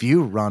there's a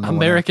few Ranma 1/2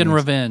 American games.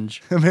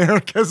 Revenge.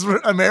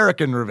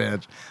 American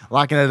Revenge.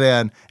 Locking it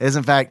in. It is,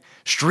 in fact,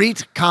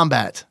 Street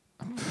Combat.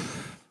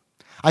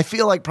 I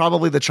feel like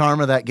probably the charm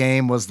of that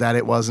game was that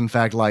it was, in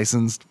fact,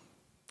 licensed.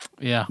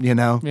 Yeah. You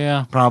know?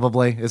 Yeah.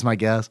 Probably is my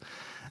guess.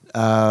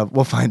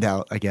 We'll find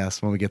out, I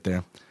guess, when we get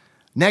there.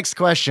 Next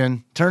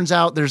question. Turns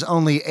out there's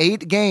only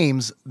 8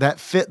 games that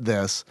fit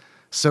this.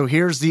 So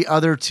here's the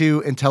other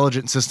 2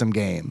 Intelligent System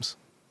games.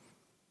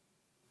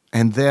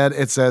 And then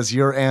it says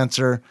your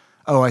answer.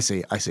 Oh, I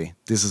see.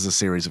 This is a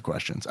series of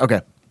questions.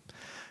 Okay.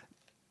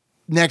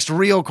 Next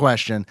real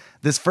question.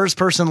 This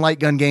first-person light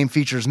gun game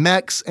features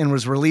mechs and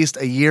was released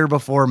a year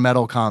before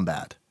Metal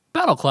Combat.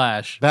 Battle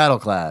Clash. Battle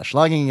Clash.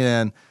 Logging it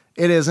in.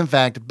 It is, in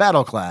fact,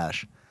 Battle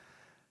Clash.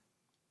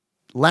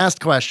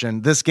 Last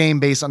question. This game,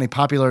 based on a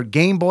popular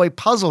Game Boy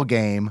puzzle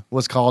game,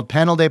 was called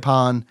Panel de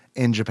Pon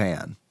in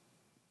Japan.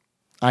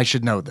 I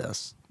should know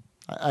this.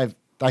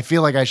 I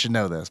feel like I should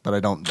know this, but I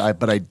don't. I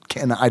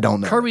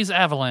don't know. Kirby's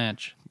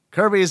Avalanche.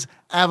 Kirby's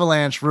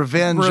Avalanche.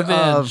 Revenge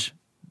of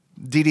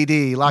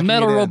DDD. Locking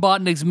Metal it in.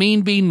 Robotnik's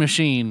Mean Bean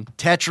Machine.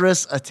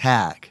 Tetris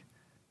Attack.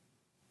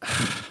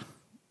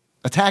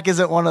 Attack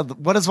isn't one of the.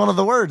 What is one of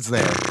the words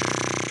there?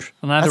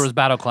 And neither was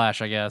Battle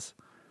Clash, I guess.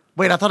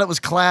 Wait, I thought it was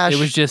Clash. It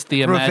was just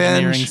the Revenge.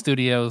 Imagineering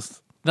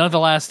Studios. None of the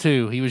last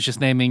 2. He was just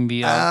naming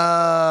the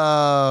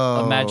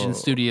Imagine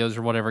Studios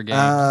or whatever game.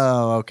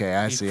 Oh, okay.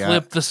 I He see.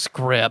 flipped the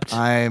script.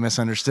 I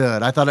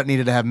misunderstood. I thought it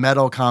needed to have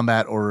Metal,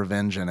 Combat, or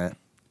Revenge in it.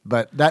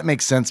 But that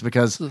makes sense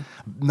because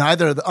none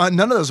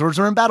of those words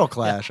are in Battle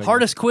Clash. I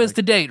Hardest guess. quiz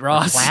to date,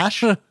 Ross.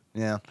 Clash?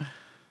 Yeah.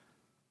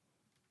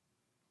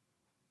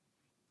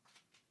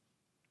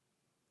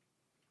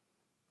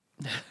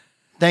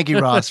 Thank you,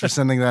 Ross, for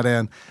sending that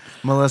in.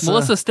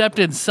 Melissa stepped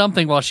in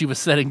something while she was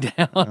sitting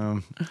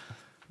down.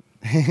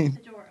 The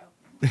door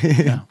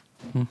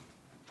open.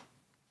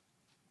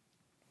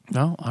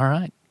 Oh, all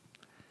right.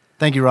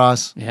 Thank you,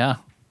 Ross. Yeah.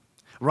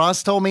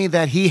 Ross told me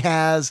that he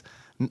has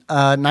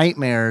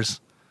nightmares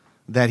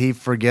that he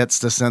forgets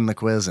to send the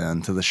quiz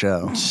in to the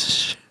show,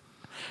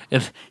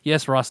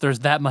 Yes, Ross, there's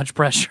that much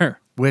pressure.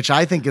 which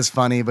I think is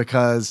funny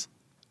because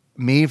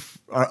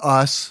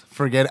us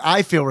forget.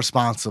 I feel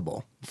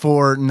responsible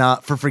for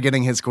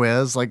forgetting his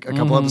quiz like a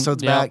couple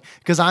episodes yeah. back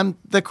because I'm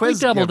the quiz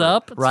doubled giver,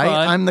 up. It's right?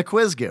 fine. I'm the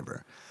quiz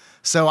giver.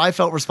 So I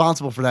felt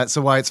responsible for that.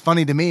 So why it's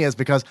funny to me is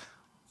because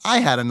I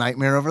had a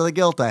nightmare over the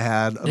guilt I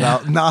had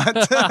about not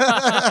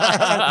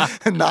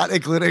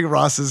including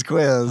Ross's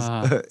quiz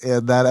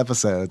in that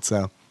episode.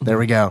 So there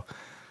we go.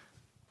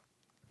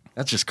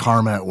 That's just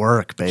karma at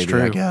work, baby,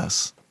 true. I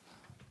guess.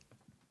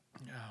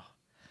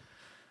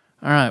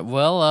 All right.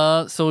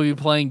 Well, so we'll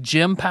be playing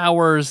Jim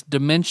Powers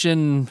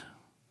Dimension,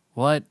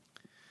 what?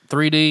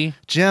 3D?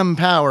 Jim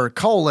Power,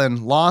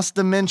 Lost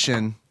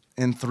Dimension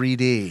in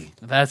 3D.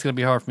 That's going to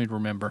be hard for me to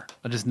remember.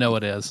 I just know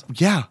it is.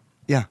 Yeah,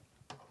 yeah.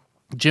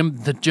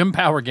 The Jim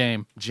Power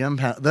game.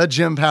 The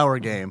Jim Power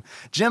game.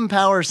 Jim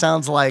Power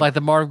sounds like The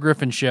Marv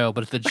Griffin show,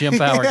 but it's the Jim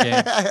Power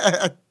game.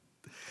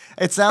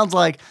 it sounds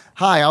like,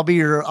 hi, I'll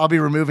be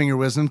removing your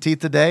wisdom teeth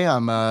today.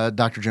 I'm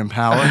Dr. Jim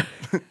Power.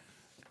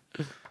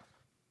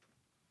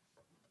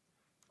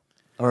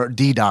 Or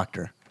D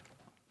Doctor.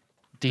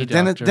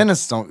 D-Doctor.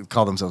 Dentists don't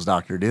call themselves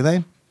doctor, do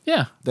they?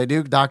 Yeah, They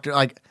do. Doctor.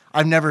 Like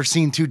I've never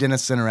seen two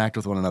dentists interact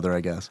with one another.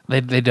 I guess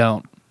they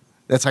don't.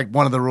 that's like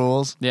one of the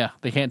rules. Yeah,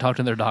 they can't talk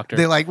to their doctor.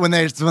 They like when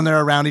they're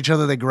around each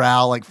other, they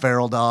growl like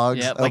feral dogs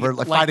Yeah, over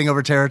like- fighting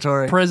over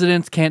territory.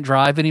 Presidents can't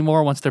drive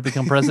anymore once they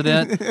become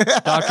president.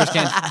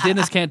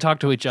 Dentists can't talk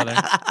to each other.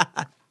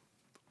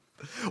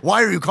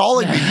 Why are you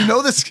calling me? You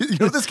know this. You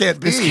know this can't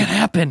be. This can't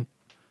happen.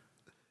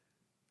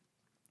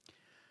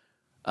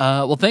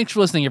 Well, thanks for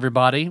listening,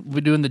 everybody. We'll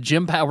be doing the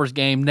Jim Powers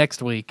game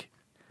next week.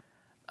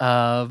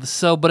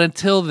 But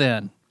until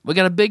then, we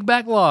got a big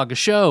backlog of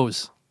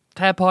shows.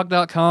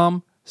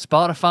 Tadpog.com,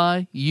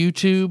 Spotify,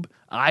 YouTube,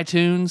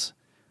 iTunes.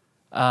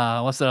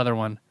 What's that other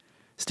one?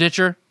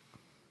 Stitcher.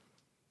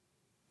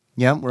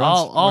 Yeah, we're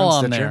All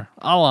on Stitcher. there.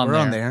 All on We're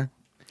there. on there.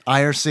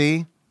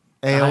 IRC,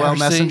 AOL IRC,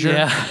 Messenger,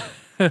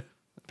 Yeah.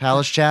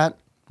 Palace Chat.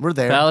 We're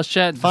there. Palace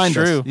Chat. Find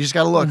true. us. You just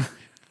got to look.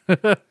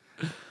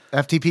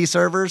 FTP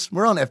servers.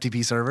 We're on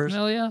FTP servers.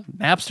 Hell yeah.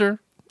 Napster.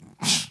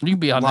 You can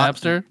be on Li-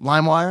 Napster.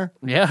 LimeWire.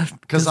 Yeah.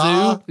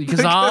 Kazaa.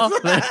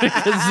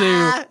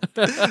 Kazoo.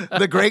 Kazoo.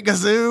 The Great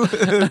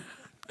Kazoo.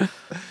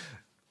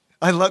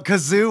 I love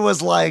Kazoo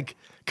was like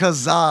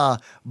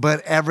Kazaa,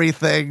 but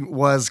everything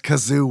was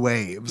Kazoo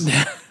waves.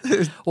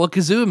 Well,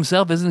 Kazoo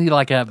himself, isn't he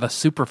like a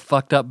super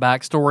fucked up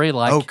backstory?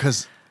 Like,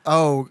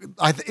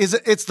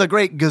 it's the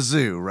Great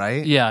Gazoo,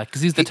 right? yeah,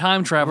 because he's the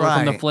time traveler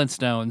from the right.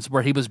 Flintstones,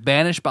 where he was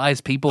banished by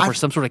his people for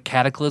some sort of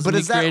cataclysm But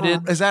he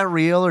created. is that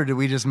real or did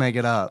we just make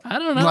it up? I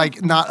don't know.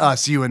 Like not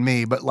us, you and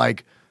me, but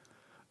like,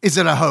 is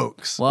it a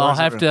hoax? Well, Or is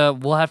it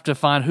we'll have to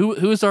find who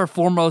is our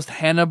foremost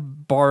Hanna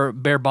our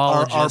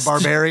Barbologist.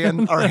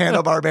 barbarian, our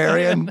Hanna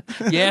Barbarian.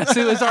 Yes,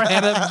 who is our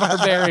Hanna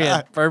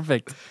Barbarian?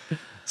 Perfect.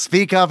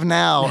 Speak up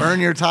now. Earn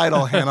your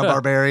title, Hanna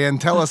Barbarian.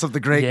 Tell us of the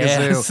Great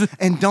Yes. Gazoo.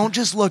 And don't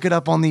just look it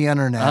up on the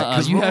internet.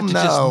 Because you we'll have to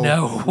just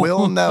know.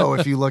 We'll know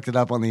if you looked it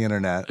up on the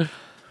internet.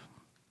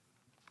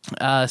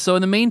 So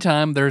in the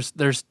meantime, there's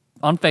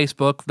on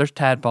Facebook, there's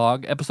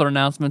Tadpog, episode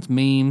announcements,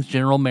 memes,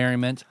 general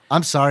merriment.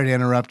 I'm sorry to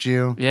interrupt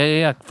you.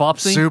 Yeah.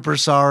 Flopsy. Super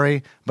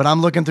sorry, but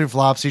I'm looking through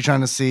Flopsy trying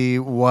to see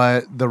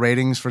what the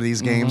ratings for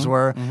these games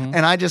were.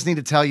 And I just need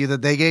to tell you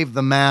that they gave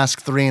The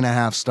Mask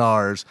 3.5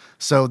 stars.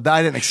 So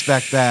I didn't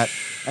expect that.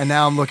 And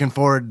now I'm looking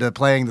forward to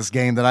playing this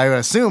game that I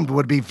assumed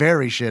would be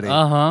very shitty.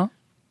 Uh-huh.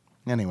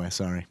 Anyway,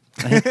 sorry.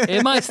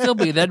 It might still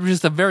be. That's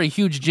just a very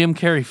huge Jim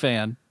Carrey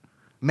fan.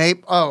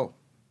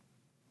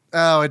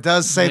 Oh, it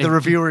does say the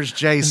reviewer's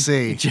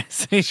JC.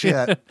 Jesse.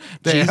 Shit.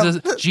 Damn.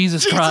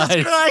 Jesus Christ.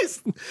 Jesus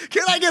Christ.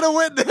 Can I get a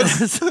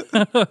witness?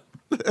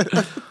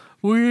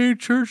 We ain't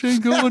church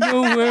ain't going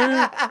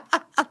nowhere.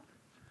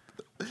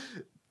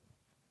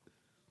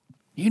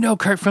 You know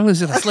Kurt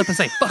Franklin's gonna slip and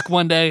say fuck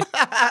one day.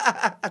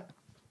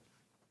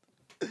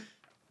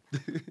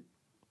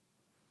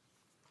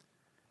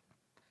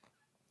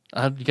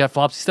 You got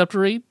Flopsy stuff to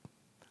read?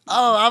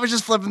 Oh, I was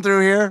just flipping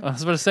through here. I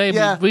was about to say,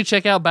 Yeah. we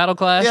check out Battle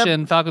Clash Yep.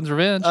 and Falcon's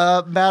Revenge.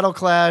 Battle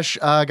Clash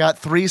got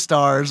 3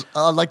 stars.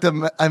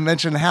 I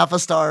mentioned half a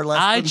star less.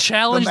 I than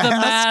challenge the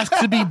mask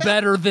to be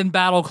better than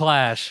Battle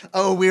Clash.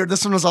 Oh, weird.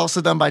 This one was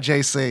also done by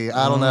JC.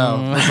 I don't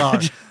know.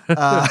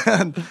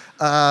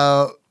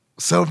 Bizarre.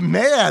 So,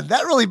 man,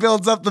 that really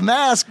builds up the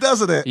mask,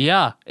 doesn't it?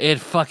 Yeah,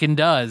 it fucking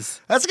does.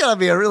 That's going to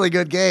be a really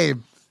good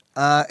game.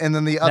 And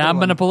then the other Now I'm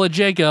one, gonna pull a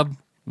Jacob.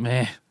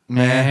 Meh.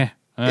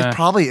 it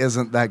probably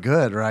isn't that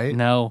good, right?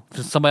 No,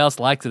 if somebody else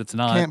likes it, it's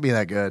not. Can't be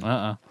that good.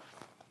 Uh-uh.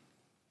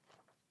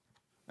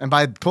 And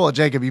by pull a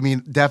Jacob, you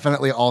mean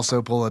definitely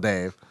also pull a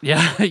Dave.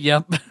 Yeah,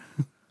 yep.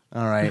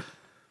 All right.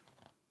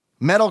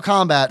 Metal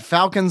Combat,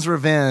 Falcon's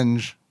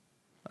Revenge,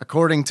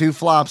 according to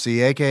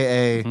Flopsy,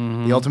 a.k.a.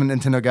 The Ultimate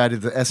Nintendo Guide to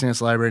the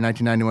SNES Library,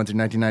 1991 through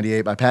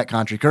 1998 by Pat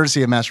Contry,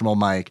 courtesy of Master Mold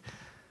Mike.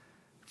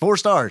 4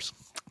 stars.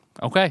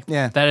 Okay.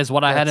 Yeah. That is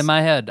what I had That's- in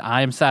my head.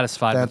 I am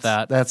satisfied with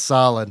that. That's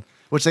solid.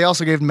 Which they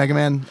also gave Mega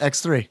Man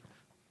X3.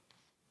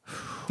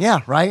 Yeah,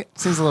 right?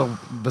 Seems a little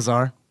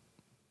bizarre.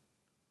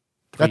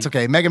 That's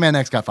okay. Mega Man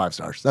X got 5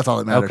 stars. That's all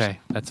that matters. Okay.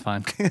 That's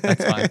fine.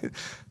 That's fine.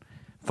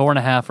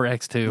 4.5 for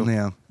X2.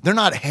 Yeah. They're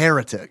not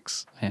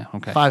heretics. Yeah.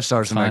 Okay. 5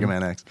 stars It's in fine. Mega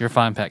Man X. You're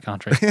fine, Pat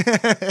Contra.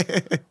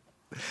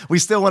 We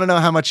still want to know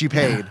how much you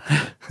paid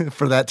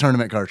for that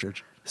tournament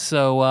cartridge.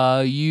 So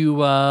you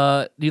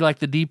do you like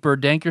the deeper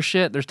danker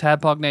shit? There's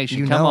Tadpog Nation.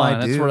 You Come know on, I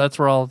that's do.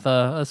 where all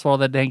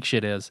that dank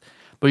shit is.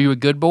 But are you a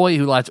good boy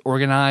who likes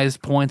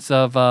organized points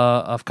of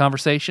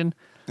conversation?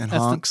 And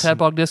That's honks. the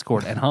Tadpog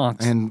Discord and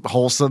honks. And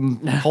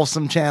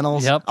wholesome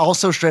channels. Yep.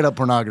 Also straight up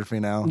pornography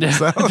now.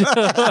 So.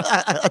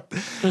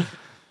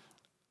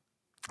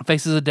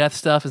 Faces of Death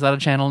stuff, is that a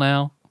channel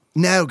now?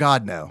 No,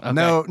 God, no.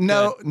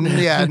 No,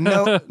 yeah,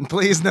 no.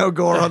 Please, no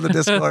gore on the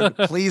Discord.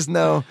 Please,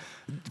 no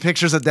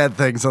pictures of dead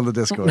things on the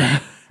Discord.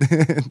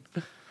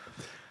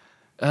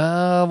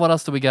 What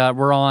else do we got?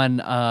 We're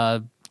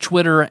on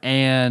Twitter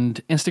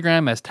and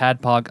Instagram as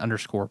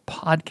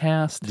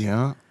Tadpog_podcast.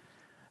 Yeah.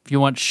 If you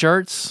want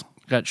shirts,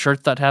 you got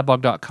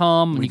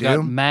shirts.tadpog.com. We You got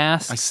do.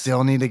 masks. I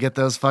still need to get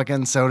those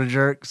fucking Soda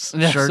Jerks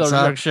Yeah, shirts Soda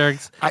up. Jerk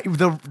shirts.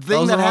 The thing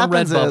Those that are on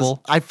happens is Redbubble.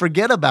 I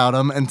forget about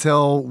them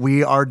until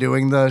we are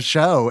doing the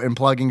show and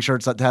plugging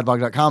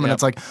shirts.tadpog.com, and Yep.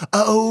 it's like,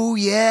 oh,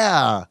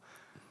 yeah.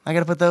 I got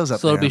to put those up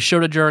So it'll there. be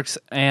Soda Jerks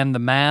and the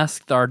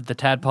mask are the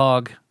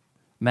Tadpog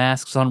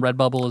masks on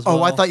Redbubble as well.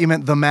 Oh, I thought you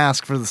meant the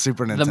mask for the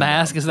Super Nintendo. the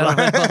mask is that on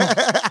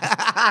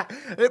Redbubble?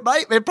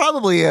 It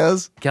probably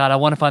is. God, I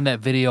want to find that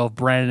video of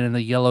Brandon in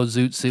the yellow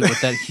zoot suit with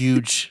that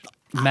huge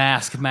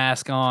mask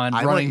on, I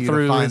want running you to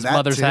through find his that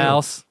mother's too.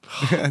 house.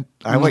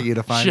 I want you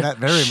to find that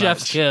very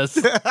Chef's much. kiss.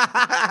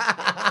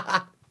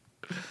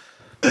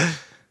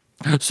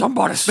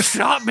 Somebody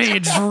stop me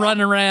and just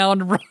run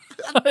around.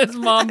 His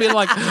mom being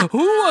like, who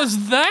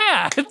was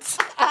that?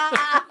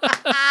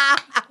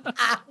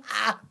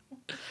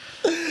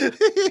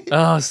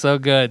 Oh, so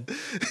good.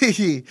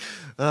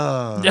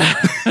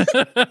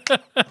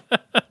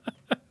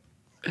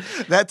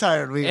 That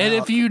tired me And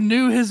out. if you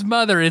knew his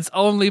mother, it's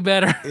only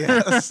better.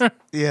 Yes.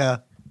 Yeah.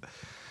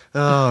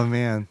 Oh,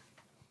 man.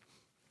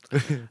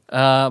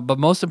 But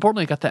most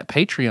importantly, got that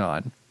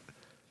Patreon.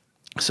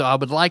 So I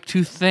would like to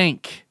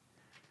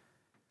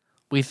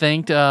we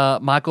thanked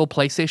Michael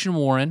PlayStation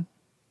Warren.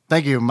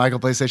 Thank you, Michael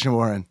PlayStation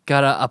Warren.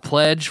 Got a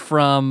pledge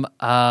from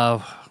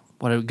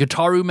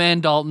Guitaru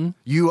Man Dalton.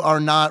 You are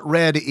not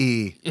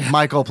ready,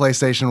 Michael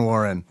PlayStation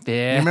Warren.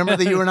 Yeah. You remember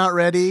the You Are Not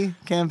Ready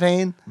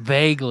campaign?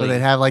 Vaguely. Where they'd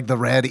have like the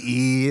red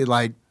E,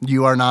 like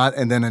you are not,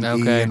 and then an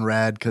E Okay. in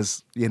red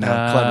because,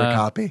 clever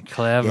copy.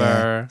 Clever.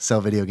 Yeah,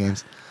 sell video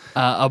games.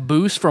 A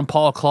boost from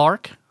Paul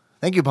Clark.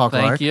 Thank you, Paul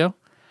Clark. Thank you.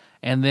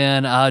 And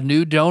then a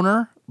new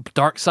donor,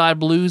 Dark Side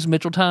Blues,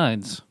 Mitchell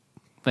Tynes.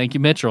 Thank you,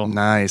 Mitchell.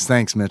 Nice.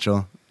 Thanks,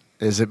 Mitchell.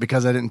 Is it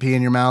because I didn't pee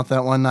in your mouth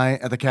that one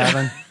night at the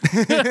cabin?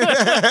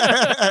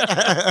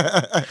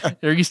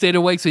 Or you stayed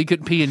awake so you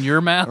couldn't pee in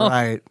your mouth?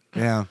 Right.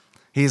 Yeah.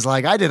 He's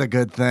like, I did a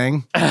good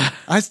thing.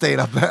 I stayed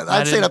up.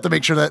 I stayed didn't- up to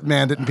make sure that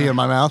man didn't pee in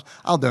my mouth.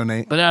 I'll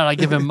donate. But now I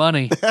give him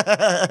money.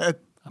 I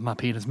might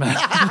pee in his mouth.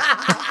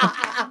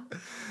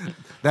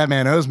 That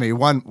man owes me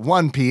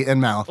one pee in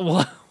mouth.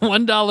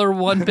 $1,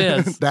 one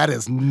piss. That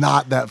is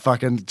not that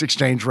fucking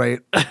exchange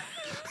rate.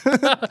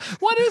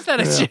 What is that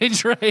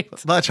exchange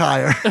rate? Much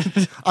higher.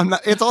 I'm not.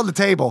 It's on the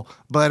table,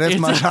 but it's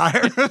much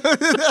higher.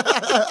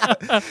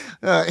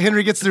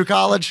 Henry gets through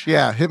college.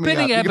 Yeah, hit me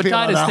Spitting up. You can pee in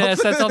my hepatitis mouth.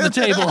 test, that's on the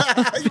table.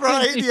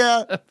 Right?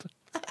 Yeah.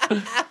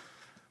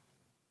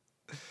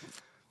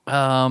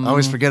 I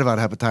always forget about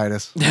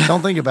hepatitis.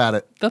 Don't think about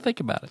it. Don't think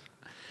about it.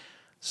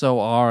 So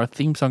our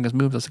theme song is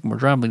Moves Us More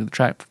Drum, leading the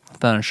track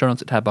found in show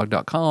notes at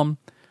tadbog.com.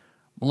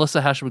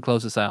 Melissa, how should we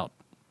close this out?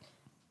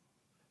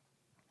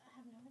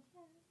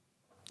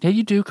 Yeah,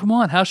 you do. Come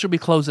on. How should we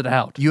close it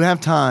out? You have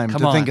time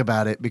Come to on. think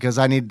about it because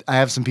I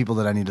have some people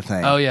that I need to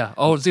thank. Oh, yeah.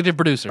 Oh, executive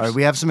producers. All right,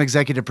 we have some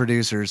executive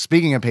producers.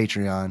 Speaking of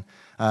Patreon,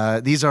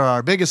 these are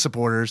our biggest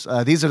supporters.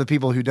 These are the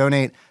people who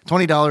donate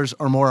 $20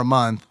 or more a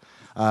month,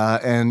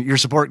 and your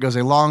support goes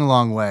a long,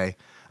 long way.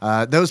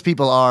 Those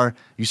people are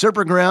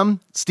Usurper Grim,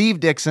 Steve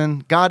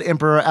Dixon, God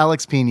Emperor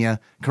Alex Pena,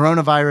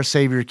 Coronavirus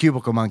Savior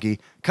Cubicle Monkey,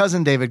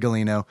 Cousin David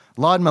Galino,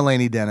 Laud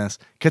Mulaney Dennis,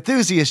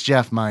 Cthusiast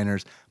Jeff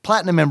Miners,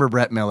 Platinum member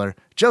Brett Miller,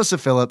 Joseph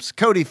Phillips,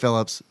 Cody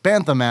Phillips,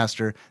 Bantha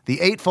Master, the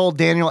Eightfold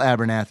Daniel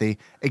Abernathy,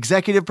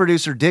 Executive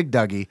Producer Dig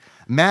Dougie,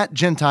 Matt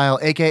Gentile,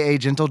 aka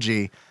Gentle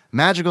G,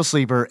 Magical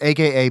Sleeper,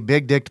 aka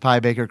Big Dicked Pie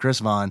Baker Chris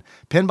Vaughn,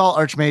 Pinball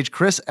Archmage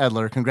Chris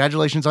Edler,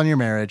 congratulations on your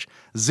marriage,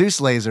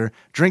 Zeus Laser,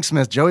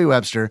 Drinksmith Joey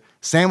Webster,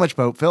 Sandwich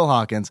Pope Phil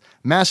Hawkins,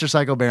 Master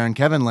Cycle Baron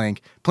Kevin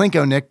Link,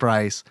 Plinko Nick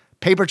Price,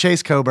 Paper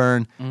Chase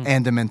Coburn,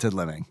 and Demented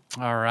Living.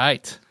 All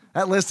right.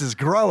 That list is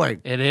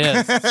growing. It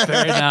is. It's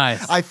very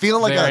nice. I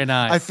feel like very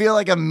nice. I feel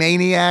like a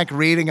maniac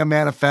reading a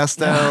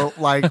manifesto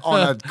like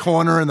on a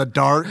corner in the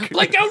dark.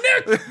 Let go,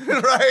 Nick!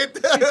 Right?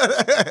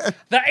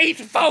 The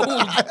Eightfold!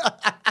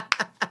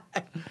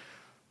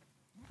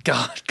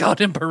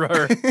 God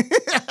Emperor.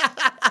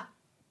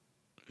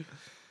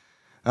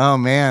 Oh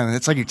man,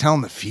 it's like you're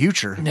telling the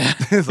future.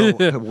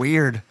 It's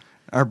weird.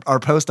 Our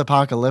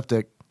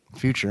post-apocalyptic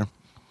future.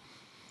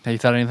 Have you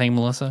thought of anything,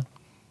 Melissa?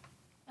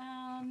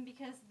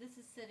 Because this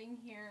is sitting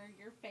here,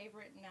 your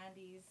favorite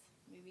 90s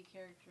movie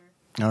character.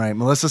 All right,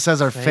 Melissa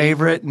says our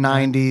favorite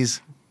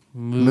 90s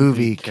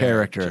movie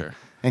character.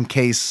 In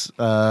case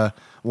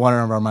one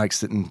of our mics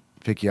didn't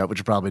pick you up, which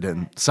you probably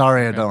didn't.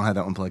 Sorry, I don't have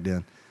that one plugged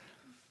in.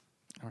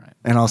 All right.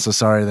 And also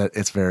sorry that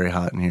it's very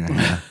hot in here.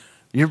 Yeah.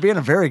 You're being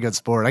a very good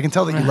sport. I can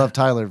tell that you love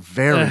Tyler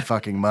very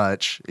fucking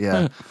much.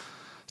 Yeah.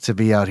 To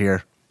be out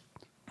here.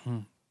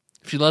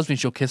 If she loves me,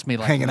 she'll kiss me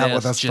like hanging this, out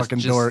with us fucking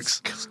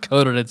dorks.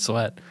 Coated in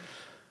sweat.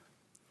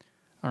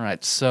 All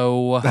right,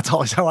 so... That's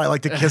always how I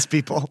like to kiss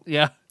people.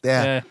 Yeah.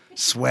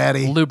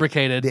 Sweaty.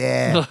 Lubricated.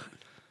 Yeah.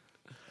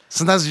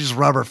 Sometimes we just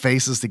rub our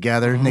faces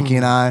together, Nikki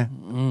and I,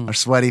 our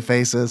sweaty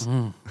faces.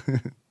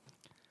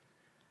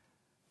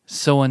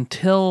 So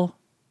until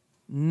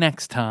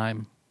next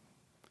time,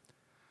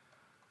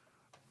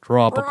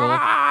 tropical.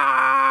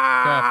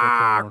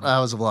 I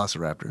was a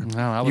velociraptor.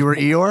 No, I was You were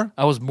Eeyore?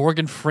 I was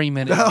Morgan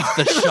Freeman in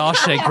The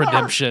Shawshank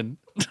Redemption.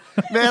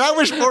 Man, I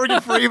wish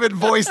Morgan Freeman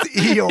voiced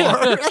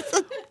Eeyore.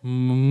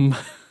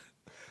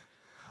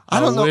 I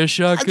don't know. Wish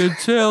I could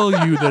tell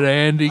you that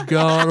Andy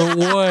got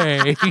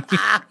away.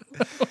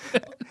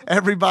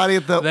 Everybody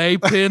at the... They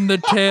pinned the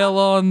tail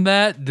on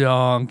that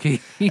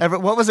donkey.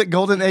 what was it,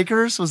 Golden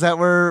Acres? Was that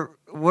where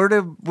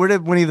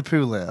did Winnie the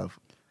Pooh live?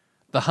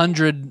 The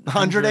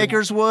 100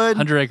 Acres Wood?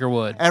 100 Acre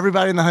Wood.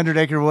 Everybody in the 100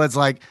 Acre Wood's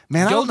like,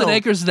 man, Golden I don't know.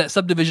 Acres is that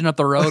subdivision up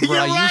the road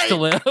where You're I used to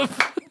right.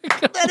 live.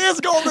 That is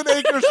Golden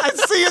Acres. I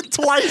see it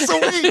twice a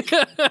week.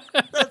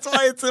 That's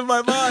why it's in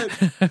my mind.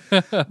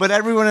 But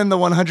everyone in the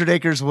 100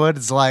 Acres Wood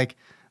is like,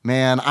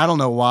 man, I don't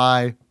know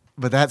why,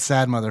 but that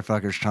sad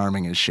motherfucker's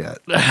charming as shit.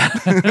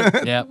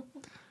 Yep.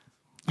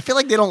 I feel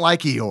like they don't like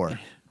Eeyore.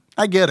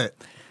 I get it.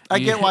 I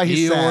get why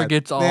he's Eeyore sad.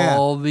 gets Yeah.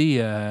 all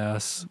the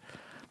ass.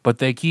 But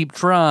they keep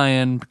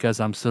trying because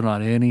I'm still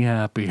not any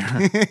happier.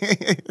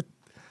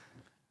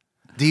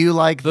 Do you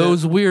like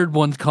Those weird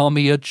ones call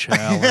me a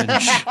challenge.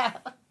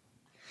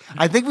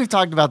 I think we've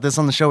talked about this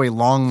on the show a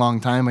long, long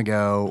time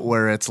ago,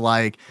 where it's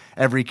like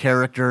every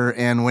character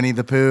in Winnie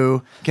the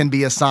Pooh can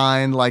be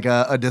assigned like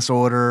a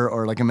disorder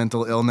or like a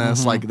mental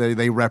illness. Like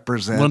they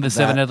represent One of the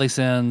seven that. deadly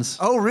sins.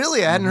 Oh,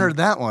 really? I hadn't heard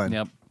that one.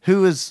 Yep.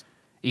 Who is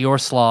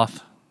Eeyore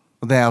sloth.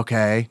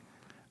 okay?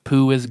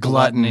 Pooh is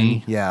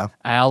gluttony. Yeah.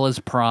 Owl is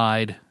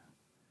pride.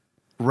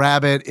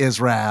 Rabbit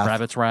is wrath.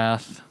 Rabbit's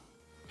wrath.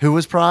 Who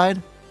was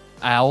Pride?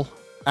 Owl.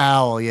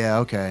 Owl. Yeah.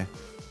 Okay.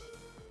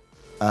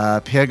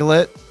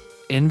 Piglet.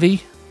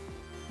 Envy,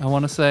 I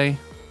want to say.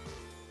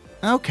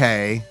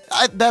 Okay.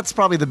 That's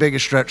probably the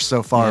biggest stretch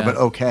so far, Yeah. but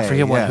okay. I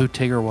forget yeah. who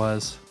Tigger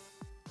was.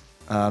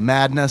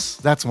 Madness.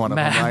 That's one of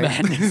them, right?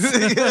 Madness.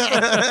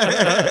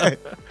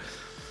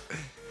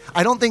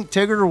 I don't think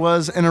Tigger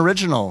was an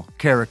original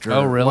character.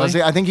 Oh, really? Was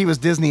he? I think he was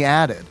Disney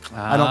added.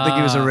 I don't think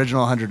he was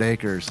original 100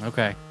 Acres.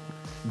 Okay.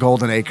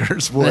 Golden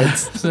Acres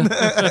Woods.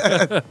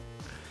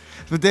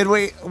 But did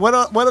we? What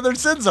other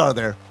sins are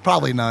there?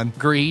 Probably none.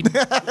 Greed.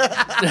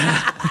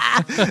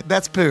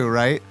 That's Pooh,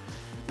 right?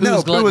 Pooh no,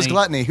 is Pooh was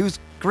gluttony. gluttony. Who's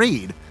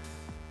greed?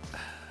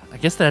 I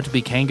guess that'd have to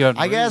be Kango. And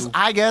I guess Roo.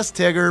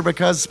 Tigger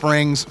because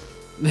Springs.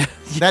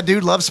 That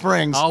dude loves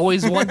Springs.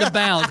 Always wanted to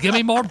bounce. Give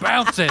me more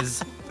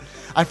bounces.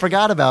 I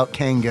forgot about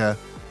Kanga.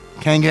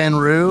 Kanga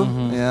and Roo.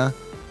 Mm-hmm. Yeah.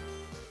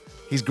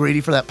 He's greedy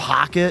for that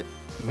pocket.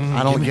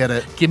 I don't get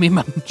it. Give me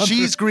my.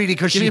 She's greedy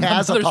because Give she me my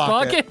has a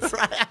mother's pocket.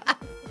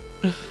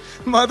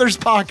 Mother's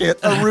pocket,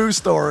 a Roo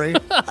story.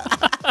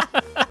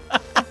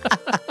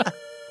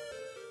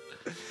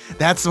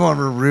 That's the one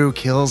where Roo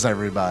kills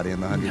everybody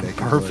in the 100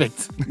 Acres.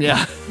 Perfect.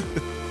 Yeah.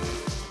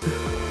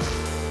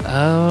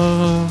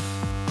 Oh.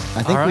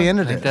 I think All we right.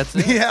 ended I think it. that's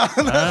it. Yeah,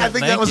 I right,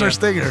 think that thank was you. our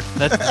stinger.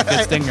 That's a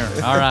good stinger.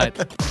 All right.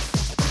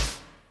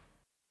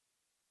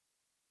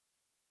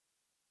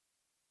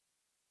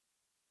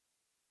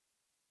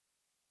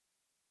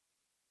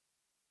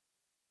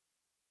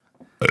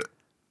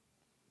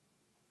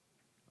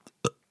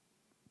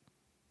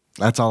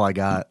 That's all I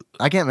got.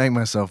 I can't make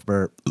myself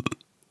burp.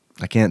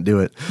 I can't do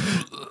it.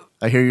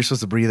 I hear you're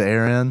supposed to breathe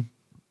air in.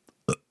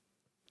 I don't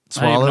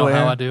Swallow even know air.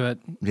 how I do it.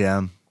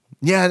 Yeah.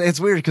 Yeah, it's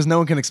weird because no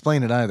one can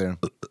explain it either.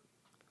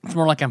 It's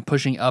more like I'm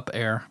pushing up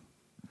air.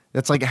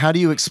 It's like, how do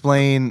you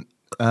explain?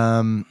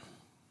 I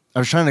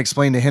was trying to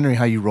explain to Henry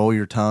how you roll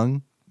your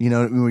tongue. You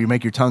know, when you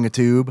make your tongue a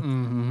tube.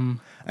 Mm-hmm.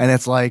 And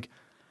it's like,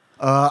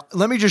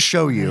 let me just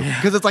show you.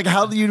 Because it's like,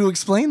 how do you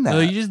explain that? No,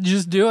 you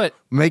just do it.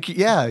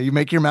 You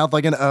make your mouth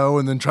like an O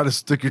and then try to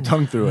stick your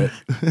tongue through it.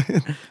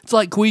 It's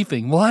like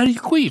queefing. Well, how do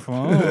you queef?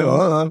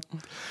 Oh.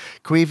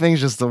 Queefing's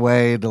just a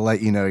way to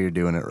let you know you're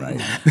doing it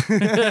right.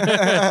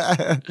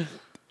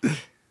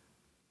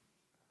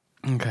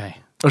 Okay.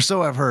 Or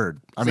so I've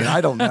heard. I mean, I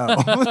don't know.